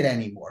don't need it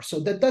anymore. So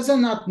that does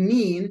not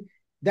mean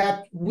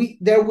that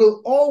there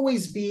will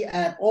always be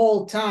at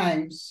all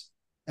times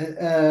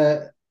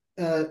an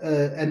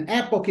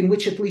epoch in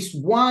which at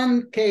least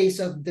one case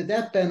of the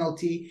death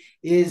penalty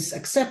is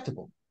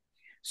acceptable.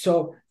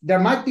 So there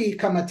might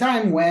come a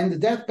time when the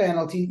death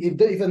penalty,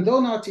 even though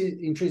not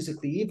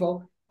intrinsically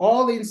evil,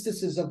 all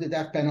instances of the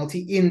death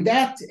penalty in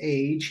that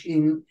age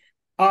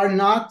are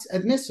not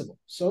admissible.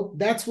 So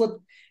that's what,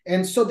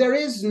 and so there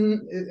is,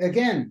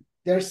 again,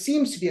 there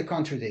seems to be a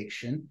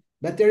contradiction,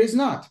 but there is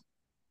not.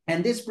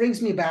 And this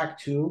brings me back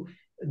to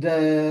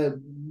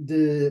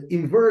the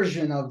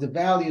inversion of the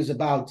values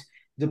about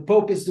the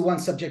Pope is the one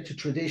subject to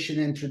tradition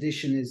and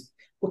tradition is,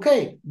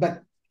 okay,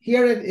 but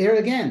here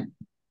again,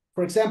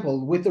 for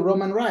example, with the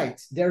Roman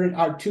Rite, there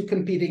are two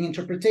competing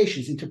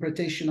interpretations.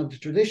 Interpretation of the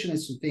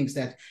traditionist who thinks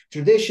that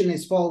tradition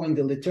is following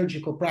the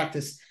liturgical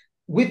practice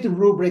with the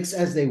rubrics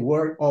as they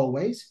were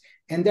always.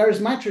 And there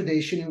is my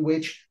tradition in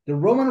which the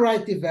Roman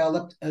Rite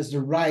developed as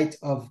the rite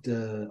of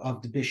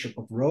the Bishop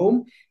of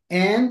Rome,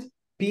 and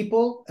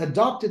people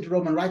adopted the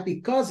Roman Rite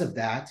because of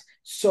that.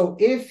 So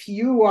if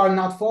you are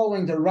not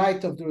following the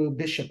rite of the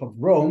Bishop of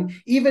Rome,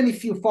 even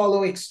if you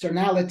follow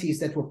externalities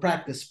that were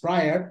practiced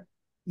prior,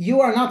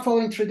 you are not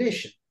following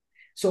tradition.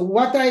 So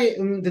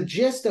the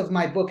gist of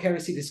my book,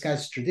 Heresy Disguised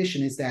as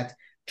Tradition, is that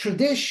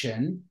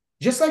tradition,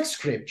 just like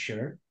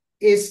scripture,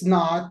 is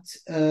not,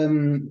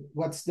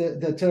 what's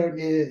the term?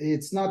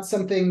 It's not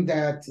something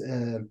that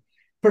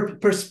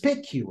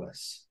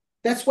perspicuous.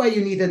 That's why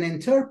you need an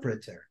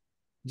interpreter.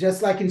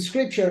 Just like in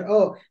scripture,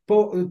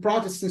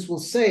 Protestants will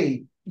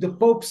say the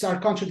popes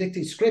are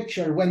contradicting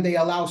scripture when they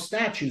allow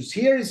statues.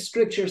 Here is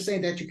scripture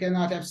saying that you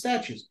cannot have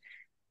statues.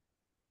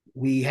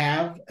 We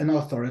have an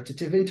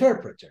authoritative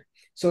interpreter.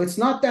 So it's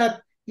not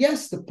that,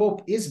 yes, the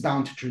Pope is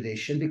bound to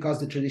tradition because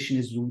the tradition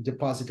is the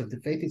deposit of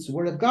the faith, it's the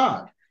word of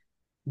God.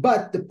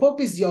 But the Pope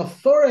is the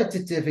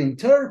authoritative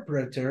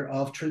interpreter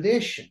of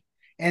tradition.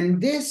 And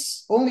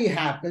this only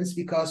happens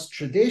because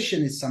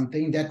tradition is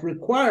something that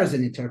requires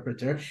an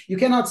interpreter. You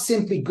cannot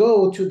simply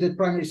go to the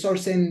primary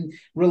source and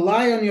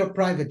rely on your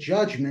private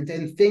judgment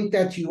and think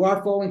that you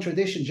are following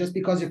tradition just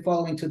because you're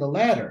following to the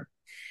letter.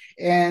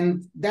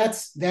 And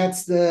that's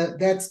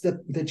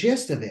the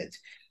gist of it.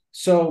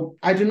 So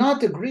I do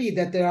not agree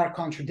that there are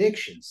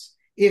contradictions.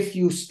 If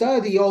you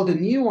study all the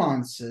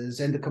nuances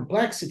and the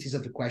complexities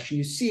of the question,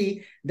 you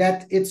see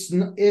that it's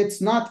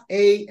not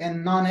A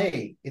and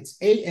non-A. It's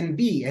A and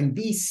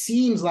B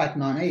seems like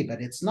non-A,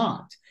 but it's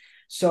not.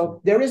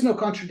 So there is no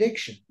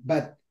contradiction.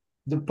 But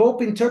the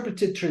Pope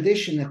interpreted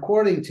tradition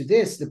according to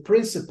this, the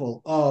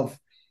principle of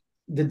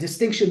the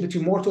distinction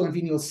between mortal and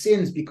venial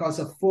sins because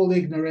of full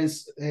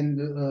ignorance and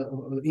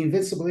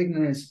invincible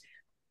ignorance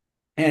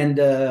and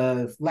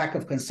lack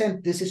of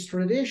consent. This is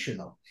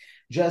traditional.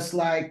 Just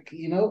like,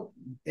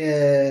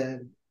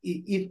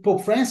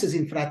 Pope Francis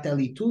in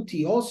Fratelli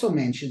Tutti also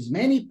mentions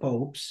many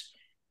popes,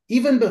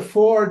 even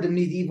before the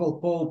medieval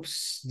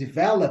popes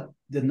developed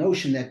the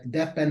notion that the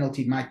death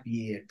penalty might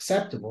be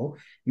acceptable.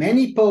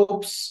 Many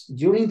popes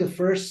during the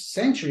first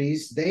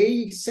centuries,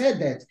 they said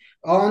that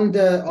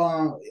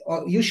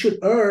you should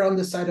err on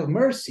the side of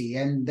mercy,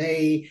 and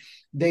they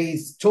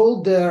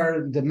told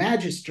the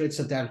magistrates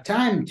of their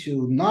time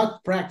to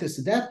not practice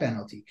the death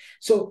penalty.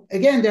 So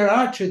again,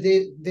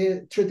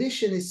 the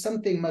tradition is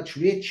something much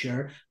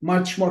richer,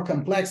 much more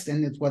complex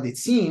than what it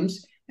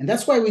seems, and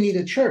that's why we need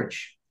a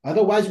church.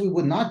 Otherwise, we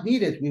would not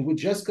need it. We would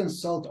just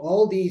consult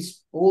all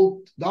these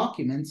old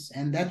documents,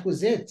 and that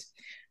was it.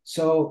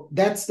 So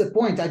that's the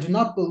point. I do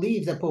not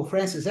believe that Pope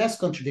Francis has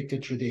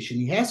contradicted tradition.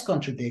 He has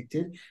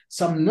contradicted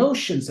some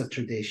notions of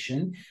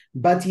tradition,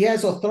 but he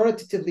has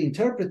authoritatively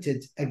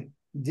interpreted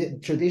the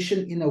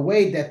tradition in a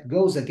way that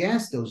goes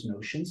against those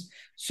notions.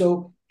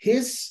 So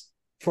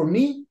for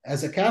me,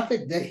 as a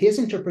Catholic, that his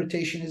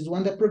interpretation is the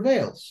one that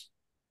prevails.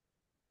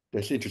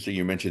 That's interesting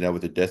you mentioned that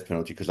with the death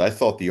penalty, because I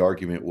thought the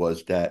argument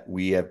was that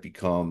we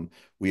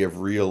have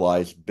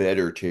realized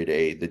better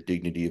today the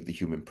dignity of the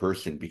human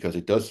person, because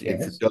it does, in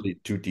Yes. Fidelity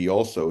Tutti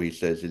also, he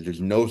says that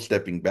there's no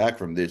stepping back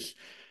from this,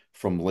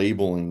 from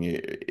labeling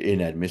it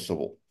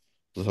inadmissible.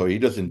 So he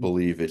doesn't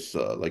believe it's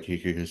like he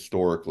could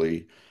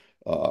historically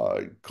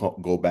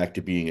go back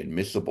to being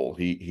admissible.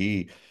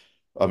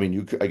 I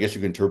mean, I guess you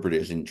can interpret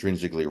it as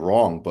intrinsically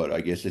wrong, but I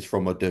guess it's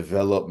from a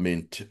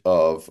development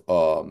of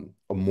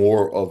a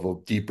more of a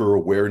deeper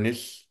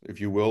awareness,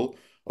 if you will,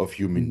 of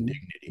human Mhm.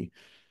 dignity.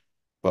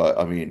 But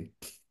I mean,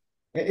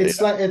 yeah, It's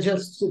like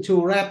just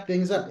to wrap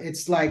things up.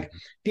 It's like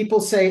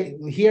people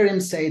hear him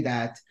say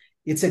that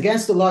it's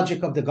against the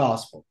logic of the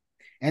gospel,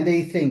 and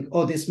they think,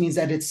 oh, this means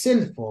that it's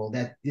sinful.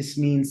 That this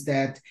means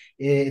that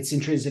it's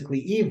intrinsically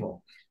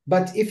evil.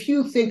 But if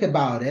you think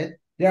about it,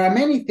 there are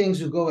many things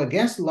who go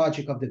against the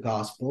logic of the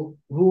gospel,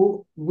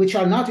 which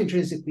are not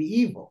intrinsically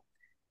evil.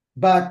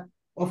 But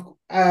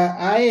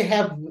I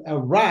have a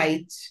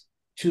right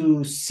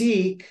to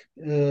seek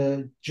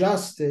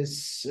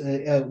justice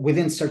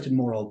within certain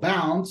moral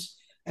bounds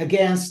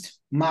against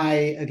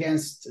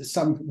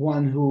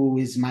someone who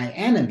is my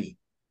enemy.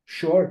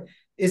 Sure,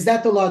 is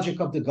that the logic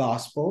of the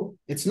gospel?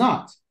 It's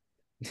not.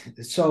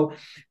 So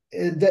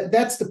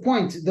that's the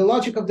point. The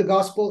logic of the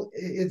gospel,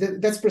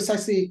 that's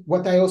precisely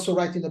what I also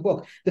write in the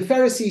book. The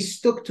Pharisees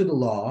stuck to the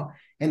law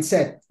and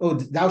said, oh,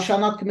 thou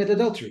shalt not commit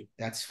adultery.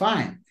 That's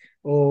fine.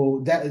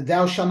 Oh,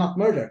 thou shalt not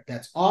murder.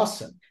 That's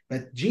awesome.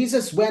 But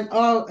Jesus went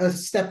a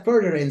step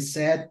further and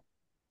said,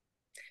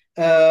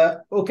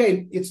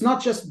 okay, it's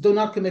not just do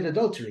not commit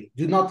adultery.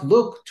 Do not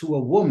look to a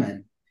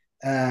woman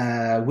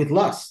with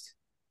lust,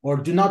 or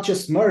do not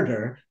just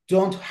murder.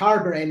 Don't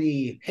harbor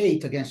any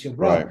hate against your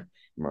right, brother.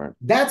 right,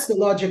 That's the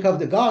logic of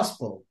the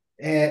gospel,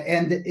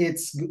 and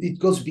it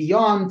goes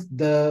beyond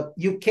the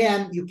you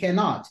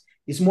cannot.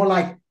 It's more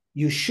like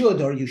you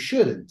should or you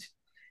shouldn't.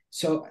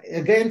 So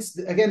again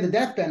the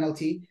death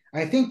penalty,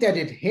 I think that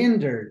it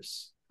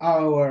hinders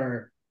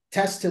our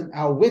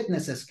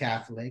witness as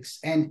Catholics,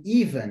 and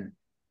even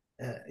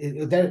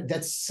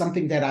that's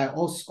something that I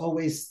also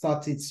always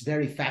thought it's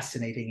very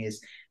fascinating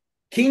is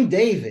King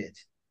David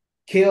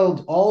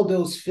killed all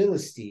those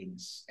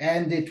Philistines,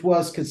 and it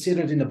was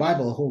considered in the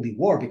Bible a holy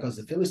war because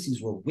the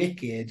Philistines were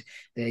wicked.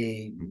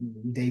 They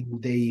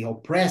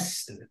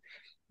oppressed.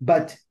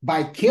 But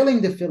by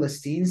killing the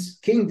Philistines,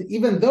 King,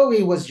 even though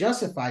he was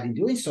justified in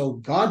doing so,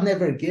 God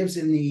never gives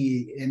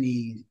any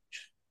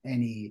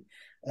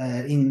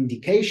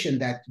indication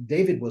that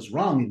David was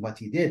wrong in what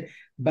he did.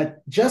 But right.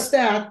 just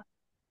that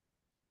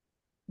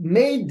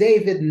made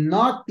David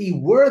not be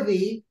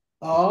worthy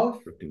of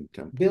Constructing the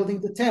temple.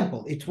 building the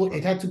temple. That's It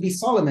right. had to be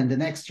Solomon, the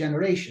next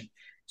generation.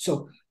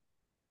 So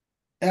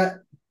uh,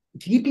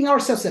 keeping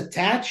ourselves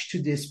attached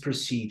to this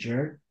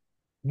procedure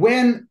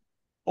when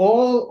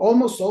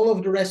almost all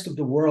of the rest of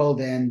the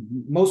world and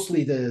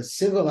mostly the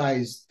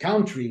civilized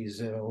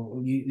countries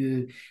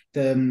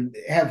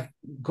have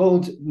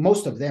gold,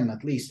 most of them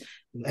at least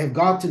have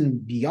gotten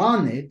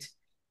beyond it,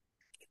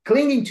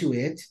 clinging to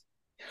it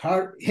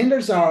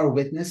hinders our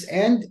witness,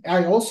 and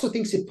I also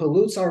think it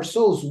pollutes our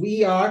souls.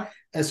 We are,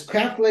 as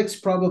Catholics,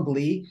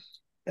 probably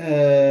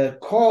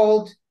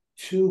called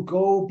to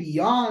go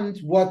beyond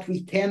what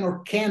we can or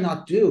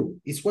cannot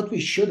do. It's what we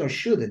should or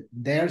shouldn't.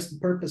 There's the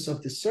purpose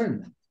of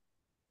discernment.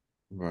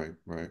 Right,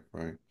 right,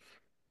 right.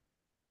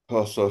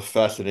 Oh, so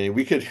fascinating.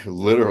 We could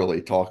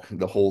literally talk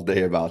the whole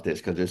day about this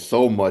because there's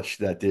so much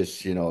that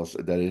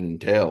that it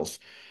entails.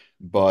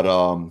 But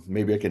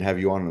maybe I can have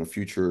you on a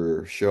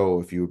future show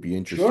if you would be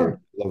interested.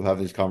 Sure. Love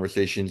having these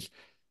conversations.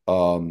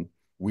 Um,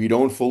 we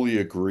don't fully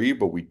agree,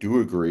 but we do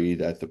agree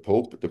that the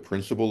Pope, the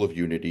principle of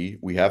unity,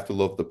 we have to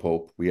love the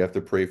Pope. We have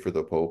to pray for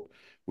the Pope.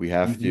 We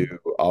have to, Mhm.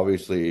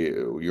 obviously,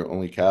 you're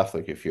only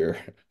Catholic if you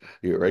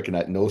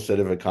recognize no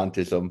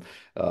sedevacantism,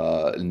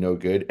 no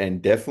good.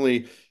 And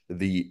definitely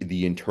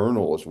the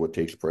internal is what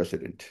takes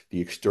precedent. The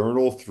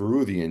external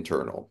through the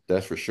internal,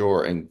 that's for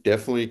sure. And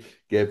definitely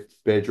get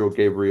Pedro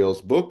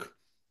Gabriel's book,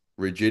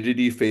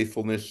 Rigidity,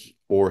 Faithfulness,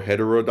 or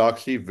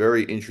Heterodoxy.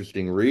 Very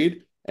interesting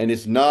read. And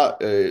it's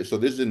not so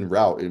this is in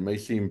route. It may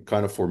seem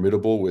kind of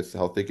formidable with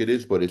how thick it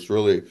is, but it's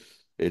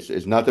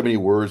not that many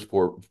words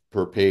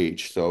per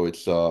page. So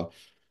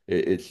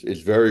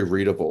it's very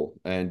readable,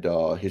 and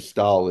his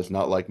style is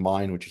not like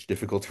mine, which is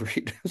difficult to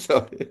read.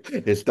 So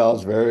his style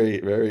is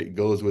very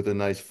goes with a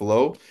nice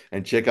flow.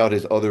 And check out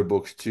his other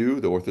books too,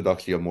 The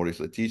Orthodoxy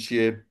Amoris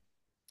Laetitia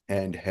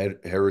and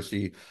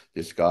Heresy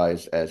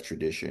Disguised as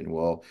Tradition.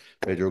 Well,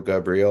 Pedro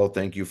Gabriel,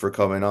 thank you for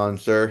coming on,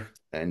 sir.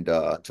 And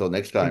until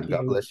next time, Thank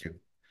God you. bless you.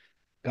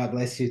 God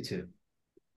bless you too.